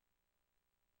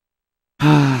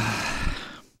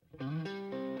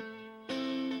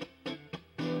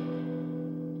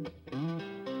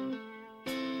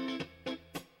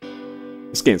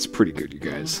 This game's pretty good, you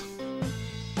guys.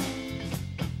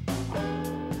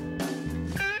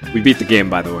 We beat the game,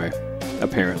 by the way,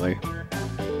 apparently.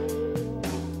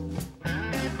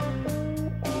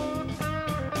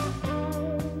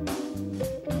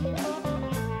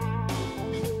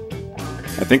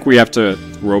 I think we have to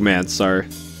romance our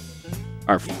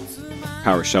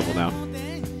power shovel now.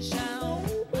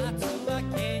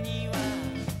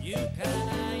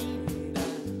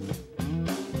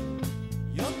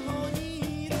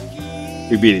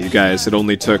 We beat it, you guys. It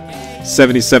only took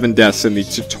 77 deaths in the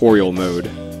tutorial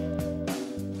mode.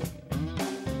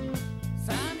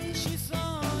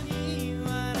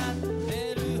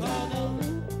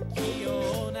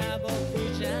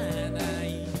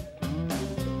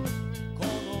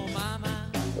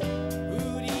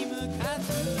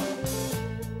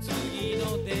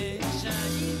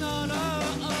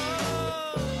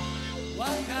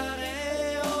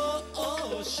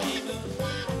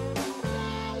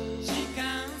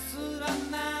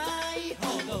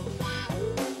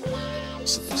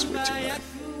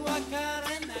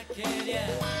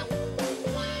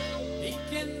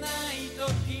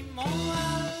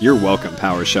 You're welcome,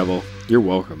 Power Shovel. You're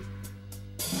welcome.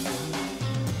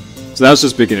 So that was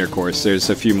just beginner course. There's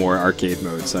a few more arcade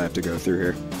modes I have to go through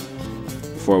here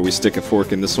before we stick a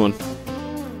fork in this one.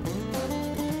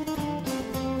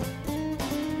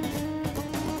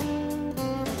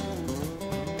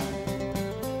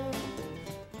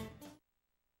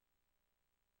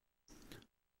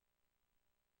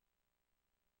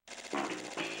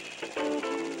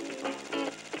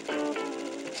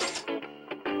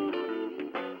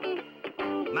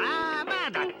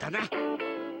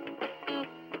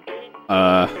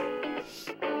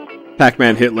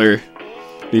 Pac-Man Hitler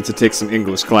needs to take some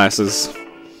English classes.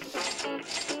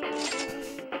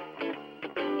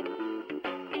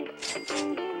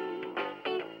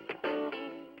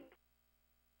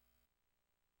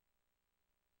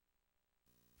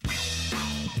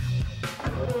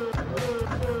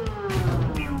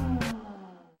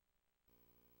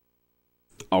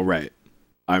 Alright.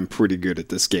 I'm pretty good at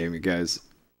this game, you guys.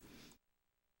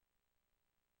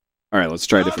 Alright, let's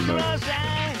try a different mode.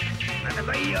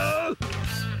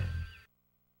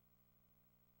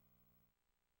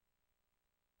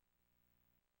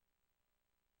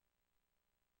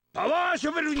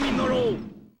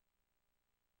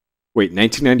 Wait,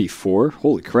 1994?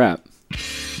 Holy crap.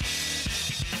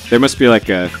 There must be like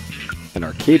an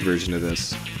arcade version of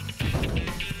this.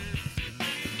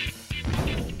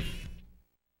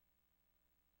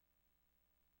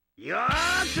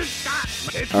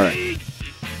 Alright.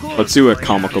 Let's see what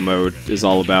comical mode is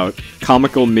all about.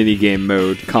 Comical minigame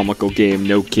mode. Comical game,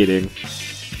 no kidding.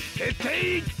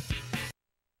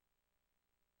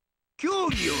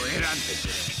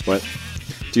 What?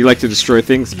 Do you like to destroy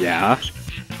things? Yeah.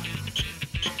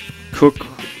 Cook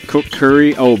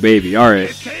curry? Oh, baby.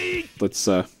 Alright. Let's,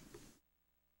 Alright,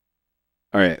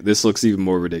 this looks even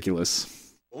more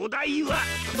ridiculous.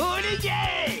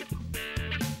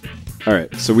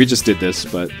 Alright, so we just did this,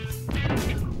 but...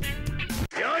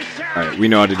 Alright, we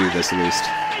know how to do this at least.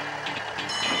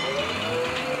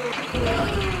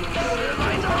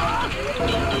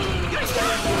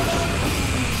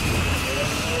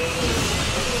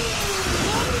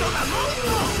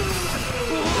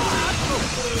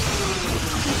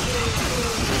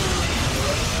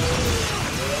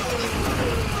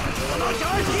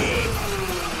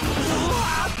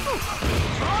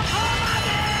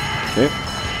 Okay.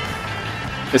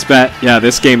 It's bad. Yeah,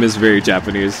 this game is very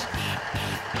Japanese.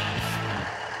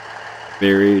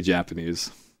 Very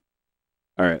Japanese.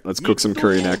 Alright, let's cook some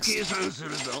curry next.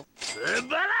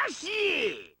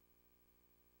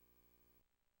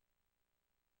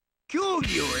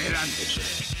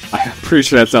 I'm pretty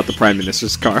sure that's not the Prime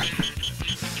Minister's car.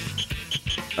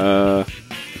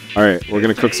 Alright, we're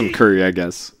gonna cook some curry, I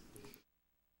guess.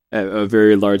 A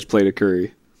very large plate of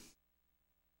curry.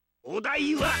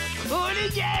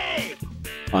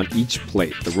 On each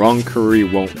plate. The wrong curry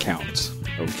won't count.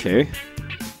 Okay.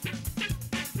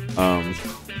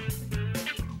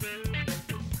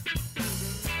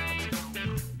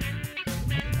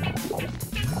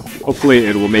 Hopefully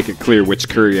it will make it clear which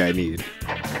curry I need.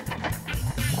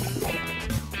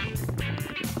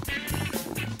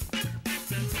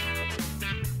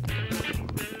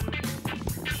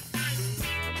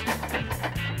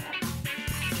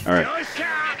 Alright.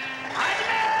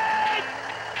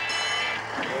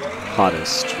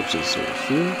 Hottest, which is over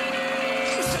here.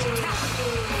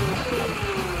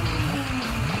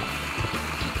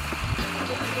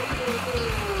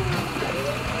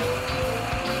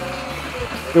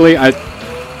 Really, oh,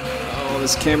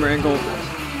 this camera angle.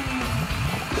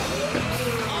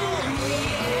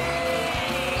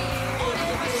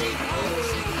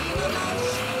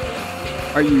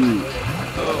 Are you?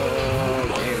 Oh,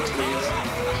 games, please.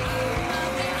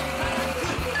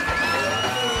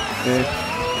 Okay.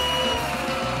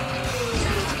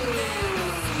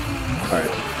 All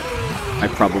right. I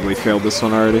probably failed this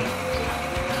one already.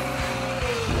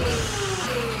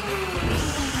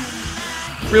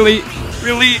 Really?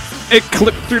 Really? It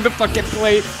clipped through the fucking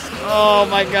plate. Oh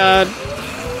my god.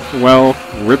 Well,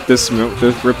 rip this one.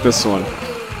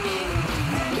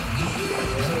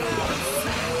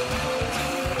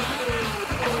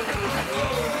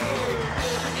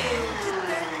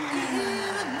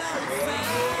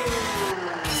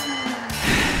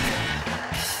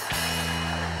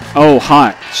 Oh,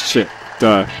 hot. Shit.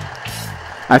 Duh.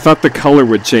 I thought the color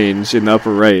would change in the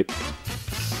upper right.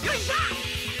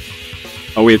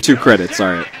 Oh, we have 2 credits,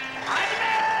 alright.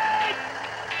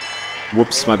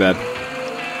 Whoops, my bad.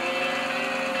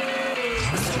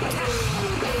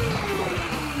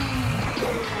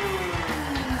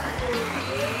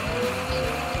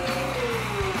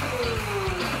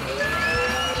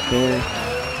 Okay.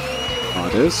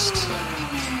 Hottest.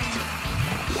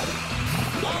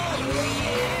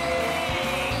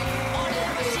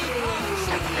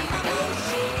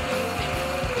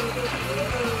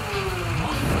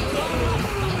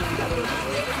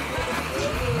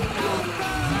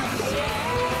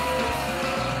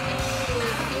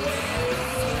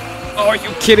 Oh, are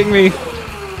you kidding me?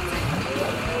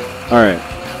 Alright.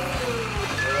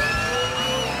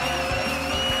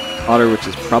 Otter, which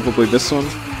is probably this one.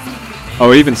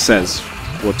 Oh, it even says.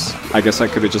 Whoops. I guess I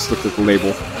could have just looked at the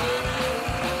label.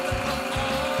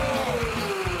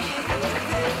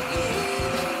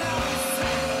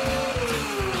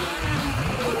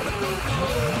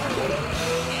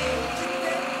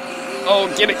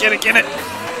 Oh, get it, get it, get it!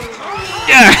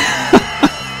 Yeah!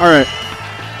 Alright.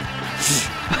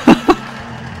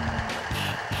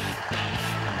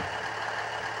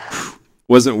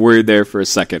 Wasn't worried there for a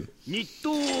second.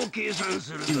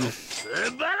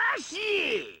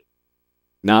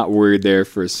 Not worried there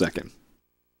for a second.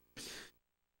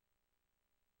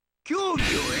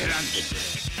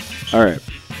 Alright.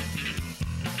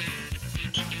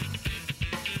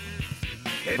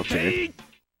 Okay.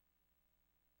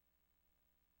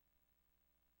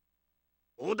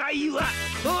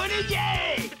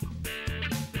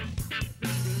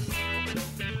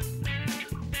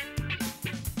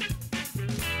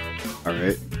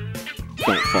 Alright.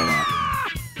 Don't fall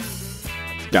off.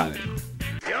 Got it.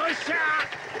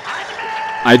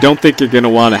 I don't think you're gonna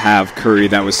want to have curry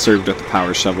that was served with the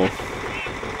power shovel.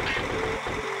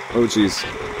 Oh jeez.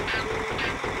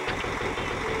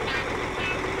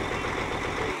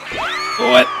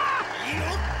 What?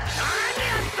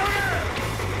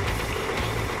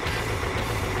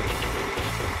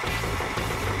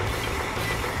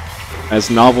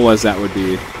 As novel as that would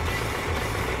be,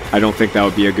 I don't think that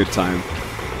would be a good time.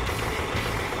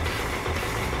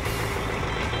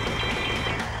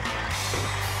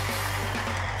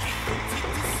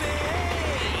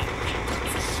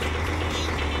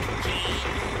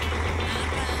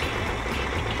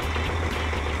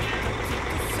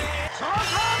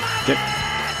 Get.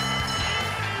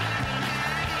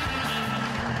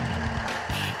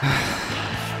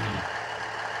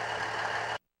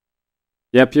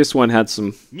 Yeah, PS1 had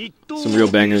some real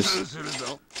bangers.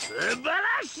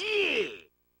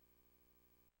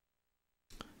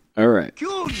 Alright.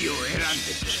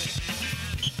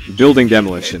 Building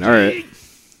demolition, alright.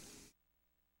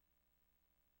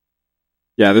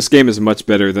 Yeah, this game is much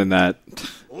better than that.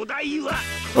 What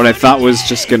I thought was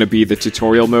just gonna be the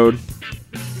tutorial mode.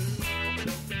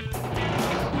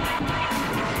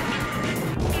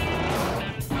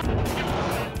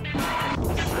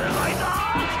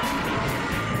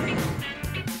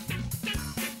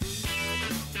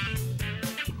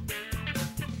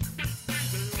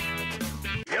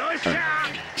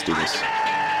 Alright, let's do this.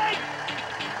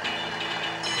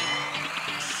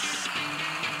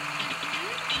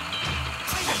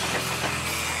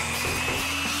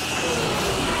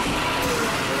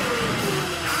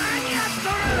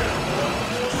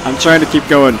 I'm trying to keep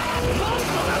going.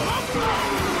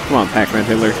 Come on, Pac-Man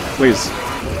Hitler, please.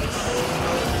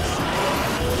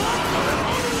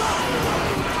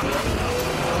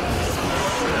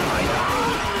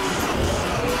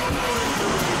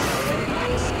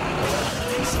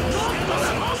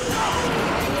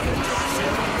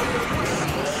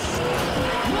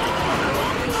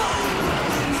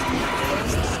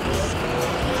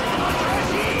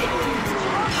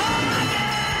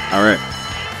 All right.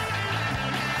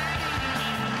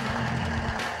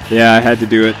 Yeah, I had to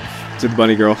do it to the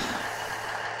bunny girl.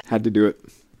 Had to do it.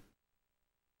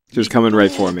 She was coming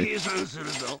right for me.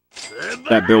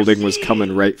 That building was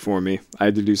coming right for me. I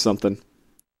had to do something.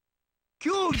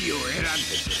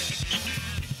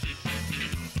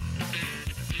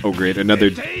 Oh great,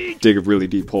 another dig a really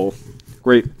deep hole.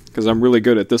 Great, because I'm really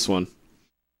good at this one.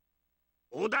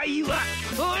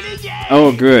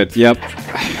 Oh good, yep.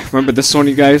 Remember this one,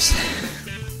 you guys?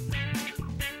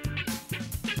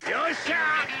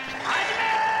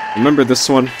 Remember this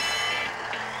one?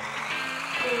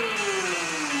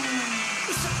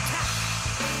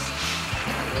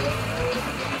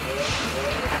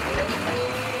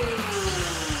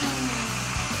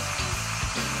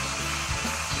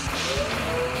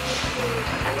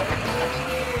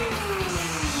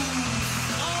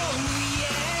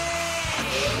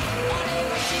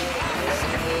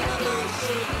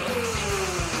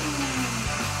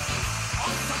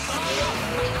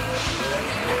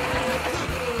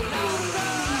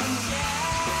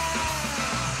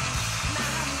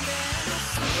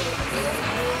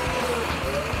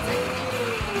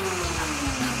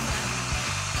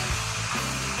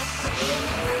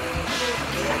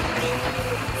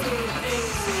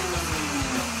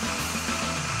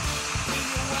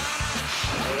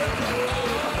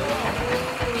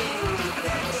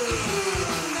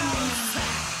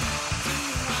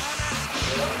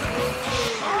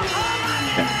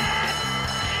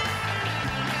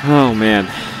 Oh man.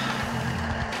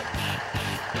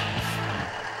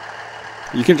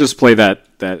 You can just play that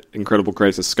Incredible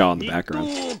Crisis ska in the background.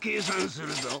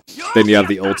 Then you have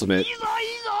the ultimate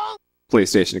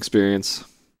PlayStation experience.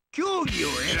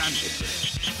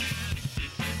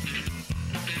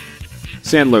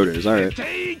 Sand loaders, alright.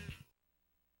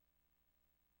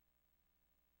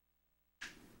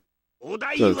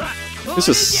 So, this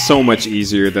is so much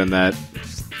easier than that.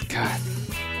 God.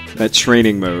 That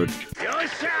training mode.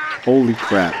 Holy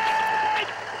crap.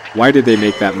 Why did they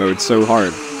make that mode so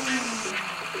hard?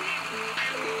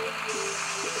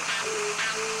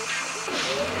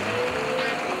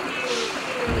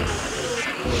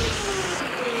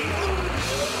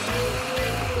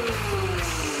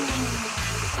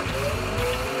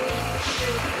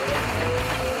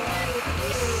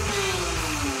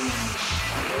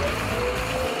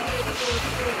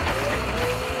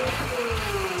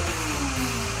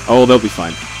 Oh, they'll be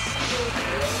fine.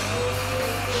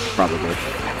 Probably.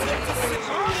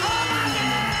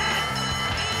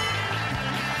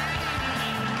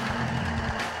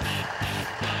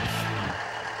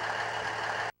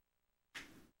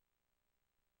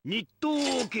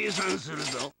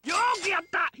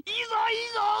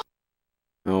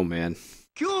 Oh man.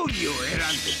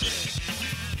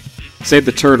 Save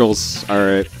the turtles.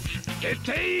 Alright.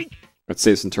 Let's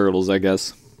save some turtles, I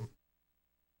guess.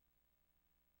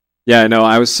 Yeah, I know,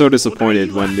 I was so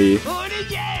disappointed when the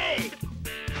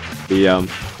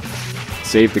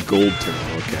save the gold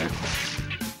turtle, okay.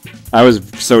 I was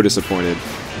so disappointed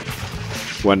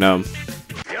when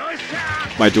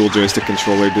my dual joystick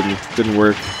controller didn't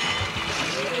work.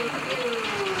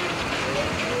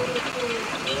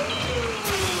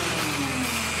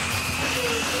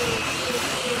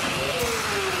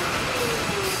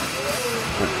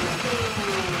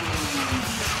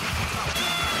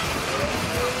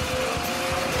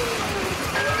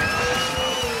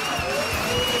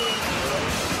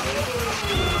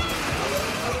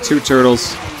 Two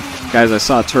turtles. Guys, I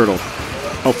saw a turtle.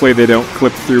 Hopefully they don't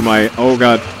clip through my... Oh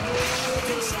god.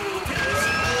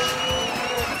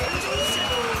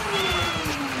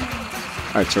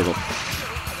 Alright, turtle.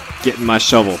 Get in my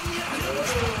shovel.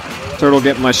 Turtle,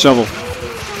 get in my shovel.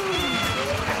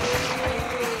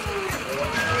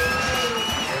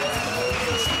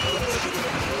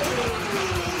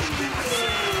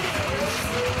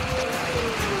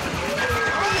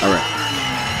 Alright.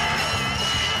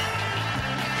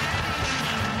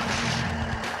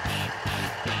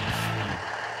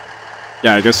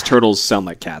 Yeah, I guess turtles sound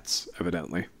like cats,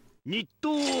 evidently.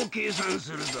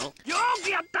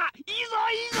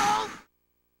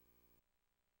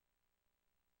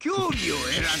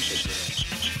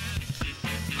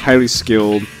 Highly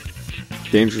skilled,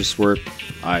 dangerous work.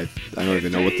 I don't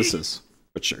even know what this is,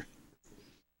 but sure.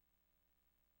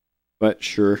 But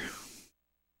sure.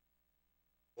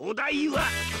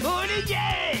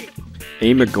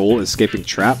 Aim a goal, escaping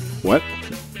trap. What?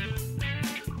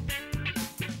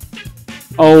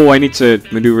 Oh, I need to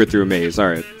maneuver through a maze.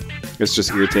 Alright. It's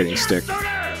just irritating stick.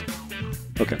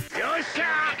 Okay.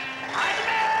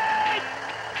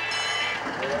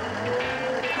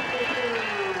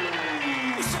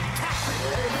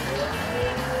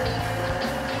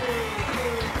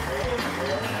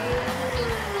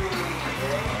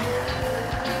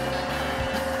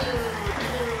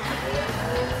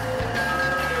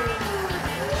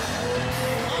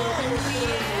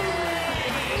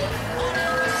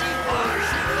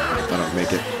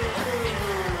 Make it.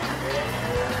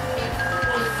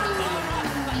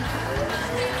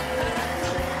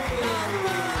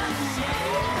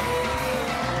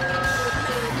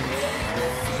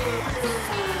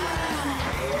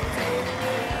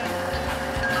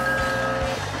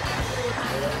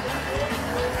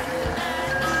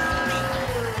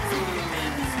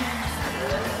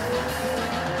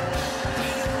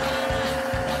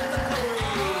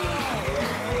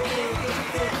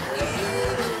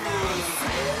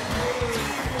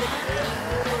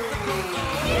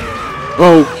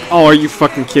 Oh, are you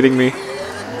fucking kidding me?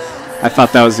 I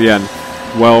thought that was the end.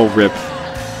 Well, rip.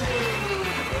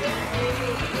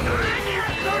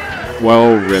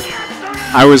 Well, rip.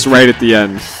 I was right at the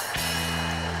end.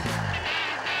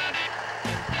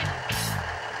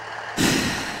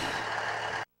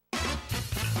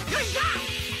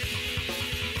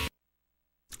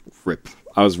 Rip.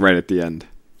 I was right at the end.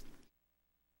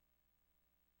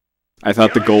 I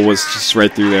thought the goal was just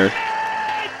right through there.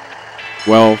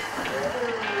 Well...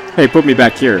 Hey, put me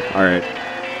back here. Alright.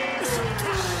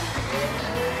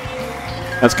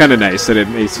 That's kind of nice that it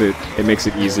makes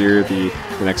it easier the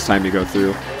next time you go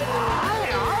through.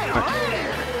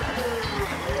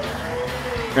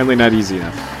 Apparently not easy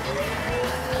enough.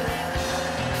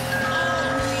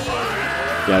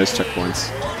 Yeah, there's checkpoints.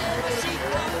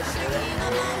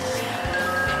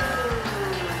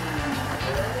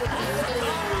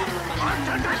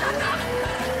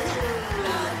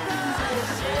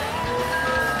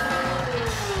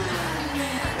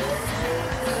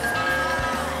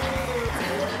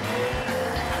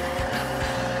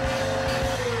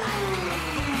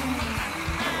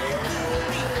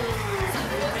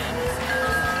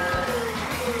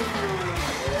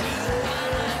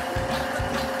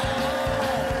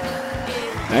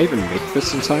 Can I even make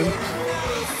this in time?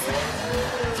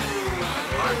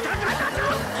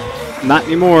 Not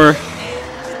anymore.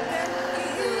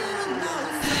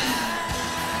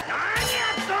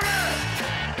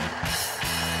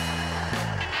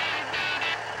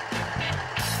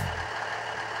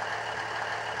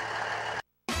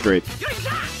 Great.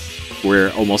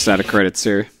 We're almost out of credits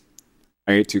here.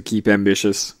 I need to keep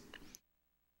ambitious.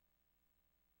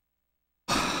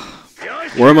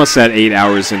 We're almost at 8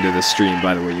 hours into the stream,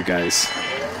 by the way, you guys.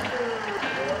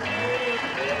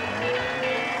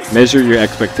 Measure your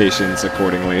expectations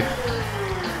accordingly.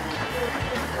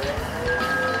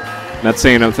 Not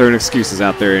saying I'm throwing excuses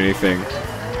out there or anything.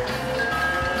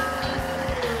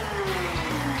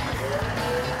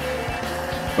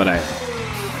 But I...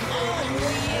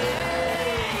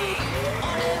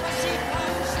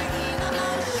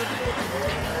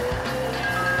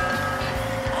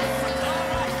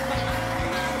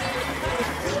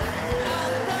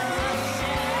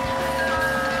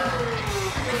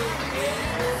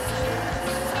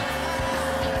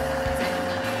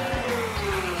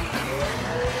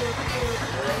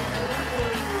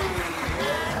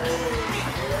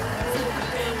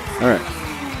 Alright,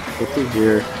 go through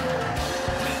here.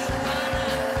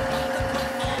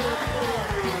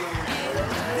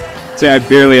 See, I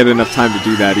barely had enough time to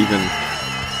do that, even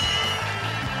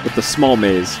with the small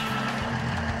maze.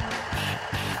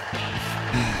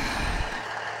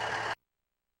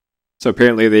 So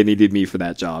apparently they needed me for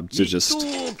that job, to just...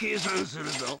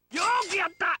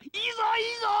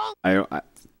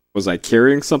 Was I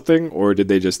carrying something, or did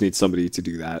they just need somebody to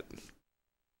do that?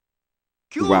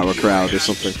 wow a crowd or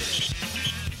something.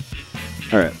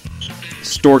 Alright.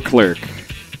 Store clerk.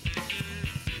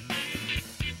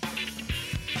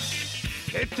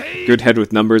 Good head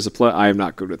with numbers. I am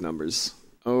not good with numbers.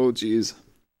 Oh, jeez.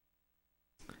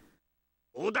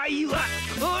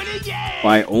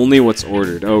 Buy only what's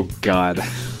ordered. Oh, God.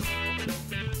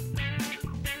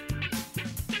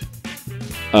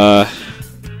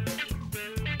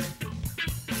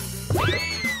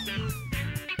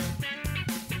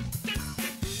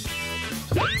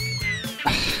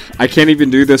 I can't even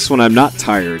do this when I'm not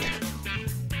tired.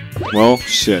 Well,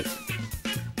 shit.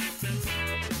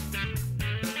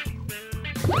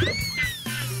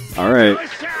 Alright.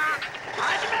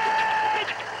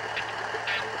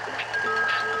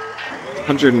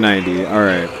 190,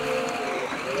 alright.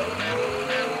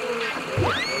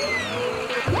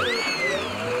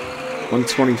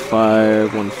 $125,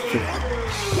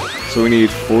 $150. So we need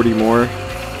 40 more.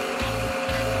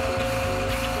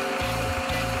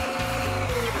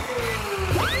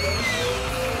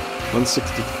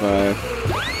 $165.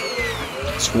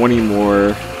 20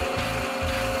 more.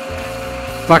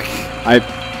 Fuck!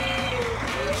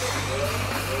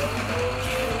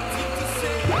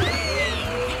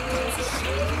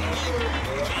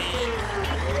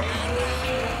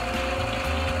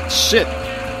 Shit!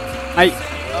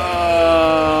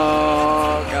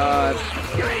 Oh, God.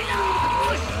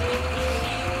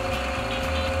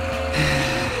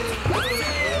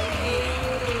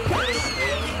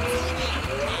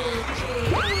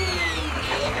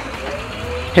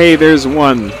 Hey, there's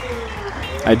one.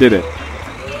 I did it.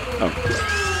 Oh.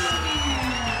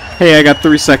 Hey, I got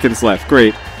 3 seconds left.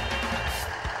 Great.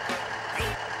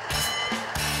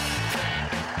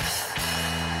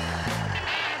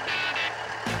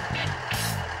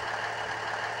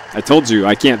 I told you,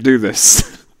 I can't do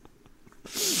this.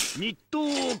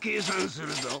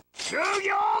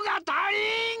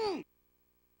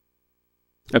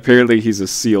 Apparently he's a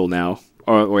seal now.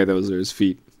 Oh, wait, those are his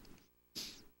feet.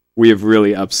 We have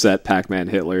really upset Pac-Man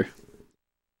Hitler.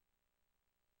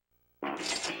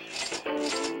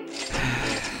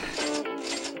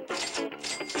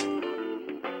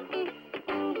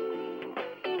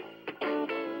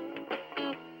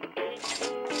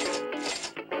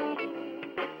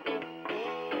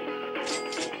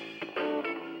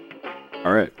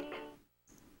 Alright.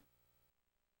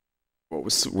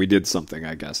 We did something,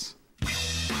 I guess.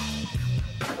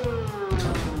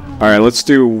 Alright, let's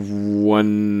do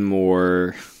one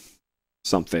more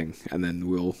something, and then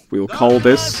we'll call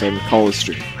this and call a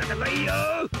stream.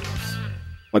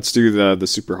 Let's do the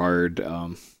super hard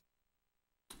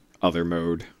other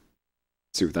mode.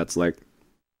 See what that's like.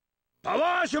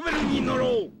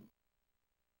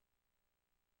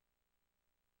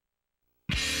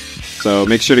 So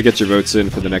make sure to get your votes in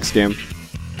for the next game,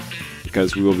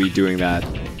 because we will be doing that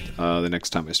the next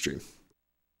time I stream.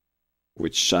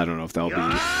 Which, I don't know if that'll be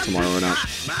tomorrow or not.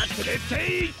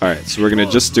 Alright, so we're gonna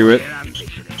just do it.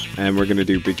 And we're gonna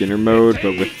do beginner mode,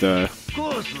 but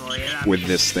with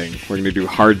this thing. We're gonna do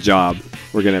hard job.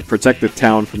 We're gonna protect the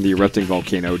town from the erupting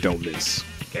volcano, don't miss.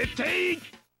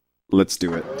 Let's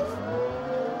do it.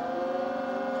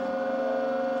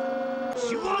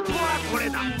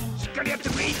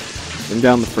 Bring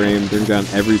down the frame, bring down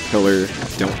every pillar,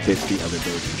 don't hit the other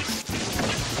buildings.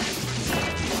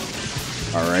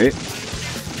 Alright.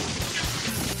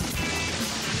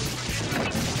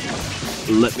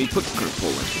 Let me put purple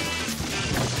in.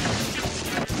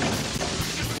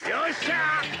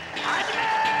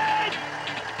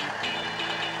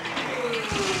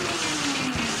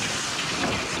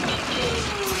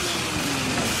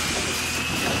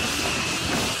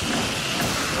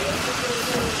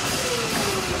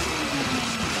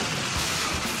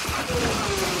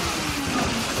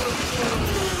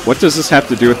 What does this have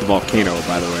to do with the volcano,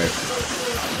 by the way?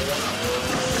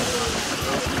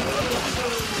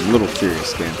 I'm a little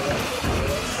curious, game.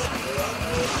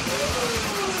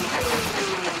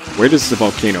 Where does the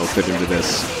volcano fit into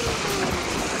this?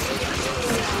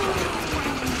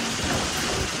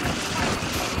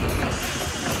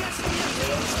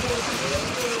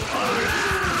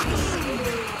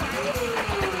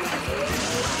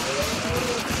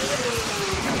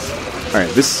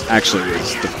 Alright, this actually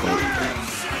is difficult.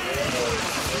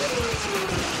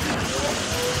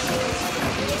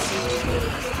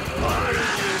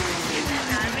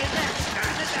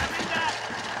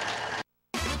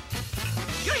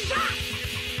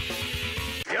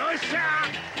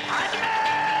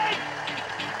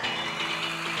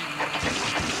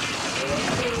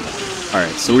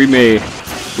 Alright, so we may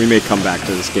come back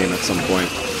to this game at some point.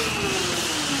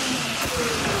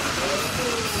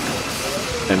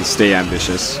 And stay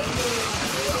ambitious.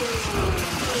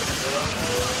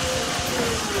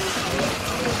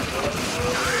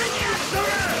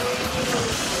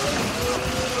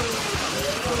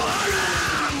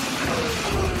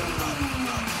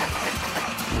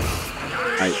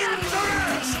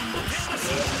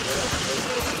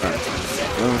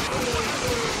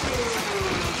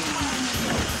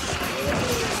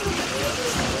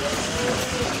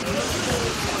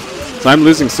 So I'm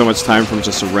losing so much time from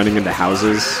just running into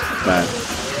houses that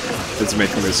it's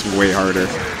making this way harder.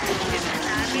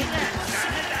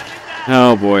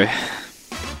 Oh boy.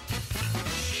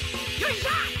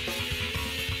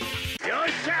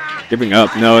 Giving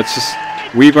up. No, it's just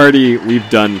we've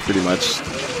done pretty much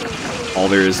all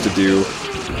there is to do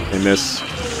in this.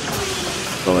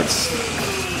 So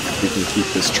we can keep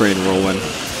this train rolling.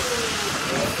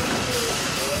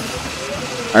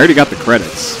 I already got the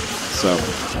credits, so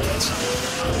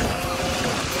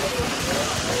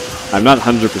I'm not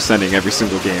 100%ing every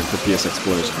single game for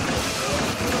PSXplosion.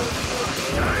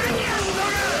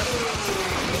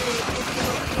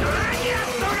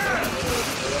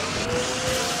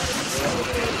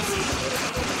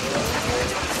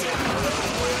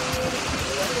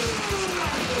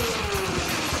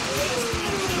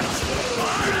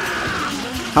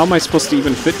 How am I supposed to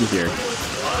even fit in here?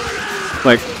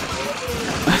 Like,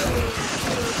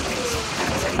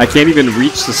 I can't even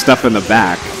reach the stuff in the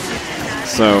back.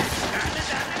 So,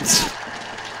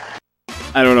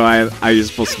 I don't know how you're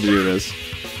supposed to do this.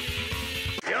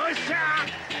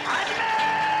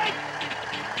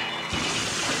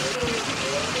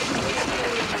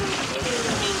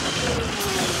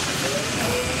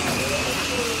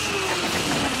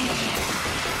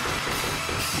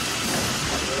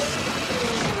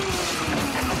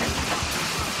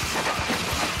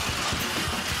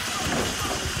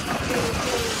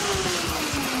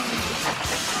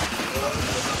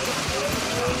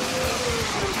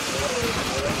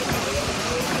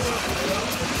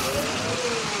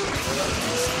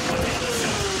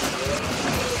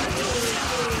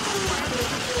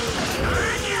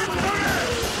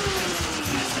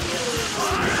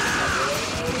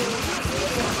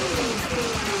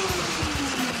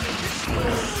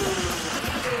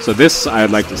 So this,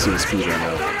 I'd like to see a speedrun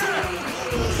of.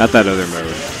 Not that other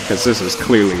mode, because this is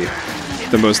clearly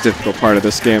the most difficult part of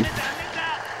this game.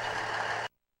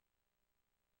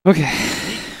 Okay.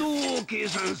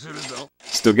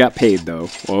 Still got paid, though.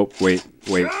 Oh, wait.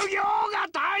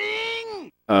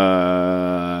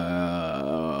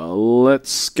 Let's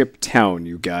skip town,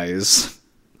 you guys.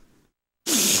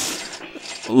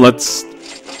 Let's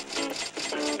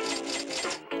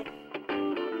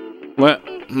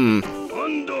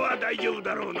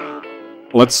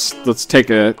take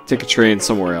a train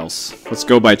somewhere else. Let's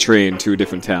go by train to a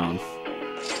different town.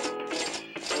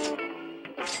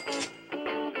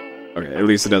 Okay, at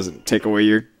least it doesn't take away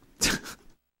your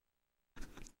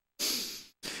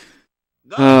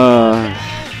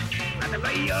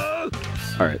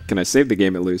Alright, can I save the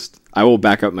game at least? I will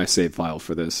back up my save file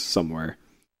for this somewhere.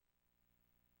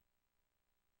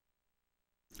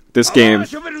 This game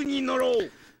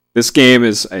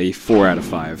is a 4 out of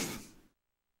 5.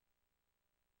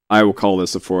 I will call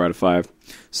this a 4 out of 5.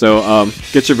 So,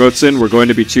 get your votes in. We're going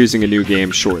to be choosing a new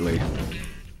game shortly.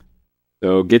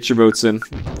 So, get your votes in.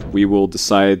 We will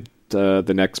decide the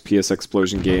next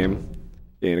PSXplosion game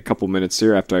in a couple minutes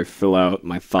here after I fill out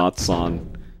my thoughts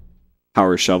on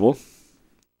Power Shovel,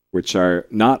 which are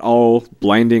not all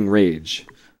Blinding Rage.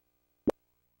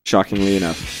 Shockingly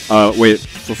enough. Wait,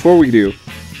 before we do,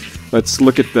 let's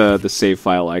look at the save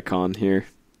file icon here.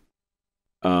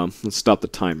 Let's stop the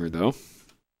timer, though.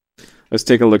 Let's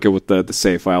take a look at what the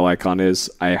save file icon is.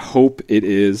 I hope it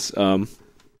is,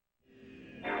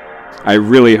 I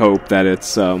really hope that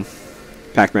it's,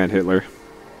 Pac-Man Hitler.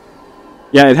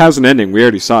 Yeah, it has an ending. We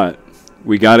already saw it.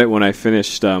 We got it when I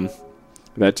finished,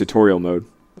 that tutorial mode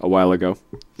a while ago.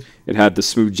 It had the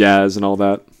smooth jazz and all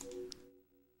that.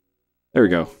 There we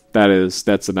go.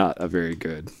 That's not a very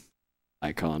good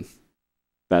icon.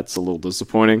 That's a little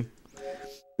disappointing.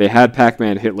 They had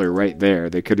Pac-Man Hitler right there.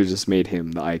 They could have just made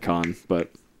him the icon,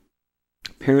 but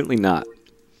apparently not.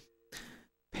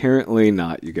 Apparently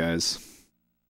not, you guys.